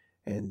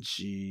 And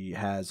she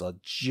has a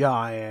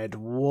giant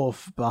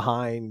wolf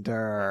behind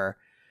her.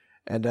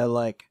 And they're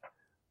like,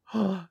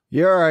 oh,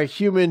 you're a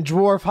human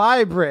dwarf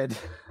hybrid.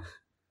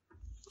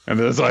 And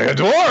it's like, a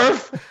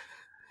dwarf?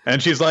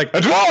 And she's like,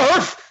 a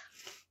dwarf?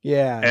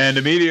 Yeah. And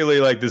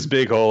immediately, like, this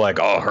big whole, like,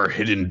 her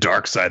hidden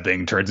dark side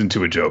thing turns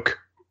into a joke.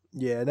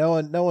 Yeah, no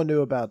one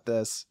knew about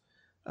this.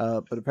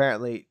 But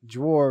apparently,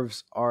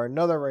 dwarves are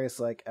another race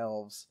like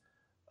elves.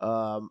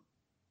 Who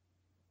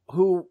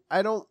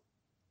I don't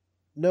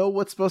know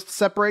what's supposed to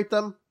separate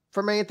them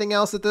from anything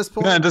else at this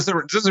point. No, it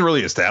doesn't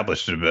really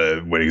establish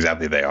what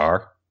exactly they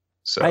are.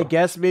 So I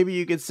guess maybe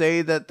you could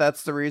say that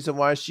that's the reason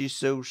why she's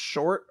so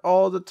short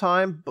all the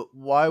time. But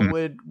why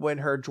would, when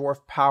her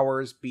dwarf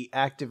powers be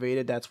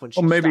activated, that's when she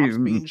stops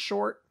being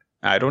short?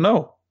 I don't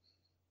know.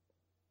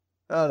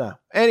 Oh no.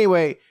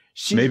 Anyway,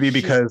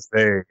 because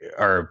they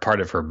are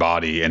part of her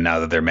body, and now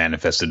that they're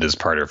manifested as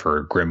part of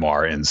her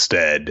grimoire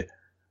instead,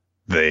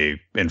 the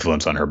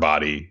influence on her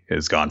body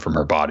has gone from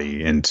her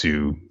body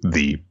into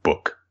the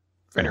book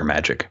and her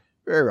magic.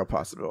 Very real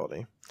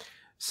possibility.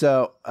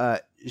 So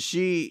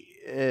she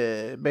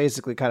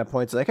basically kind of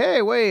points like,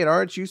 hey, wait,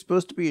 aren't you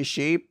supposed to be a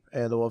sheep?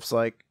 And the wolf's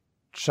like,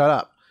 shut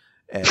up.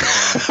 And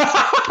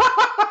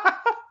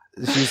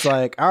she's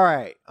like, all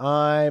right,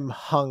 I'm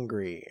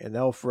hungry. And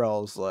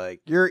Elfrel's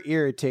like, you're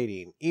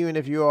irritating. Even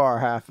if you are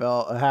half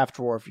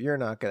dwarf, you're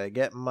not going to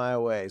get in my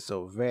way,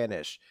 so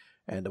vanish.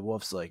 And the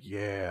wolf's like,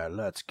 yeah,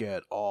 let's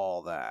get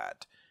all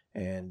that.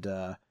 And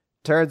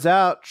turns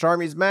out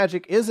Charmy's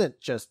magic isn't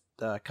just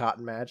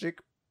cotton magic.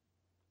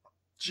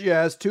 She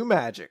has two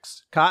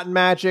magics, cotton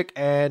magic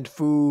and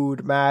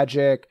food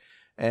magic.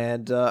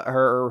 And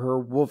her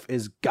wolf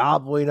is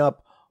gobbling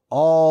up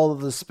all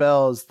of the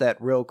spells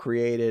that Rill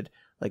created,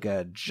 like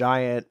a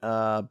giant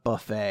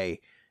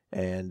buffet.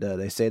 And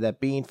they say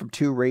that being from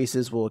two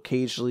races will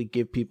occasionally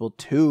give people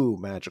two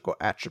magical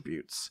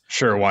attributes.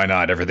 Sure, why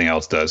not? Everything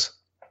else does.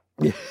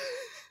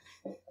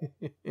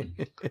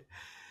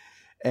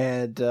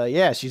 And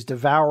she's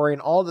devouring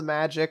all the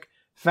magic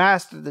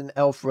faster than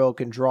Elfril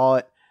can draw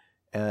it.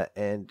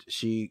 And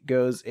she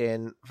goes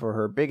in for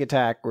her big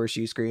attack where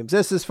she screams,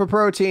 this is for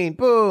protein,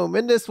 boom,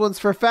 and this one's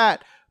for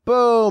fat,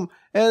 boom,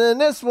 and then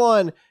this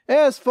one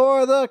is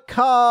for the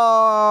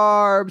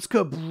carbs,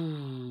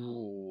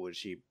 kaboom, and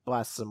she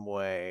blasts them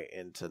away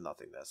into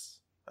nothingness.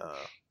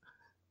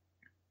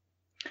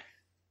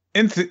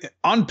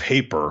 On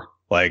paper,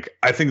 like,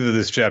 I think that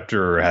this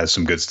chapter has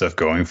some good stuff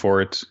going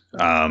for it.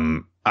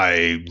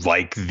 I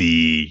like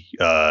the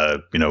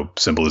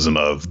symbolism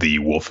of the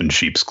wolf in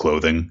sheep's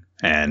clothing,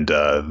 and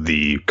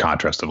the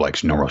contrast of,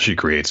 like, normally she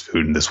creates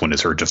food, and this one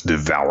is her just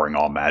devouring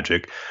all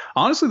magic.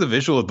 Honestly, the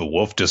visual of the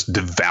wolf just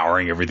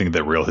devouring everything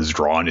that Rill has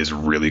drawn is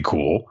really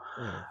cool.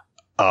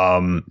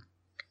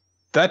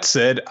 That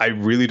said, I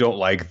really don't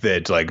like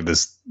that, like,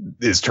 this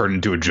is turned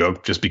into a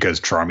joke just because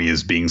Charmy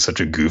is being such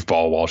a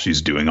goofball while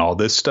she's doing all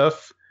this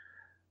stuff.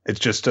 It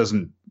just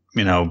doesn't,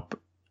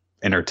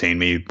 entertain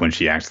me when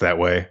she acts that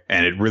way.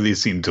 And it really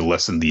seemed to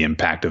lessen the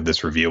impact of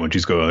this reveal when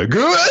she's going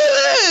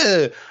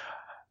like,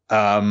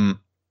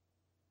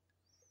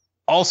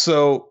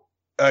 also,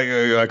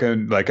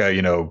 like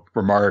I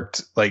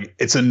remarked, like,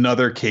 it's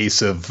another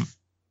case of,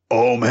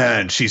 oh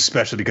man, she's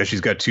special because she's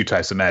got two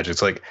types of magic.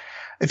 It's like,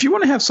 if you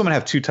want to have someone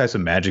have two types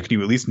of magic, can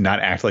you at least not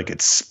act like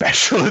it's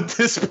special at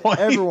this point?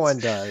 Everyone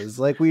does.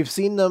 Like, we've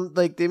seen them,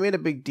 like, they made a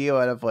big deal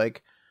out of,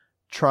 like,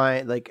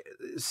 trying, like,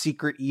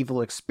 secret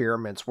evil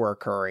experiments were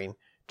occurring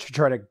to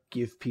try to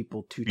give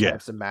people two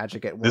types of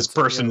magic at once. This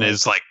person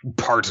is, like,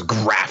 parts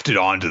grafted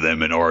onto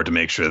them in order to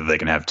make sure that they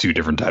can have two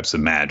different types of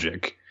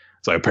magic.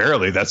 So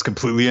apparently that's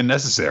completely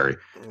unnecessary.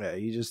 Yeah,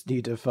 you just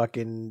need to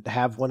fucking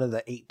have one of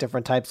the 8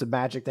 different types of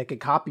magic that can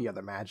copy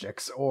other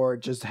magics, or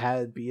just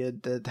be a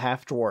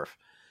half dwarf.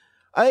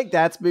 I think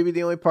that's maybe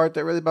the only part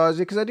that really bothers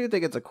me, because I do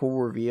think it's a cool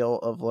reveal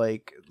of,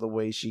 like, the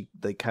way she,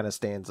 like, kind of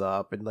stands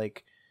up, and,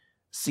 like,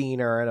 seeing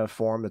her in a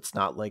form that's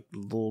not like the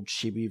little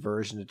chibi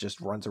version that just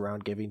runs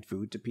around giving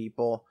food to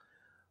people.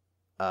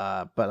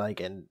 But, like,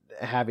 and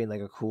having,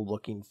 like, a cool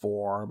looking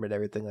form and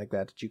everything like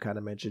that you kind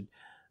of mentioned.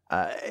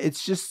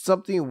 It's just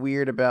something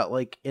weird about,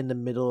 like, in the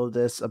middle of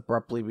this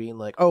abruptly being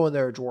like, oh, and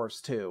there are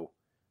dwarves too.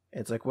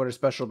 It's like, what is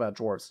special about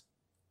dwarves?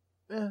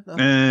 It's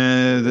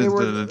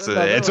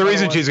a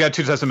reason she's got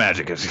two types of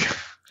magic.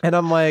 And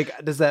I'm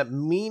like, does that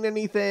mean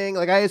anything?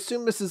 Like, I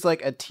assume this is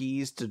like a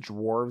tease to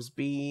dwarves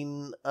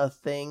being a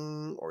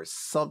thing or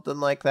something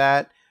like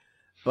that.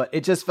 But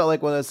it just felt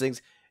like one of those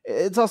things.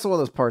 It's also one of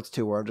those parts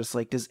too where I'm just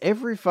like, does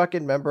every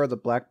fucking member of the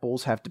Black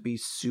Bulls have to be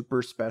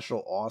super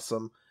special,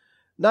 awesome?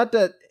 Not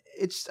that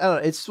it's, I don't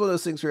know, it's just one of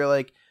those things where you're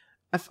like,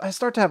 I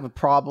start to have a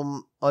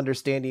problem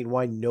understanding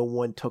why no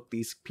one took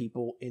these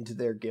people into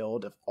their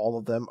guild if all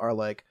of them are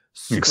like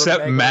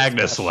except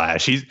Magnus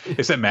Slash. He's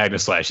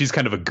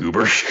kind of a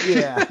goober.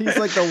 Yeah, he's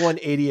like the one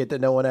idiot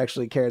that no one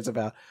actually cares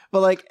about.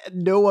 But like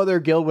no other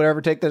guild would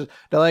ever take this.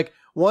 They're like,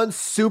 one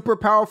super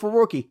powerful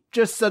rookie.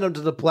 Just send him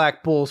to the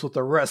Black Bulls with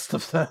the rest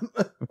of them.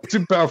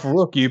 Super powerful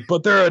rookie,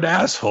 but they're an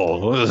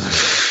asshole.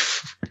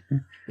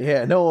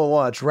 Yeah, no one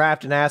wants to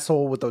draft an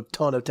asshole with a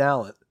ton of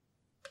talent.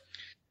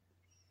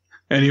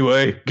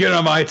 Anyway, get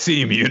on my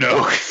team,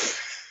 Yeah.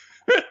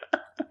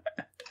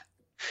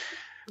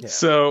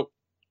 So,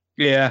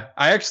 yeah,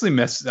 I actually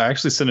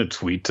sent a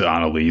tweet to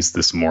Annalise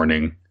this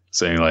morning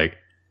saying, like,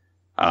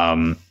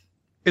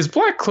 is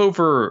Black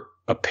Clover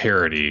a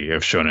parody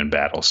of Shonen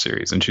Battle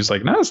series? And she's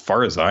like, not as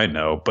far as I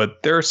know,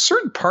 but there are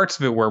certain parts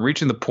of it where I'm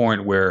reaching the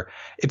point where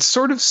it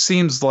sort of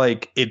seems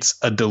like it's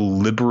a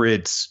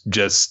deliberate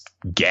just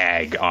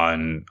gag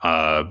on,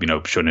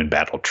 Shonen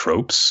Battle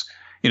tropes.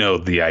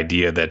 The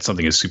idea that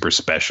something is super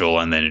special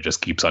and then it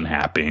just keeps on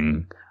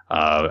happening.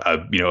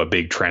 A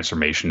big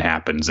transformation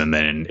happens and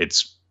then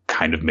it's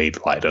kind of made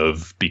light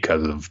of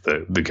because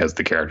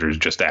the character is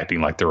just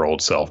acting like their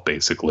old self,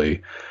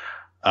 basically.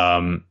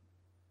 That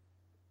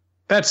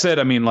said,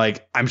 I mean,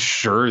 like, I'm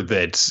sure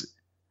that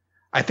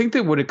I think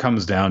that what it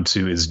comes down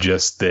to is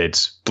just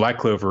that Black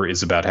Clover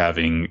is about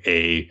having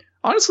a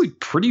honestly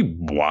pretty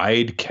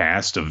wide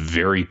cast of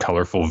very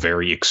colorful,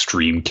 very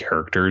extreme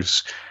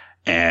characters.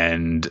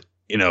 And,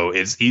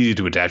 it's easy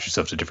to attach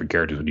yourself to different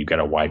characters when you've got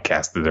a wide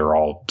cast that they're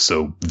all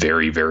so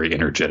very, very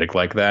energetic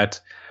like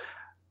that.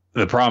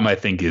 The problem, I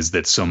think, is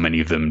that so many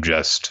of them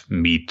just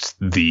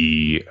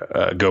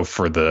go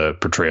for the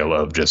portrayal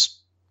of just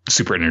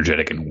super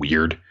energetic and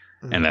weird.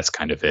 And that's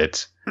kind of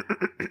it.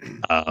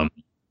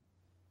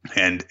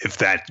 And if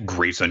that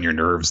grates on your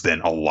nerves,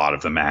 then a lot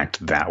of them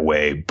act that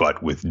way,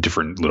 but with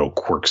different little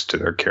quirks to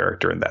their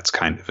character. And that's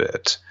kind of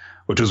it,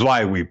 which is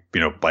why we,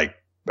 like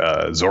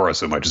Zora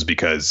so much, is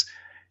because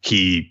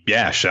he,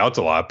 shouts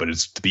a lot, but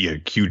it's to be a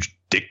huge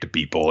dick to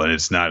people. And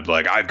it's not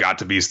like, I've got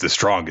to be the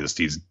strongest.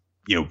 He's,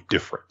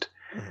 different.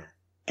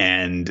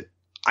 And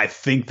I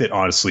think that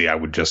honestly,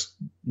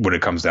 what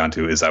it comes down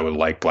to is I would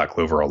like Black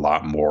Clover a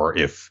lot more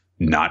if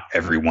not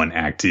everyone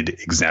acted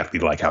exactly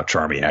like how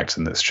Charmy acts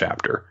in this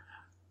chapter.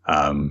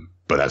 But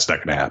that's not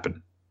going to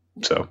happen.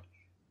 So.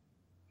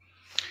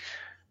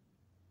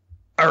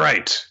 All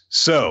right.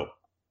 So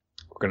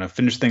we're going to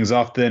finish things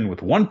off then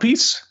with One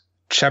Piece,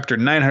 chapter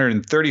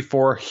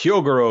 934,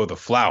 Hyogoro the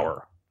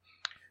Flower.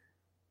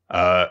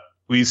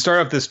 We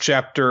start off this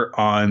chapter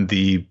on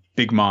the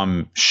Big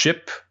Mom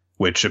ship,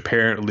 which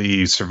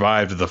apparently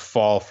survived the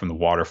fall from the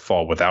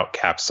waterfall without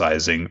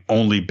capsizing.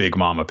 Only Big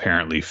Mom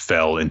apparently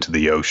fell into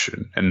the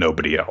ocean and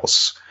nobody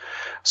else.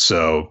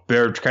 So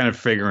they're kind of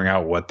figuring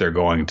out what they're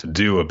going to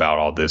do about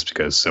all this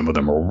because some of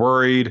them are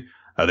worried.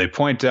 They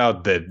point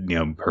out that,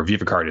 her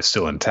Viva card is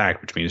still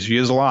intact, which means she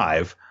is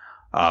alive,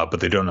 but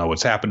they don't know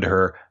what's happened to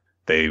her.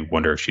 They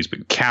wonder if she's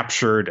been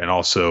captured and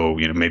also,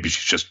 maybe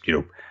she's just,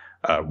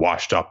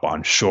 washed up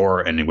on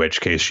shore, and in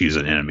which case she's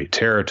in enemy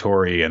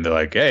territory. And they're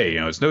like, hey,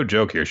 it's no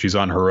joke here. She's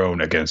on her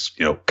own against,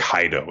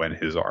 Kaido and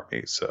his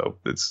army. So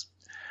it's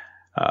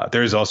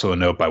there's also a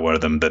note by one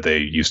of them that they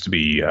used to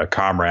be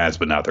comrades,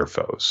 but now they're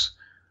foes.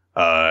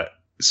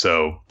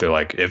 So they're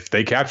like, if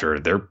they capture her,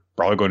 they're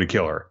probably going to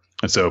kill her.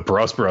 And so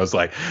Perospero's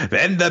like,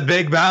 then the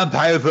Big Mom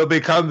pirates will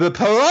become the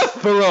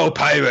Perospero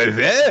pirates,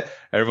 eh?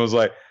 Everyone's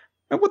like,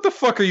 what the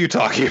fuck are you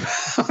talking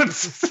about?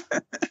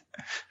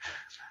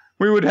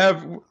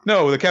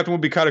 The captain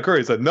would be Katakuri.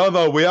 He said,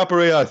 no, we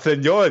operate on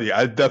seniority.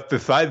 I just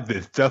decided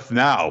this just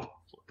now.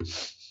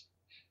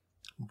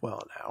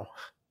 Well, now.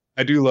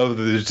 I do love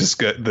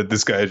that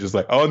this guy is just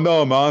like, oh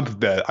no, Mom's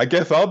dead. I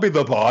guess I'll be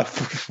the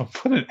boss.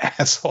 What an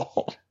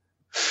asshole.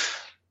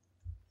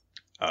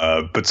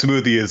 But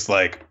Smoothie is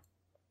like,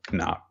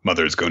 nah,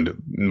 mother's going to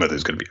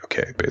be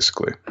okay,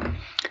 basically.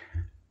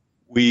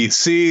 We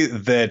see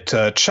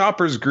that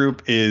Chopper's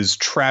group is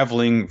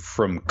traveling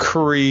from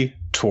Kuri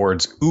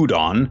towards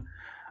Udon.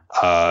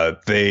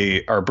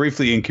 They are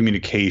briefly in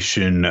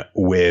communication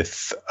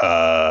with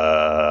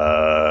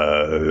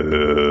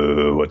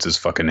what's his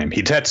fucking name?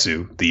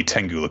 Hitetsu, the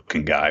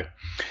Tengu-looking guy.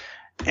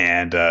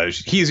 And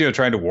he's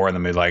trying to warn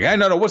them. He's like, hey,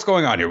 no, what's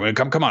going on here?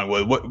 Come on,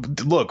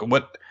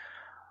 what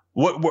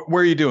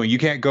where are you doing? You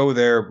can't go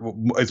there.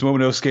 Is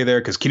Momonosuke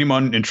there? Because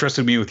Kinemon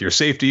entrusted me with your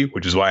safety,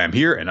 which is why I'm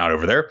here and not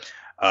over there.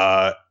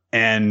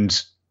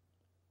 And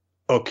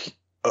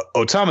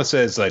Otama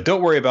says,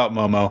 don't worry about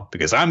Momo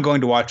because I'm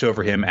going to watch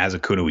over him as a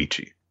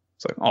kunoichi.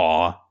 It's like,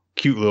 aw,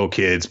 cute little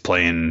kids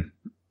playing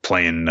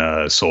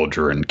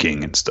soldier and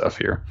king and stuff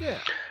here. Yeah.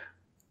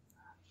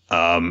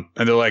 And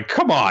they're like,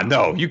 come on,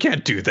 no, you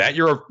can't do that.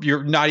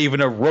 You're not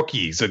even a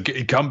rookie. So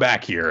come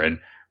back here. And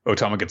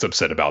Otama gets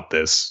upset about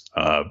this,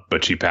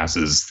 but she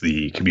passes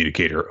the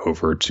communicator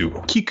over to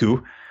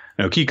Okiku.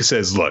 And Okiku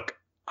says, look,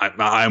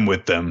 I'm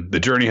with them. The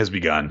journey has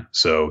begun,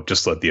 so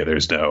just let the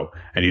others know.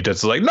 And he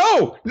does like,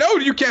 no,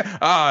 you can't.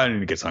 And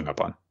he gets hung up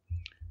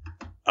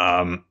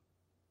on.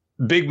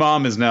 Big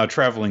Mom is now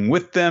traveling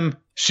with them.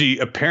 She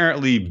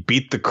apparently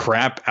beat the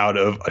crap out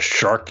of a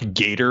shark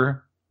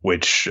gator,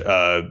 which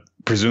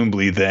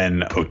presumably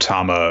then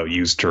Otama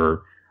used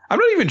her. I'm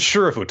not even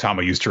sure if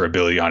Otama used her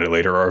ability on it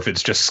later or if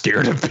it's just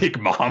scared of Big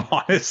Mom,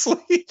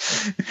 honestly,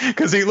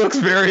 because he looks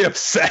very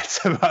upset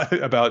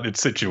about its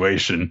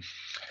situation.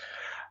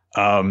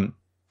 And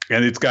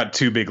it's got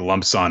 2 big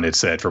lumps on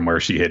its head from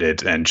where she hit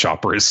it, and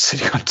Chopper is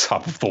sitting on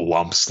top of the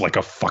lumps like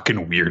a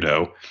fucking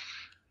weirdo.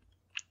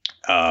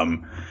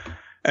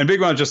 And Big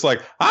Mom's just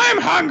like,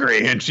 I'm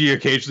hungry, and she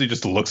occasionally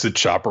just looks at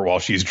Chopper while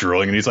she's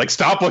drooling, and he's like,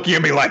 stop looking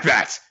at me like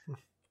that.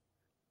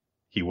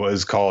 He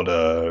was called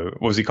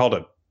was he called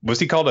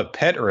a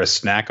pet or a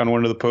snack on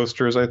one of the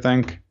posters, I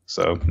think?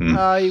 So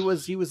he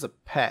was a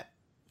pet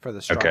for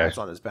the Straws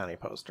on his bounty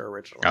poster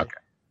originally. Okay.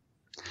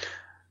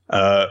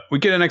 We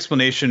get an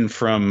explanation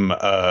from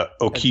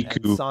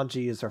Okiku. And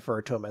Sanji is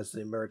referred to him as the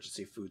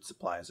emergency food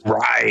supplies.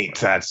 Right,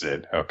 that's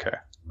it. Okay.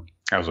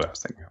 That was what I was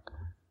thinking of.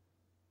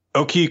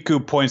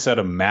 Okiku points out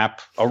a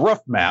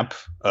rough map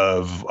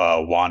of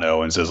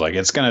Wano, and says, like,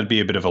 it's going to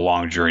be a bit of a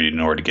long journey in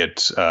order to get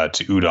to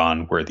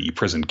Udon, where the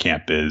prison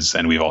camp is,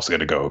 and we've also got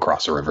to go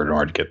across the river in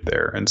order to get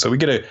there. And so we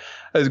get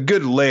a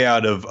good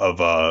layout of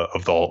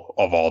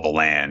all the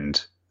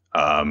land.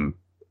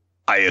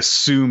 I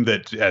assume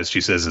that, as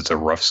she says, it's a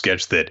rough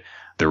sketch, that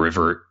the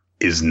river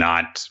is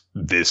not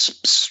this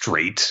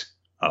straight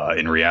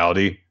in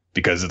reality,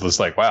 because it looks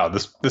like, wow,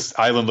 this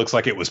island looks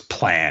like it was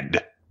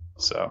planned.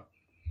 So.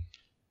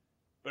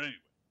 But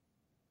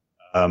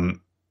anyway,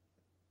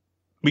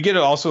 we get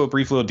also a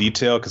brief little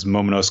detail because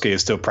Momonosuke is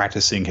still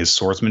practicing his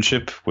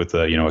swordsmanship with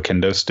a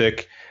kendo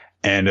stick,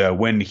 and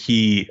when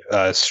he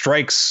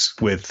strikes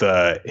with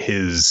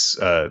his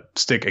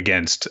stick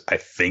against, I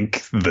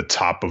think, the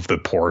top of the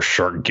poor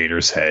shark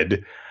gator's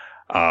head,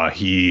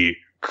 he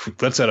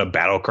lets out a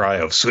battle cry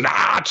of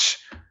 "Sunach!"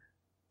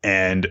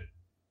 And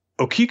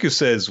Okiku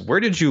says, where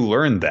did you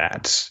learn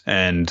that?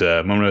 And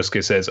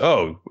Momonosuke says,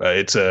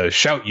 it's a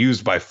shout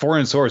used by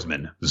foreign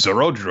swordsmen.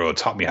 Zorodro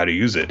taught me how to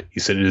use it. He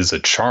said it is a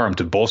charm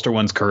to bolster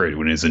one's courage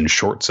when it is in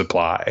short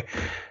supply.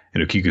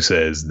 And Okiku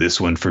says,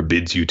 this one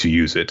forbids you to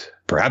use it.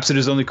 Perhaps it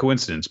is only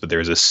coincidence, but there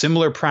is a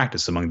similar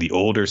practice among the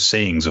older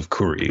sayings of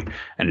Kuri,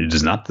 and it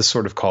is not the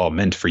sort of call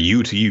meant for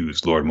you to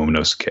use, Lord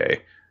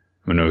Momonosuke.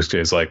 Momonosuke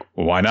is like,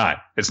 well, why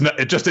not?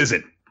 It just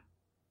isn't.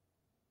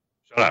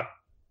 Shut up.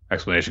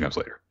 Explanation comes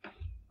later.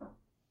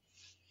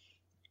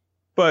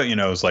 But,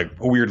 it's like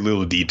a weird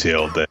little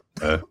detail that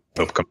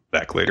will come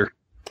back later.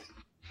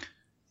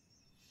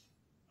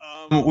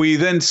 We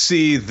then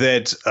see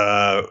that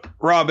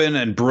Robin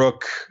and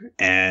Brooke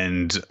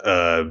and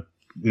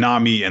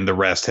Nami and the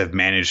rest have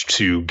managed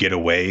to get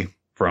away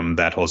from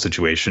that whole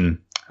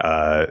situation.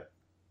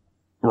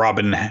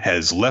 Robin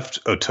has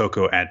left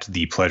Otoko at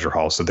the pleasure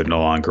hall, so they're no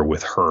longer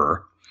with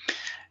her.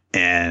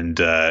 And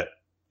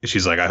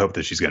she's like, I hope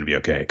that she's going to be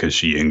okay, because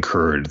she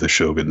incurred the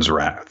Shogun's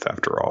wrath,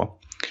 after all.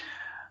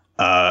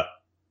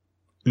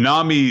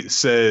 Nami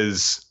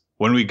says,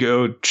 when we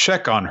go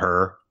check on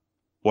her,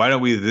 why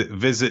don't we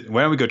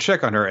go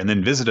check on her and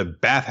then visit a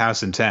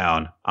bathhouse in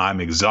town?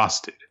 I'm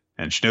exhausted.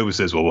 And Shinobu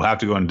says, well, we'll have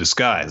to go in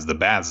disguise. The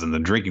baths and the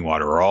drinking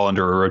water are all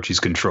under Orochi's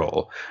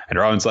control. And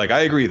Robin's like, I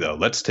agree, though.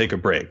 Let's take a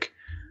break.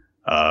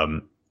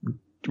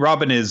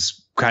 Robin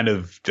is kind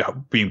of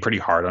being pretty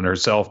hard on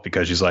herself,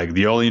 because she's like,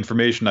 the only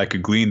information I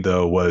could glean,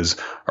 though, was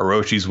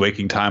Orochi's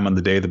waking time on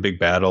the day of the big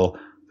battle,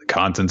 the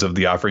contents of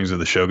the offerings of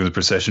the Shogun's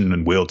procession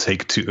and will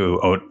take to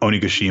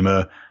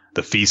Onigashima,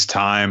 the feast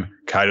time,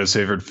 Kaido's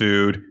favorite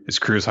food, his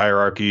crew's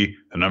hierarchy,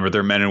 the number of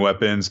their men and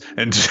weapons,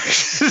 and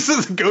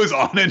just goes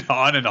on and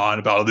on and on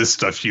about all this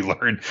stuff she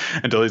learned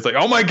until he's like,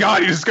 oh my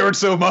god, you discovered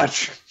so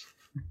much.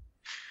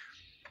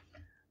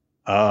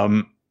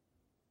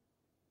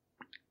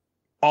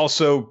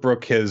 Also,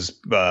 Brooke has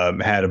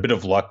had a bit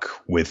of luck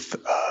with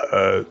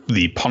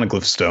the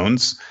poneglyph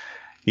stones.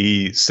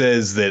 He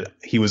says that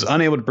he was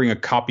unable to bring a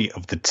copy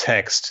of the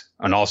text,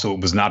 and also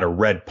it was not a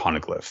red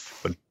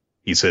poneglyph. But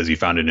he says he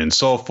found it in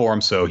soul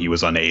form, so he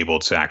was unable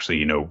to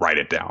actually, write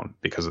it down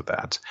because of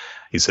that.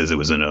 He says it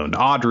was in an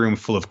odd room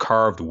full of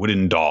carved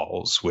wooden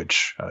dolls,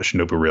 which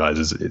Shinobu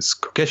realizes is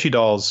Kokeshi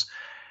dolls.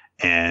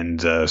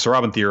 And so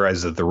Robin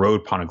theorizes that the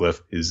road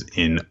poneglyph is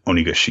in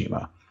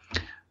Onigashima.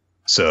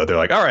 So they're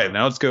like, all right,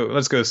 now let's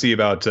go see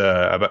about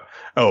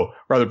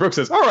Brooke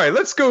says, all right,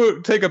 let's go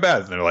take a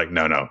bath. And they're like,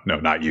 no,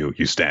 not you.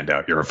 You stand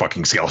out. You're a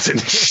fucking skeleton.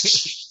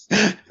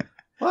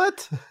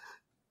 What?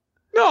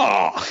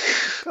 No.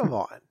 Come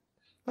on.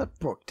 Let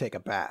Brooke take a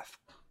bath.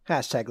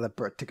 Hashtag let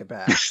Brooke take a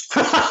bath.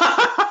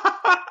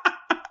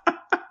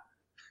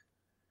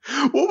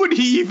 What would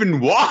he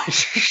even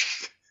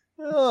watch?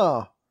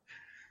 Oh.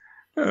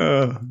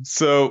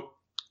 So,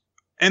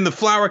 in the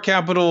flower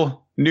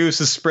capital, news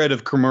has spread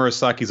of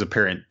Komurasaki's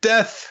apparent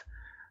death,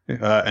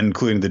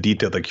 including the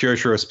detail that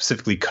Kyoshiro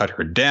specifically cut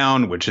her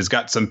down, which has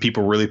got some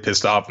people really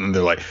pissed off, and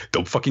they're like,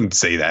 don't fucking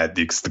say that,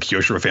 because the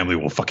Kyoshiro family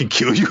will fucking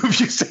kill you if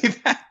you say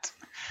that.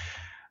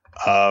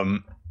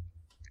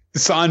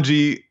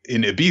 Sanji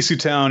in Ibisu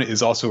Town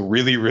is also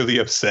really, really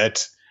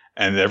upset,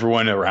 and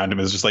everyone around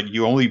him is just like,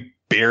 you only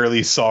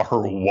barely saw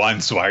her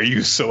once, why are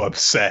you so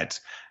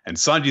upset? And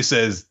Sanji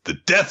says, the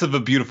death of a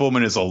beautiful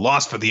woman is a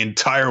loss for the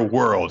entire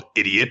world,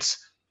 idiot.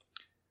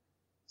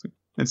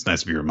 it's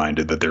nice to be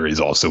reminded that there is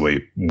also a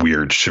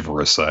weird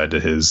chivalrous side to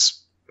his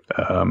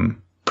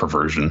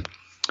perversion.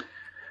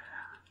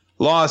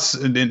 Loss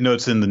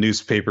notes in the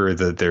newspaper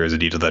that there is a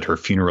detail that her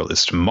funeral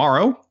is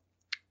tomorrow.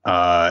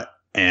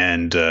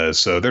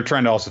 So they're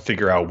trying to also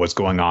figure out what's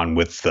going on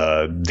with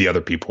the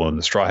other people in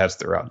the Straw Hats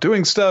that are out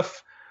doing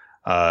stuff.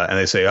 And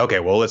they say, okay,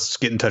 well, let's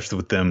get in touch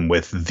with them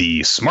with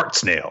the smart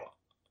snail,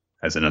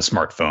 as in a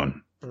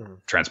smartphone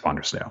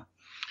transponder snail.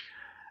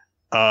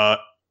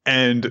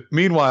 And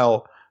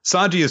meanwhile,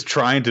 Sanji is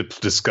trying to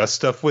discuss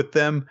stuff with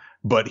them,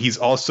 but he's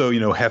also,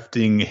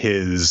 hefting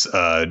his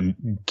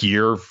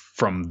gear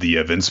from the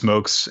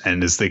Vinsmokes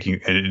and is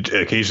thinking, and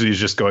occasionally he's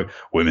just going,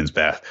 women's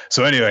bath.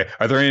 So anyway,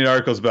 are there any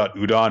articles about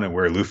Udon and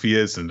where Luffy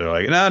is? And they're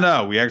like,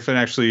 no, we haven't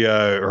actually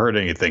heard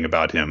anything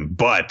about him.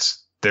 But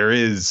there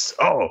is,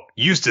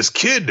 Eustace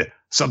Kid,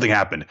 something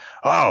happened.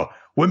 Oh,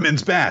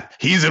 women's bath.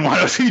 He's in one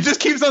of, he just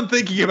keeps on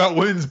thinking about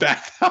women's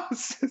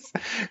bathhouses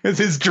because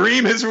his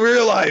dream is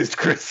realized,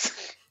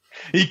 Chris.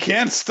 He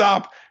can't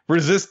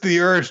resist the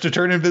urge to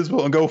turn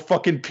invisible and go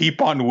fucking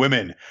peep on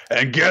women.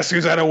 And guess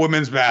who's at a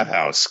women's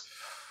bathhouse?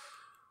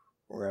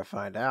 We're going to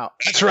find out.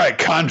 That's right,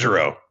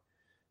 Conjuro.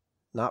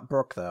 Not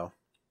Brook, though.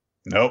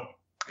 Nope.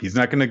 He's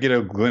not going to get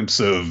a glimpse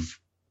of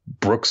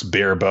Brook's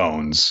bare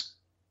bones.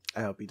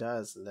 I hope he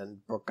does. And then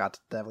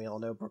then we all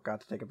know Brook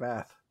got to take a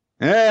bath.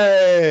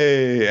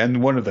 Hey!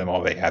 And one of them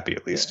will be happy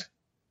at least.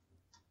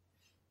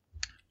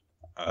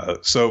 Yeah.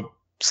 So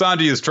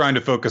Sanji is trying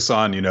to focus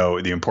on,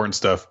 the important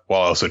stuff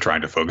while also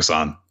trying to focus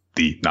on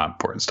the not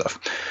important stuff.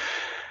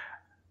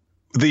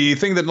 The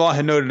thing that Law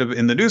had noted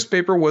in the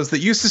newspaper was that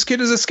Eustace Kid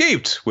has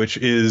escaped, which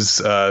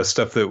is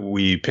stuff that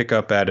we pick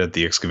up at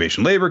the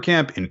excavation labor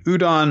camp in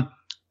Udon.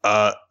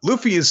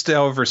 Luffy is,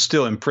 however,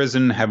 still in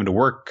prison, having to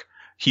work.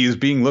 He is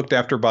being looked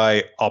after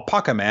by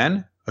Alpaca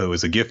Man, who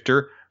is a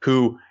gifter,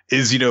 who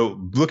is,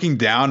 looking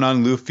down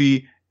on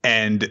Luffy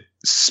and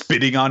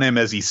spitting on him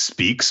as he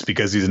speaks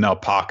because he's an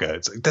alpaca.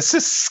 It's like, that's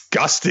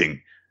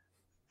disgusting.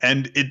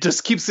 And it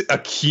just keeps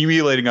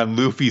accumulating on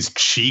Luffy's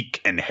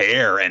cheek and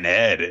hair and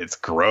head. It's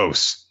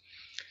gross.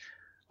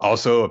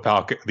 Also,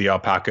 the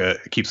alpaca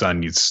keeps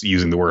on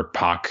using the word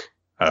Pak.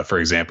 For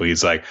example,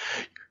 he's like,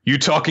 "You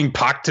talking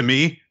Pak to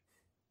me?"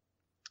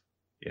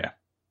 Yeah,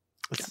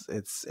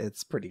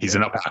 it's pretty. He's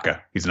good. an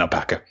alpaca. He's an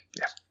alpaca.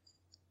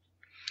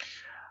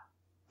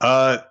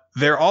 Yeah.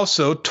 They're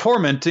also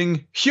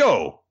tormenting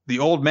Hyo, the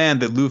old man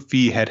that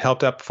Luffy had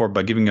helped out before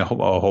by giving a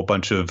whole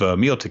bunch of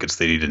meal tickets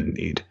that he didn't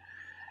need.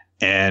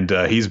 And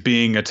he's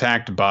being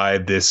attacked by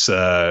this,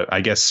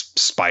 I guess,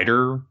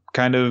 spider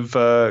kind of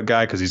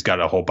guy because he's got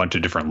a whole bunch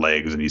of different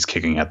legs and he's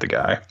kicking at the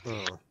guy.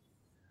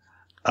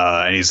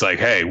 And he's like,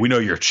 "Hey, we know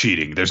you're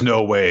cheating. There's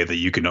no way that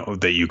you could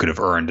have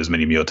earned as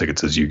many meal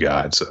tickets as you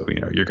got. So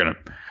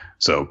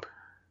so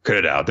cut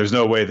it out. There's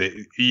no way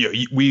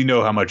that we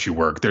know how much you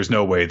work. There's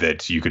no way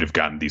that you could have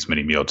gotten these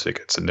many meal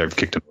tickets." And they've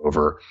kicked him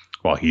over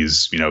while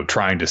he's,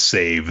 trying to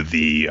save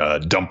the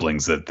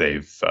dumplings that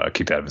they've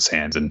kicked out of his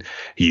hands. And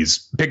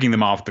he's picking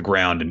them off the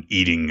ground and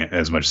eating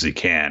as much as he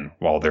can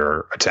while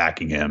they're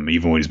attacking him.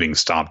 Even when he's being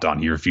stomped on,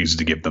 he refuses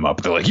to give them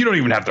up. They're like, "You don't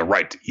even have the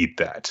right to eat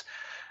that."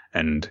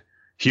 And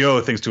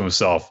Hyo thinks to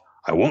himself,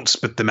 "I won't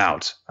spit them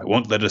out. I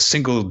won't let a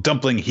single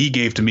dumpling he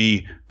gave to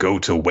me go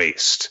to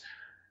waste."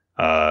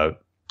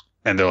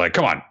 And they're like,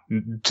 "Come on,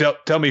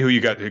 tell me who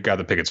you got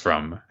the pickets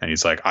from." And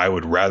he's like, "I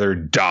would rather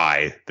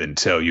die than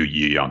tell you,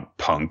 you young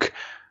punk.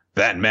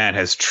 That man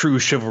has true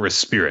chivalrous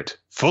spirit,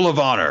 full of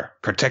honor,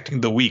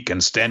 protecting the weak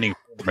and standing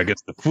firm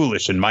against the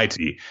foolish and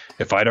mighty.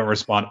 If I don't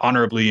respond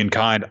honorably and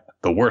kind,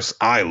 the worse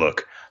I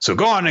look. So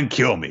go on and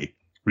kill me."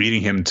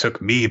 Reading him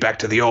took me back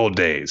to the old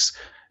days.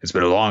 It's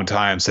been a long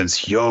time since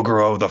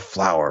Hyogoro the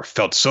Flower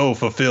felt so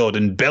fulfilled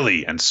in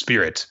belly and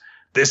spirit.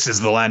 This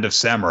is the land of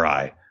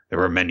samurai. There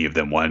were many of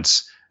them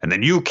once. And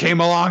then you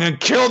came along and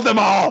killed them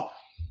all.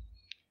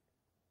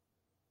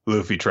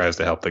 Luffy tries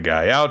to help the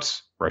guy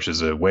out,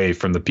 rushes away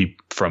from the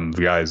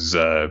guys,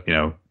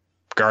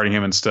 guarding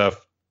him and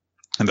stuff.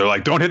 And they're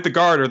like, "Don't hit the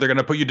guard or they're going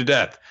to put you to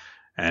death."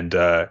 And,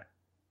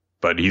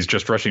 but he's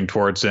just rushing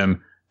towards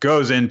him,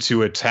 goes in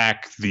to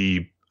attack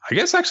I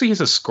guess actually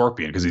he's a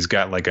scorpion because he's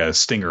got like a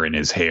stinger in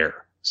his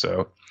hair.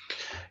 So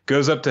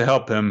goes up to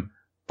help him.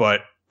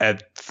 But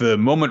at the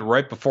moment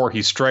right before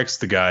he strikes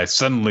the guy,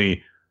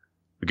 suddenly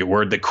we get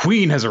word that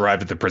Queen has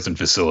arrived at the prison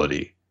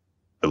facility.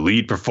 The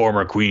lead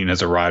performer, Queen,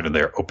 has arrived and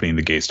they're opening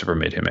the gates to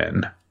permit him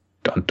in.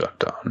 Dun, dun,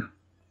 dun.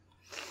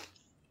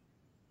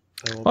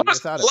 Well,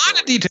 there's a lot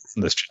of details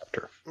in this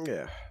chapter.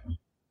 Yeah.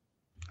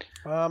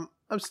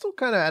 I'm still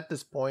kind of at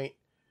this point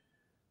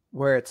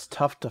where it's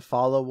tough to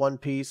follow One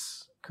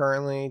Piece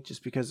currently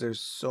just because there's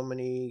so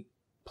many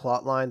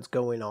plot lines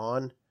going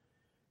on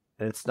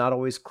and it's not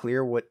always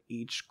clear what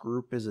each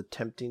group is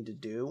attempting to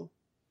do.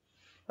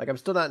 Like, I'm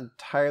still not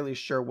entirely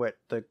sure what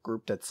the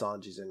group that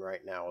Sanji's in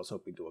right now is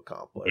hoping to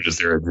accomplish. Which is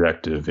their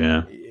objective,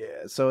 yeah.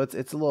 Yeah, so it's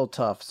a little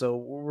tough. So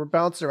we're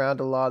bouncing around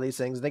a lot of these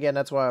things. And again,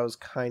 that's why I was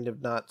kind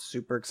of not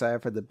super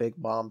excited for the big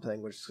bomb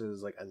thing, which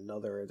is like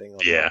another thing on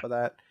top of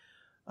that.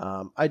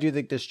 I do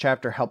think this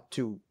chapter helped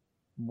to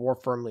more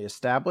firmly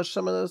established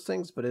some of those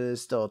things, but it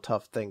is still a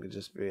tough thing to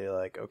just be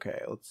like,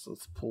 okay, let's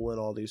pull in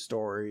all these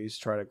stories,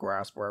 try to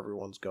grasp where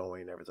everyone's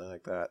going, everything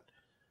like that.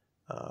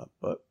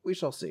 But we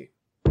shall see.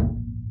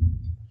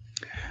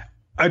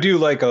 I do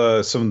like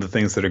some of the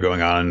things that are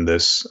going on in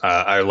this.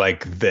 I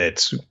like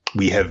that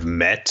we have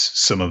met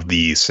some of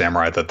the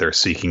samurai that they're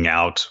seeking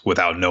out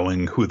without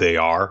knowing who they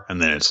are,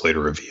 and then it's later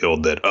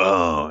revealed that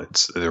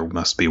there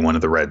must be one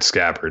of the red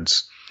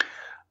scabbards.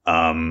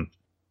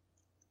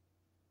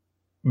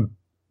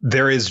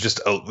 There is,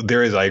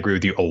 I agree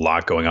with you, a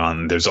lot going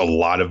on. There's a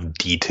lot of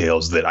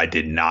details that I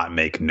did not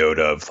make note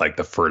of, like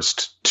the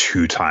first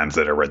 2 times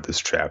that I read this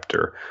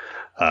chapter.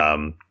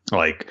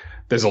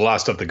 There's a lot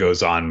of stuff that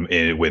goes on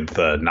with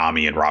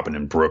Nami and Robin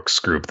and Brooks'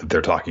 group that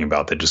they're talking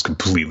about that just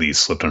completely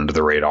slipped under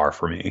the radar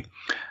for me.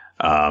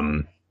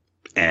 And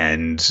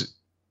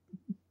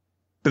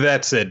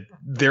that said,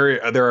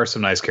 there are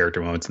some nice character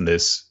moments in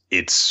this.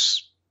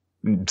 It's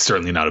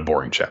certainly not a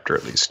boring chapter,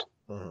 at least.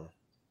 Mm-hmm.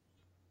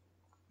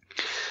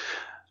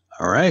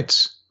 All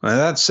right. Well,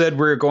 that said,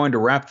 we're going to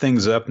wrap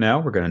things up now.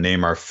 We're going to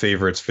name our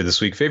favorites for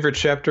this week. Favorite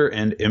chapter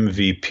and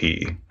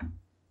MVP.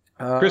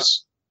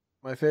 Chris?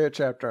 My favorite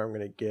chapter I'm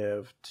going to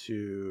give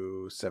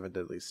to Seven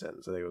Deadly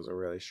Sins. I think it was a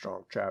really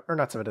strong chapter. Or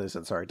not Seven Deadly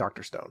Sins, sorry,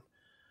 Dr. Stone.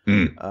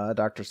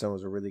 Dr. Stone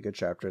was a really good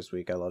chapter this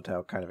week. I loved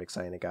how kind of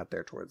exciting it got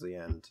there towards the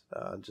end.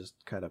 Just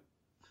kind of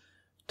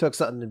took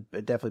something,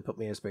 it definitely put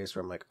me in a space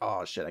where I'm like,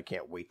 oh shit, I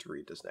can't wait to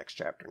read this next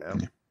chapter now.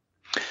 Yeah.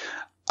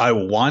 I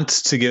want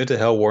to give it to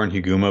Hell War and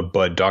Higuma,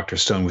 but Dr.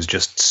 Stone was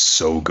just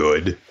so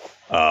good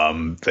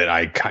that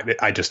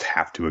I just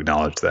have to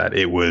acknowledge that.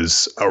 It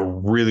was a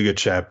really good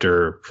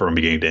chapter from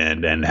beginning to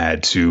end and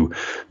had 2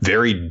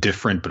 very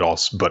different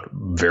but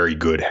very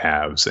good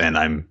halves. And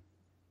I'm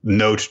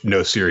no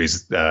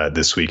series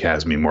this week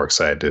has me more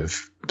excited to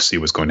see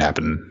what's going to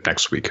happen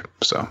next week.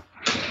 So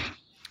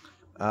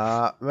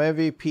my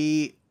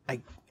MVP,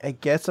 I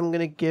guess I'm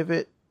gonna give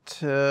it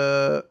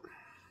to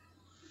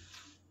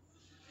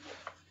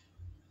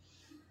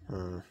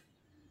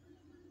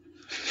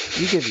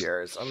You give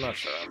yours. I'm not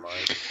sure on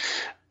mine.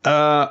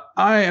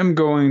 I am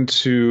going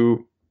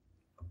to.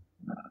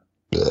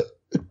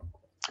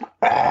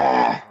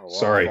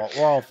 Sorry,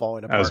 we're all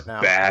falling apart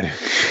now. Bad.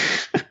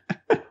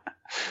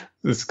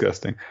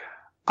 Disgusting.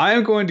 I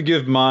am going to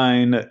give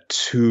mine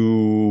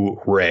to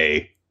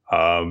Ray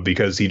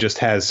because he just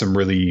has some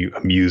really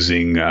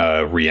amusing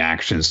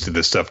reactions to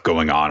the stuff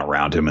going on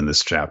around him in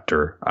this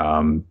chapter.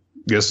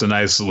 Just a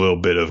nice little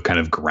bit of kind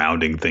of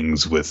grounding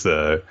things with,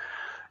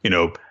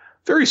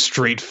 very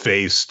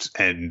straight-faced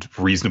and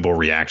reasonable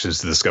reactions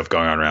to the stuff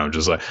going on around.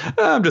 Just like,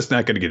 I'm just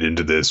not going to get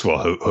into this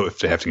while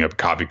hefting up a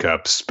coffee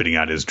cup, spitting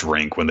out his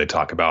drink when they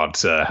talk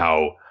about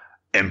how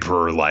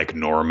emperor-like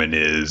Norman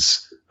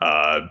is,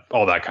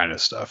 all that kind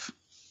of stuff.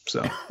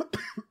 So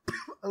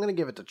I'm going to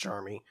give it to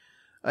Charmy.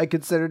 I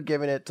considered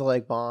giving it to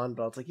like Bond,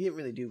 but I was like, he didn't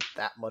really do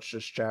that much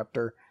this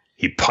chapter.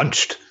 He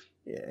punched.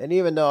 Yeah, and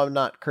even though I'm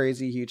not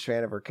crazy huge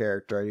fan of her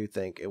character, I do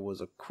think it was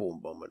a cool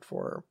moment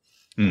for her.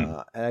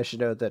 And I should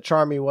note that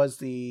Charmy was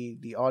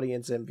the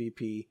audience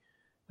MVP,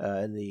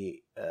 and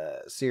the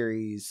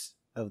series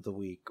of the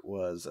week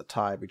was a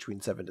tie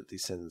between Seven Deadly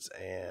Sins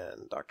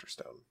and Dr.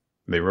 Stone.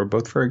 They were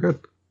both very good.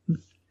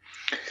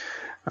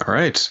 All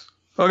right.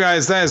 Well,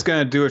 guys, that is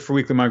going to do it for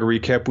Weekly Manga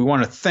Recap. We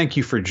want to thank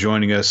you for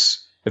joining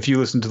us. If you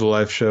listen to the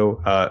live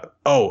show,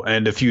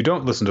 and if you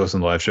don't listen to us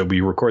on the live show,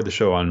 we record the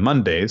show on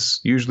Mondays,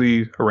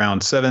 usually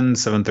around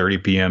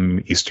 7:30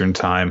 p.m. Eastern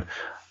time.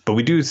 But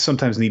we do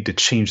sometimes need to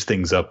change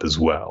things up as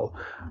well.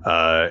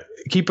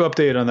 Keep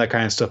updated on that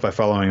kind of stuff by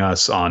following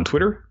us on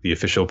Twitter. The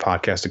official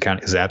podcast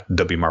account is at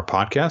WMAR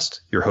Podcast.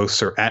 Your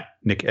hosts are at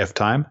Nick F.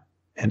 Time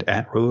and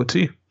at Rolo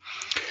T.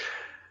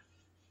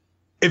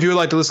 If you would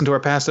like to listen to our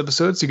past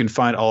episodes, you can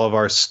find all of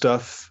our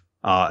stuff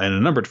in a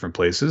number of different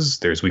places.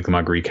 There's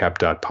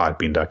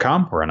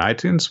weeklymangarecap.podbean.com or on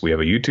iTunes. We have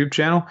a YouTube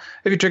channel.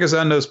 If you check us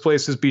out in those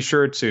places, be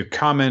sure to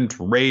comment,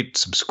 rate,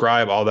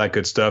 subscribe, all that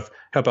good stuff.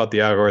 Help out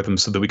the algorithm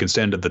so that we can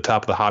stand at the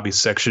top of the hobby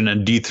section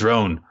and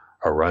dethrone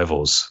our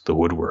rivals, the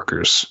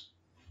woodworkers.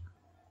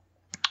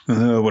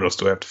 What else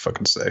do I have to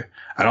fucking say?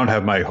 I don't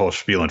have my whole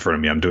spiel in front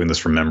of me. I'm doing this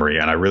from memory,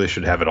 and I really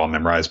should have it all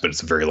memorized, but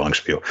it's a very long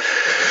spiel.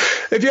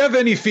 If you have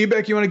any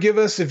feedback you want to give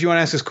us, if you want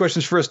to ask us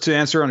questions for us to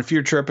answer on a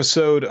future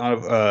episode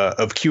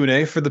of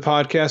Q&A for the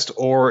podcast,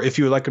 or if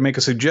you would like to make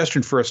a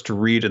suggestion for us to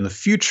read in the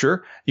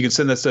future, you can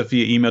send that stuff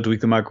via email to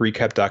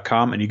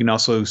weeklymangarecap.com, and you can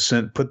also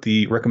put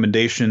the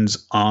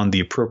recommendations on the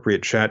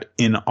appropriate chat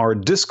in our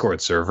Discord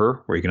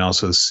server, where you can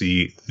also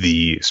see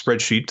the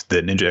spreadsheet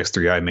that Ninja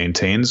X3i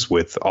maintains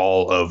with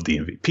all of the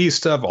MVP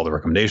stuff, all the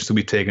recommendations that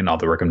we've taken, all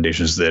the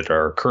recommendations that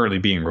are currently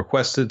being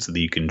requested, so that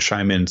you can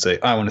chime in and say,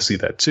 I want to see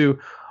that too.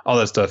 All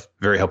that stuff,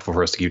 very helpful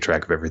for us to keep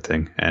track of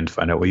everything and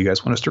find out what you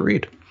guys want us to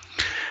read.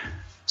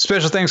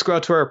 Special thanks go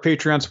out to our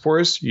Patreon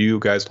supporters. You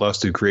guys allow us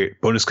to create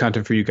bonus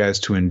content for you guys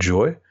to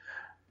enjoy.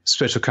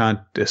 Special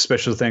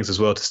thanks as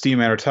well to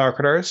Steam and our Tower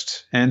Card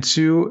Artist, and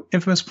to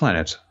Infamous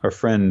Planet, our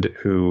friend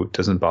who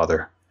doesn't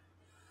bother.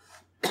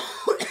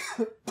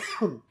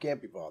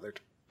 Can't be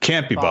bothered.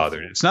 Can't be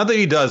bothered. It's not that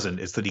he doesn't,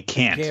 it's that he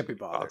can't be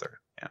bothered.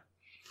 Yeah.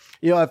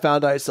 You know, I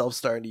found myself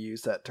starting to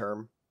use that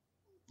term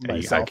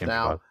myself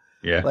now.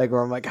 Yeah. Like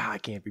where I'm like, I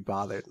can't be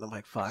bothered. And I'm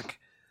like, fuck.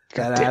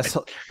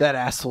 That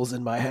asshole's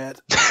in my head.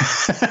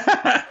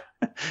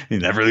 He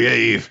never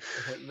leave.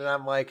 And then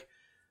I'm like,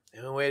 the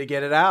only way to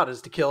get it out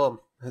is to kill him.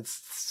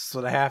 That's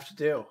what I have to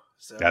do.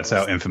 So that's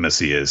how infamous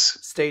he is.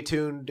 Stay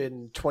tuned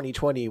in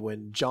 2020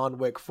 when John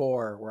Wick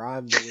 4, where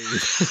I'm the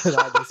lead,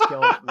 and I just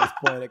kill him from this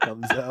planet,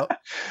 comes out.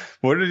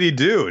 What did he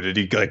do? Did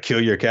he like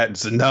kill your cat and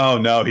say,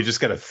 no, he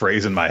just got a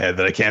phrase in my head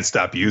that I can't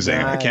stop using.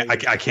 Nice.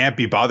 I can't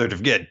be bothered to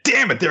forget.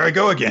 Damn it, there I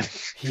go again.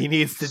 He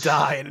needs to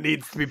die and it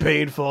needs to be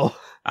painful.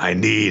 I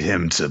need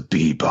him to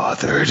be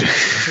bothered.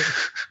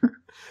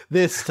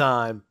 This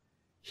time,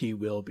 he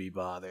will be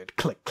bothered.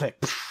 Click,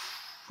 click.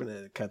 And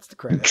then it cuts the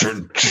credits.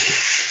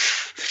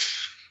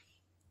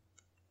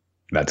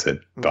 That's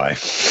it. Bye.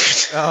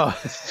 Oh.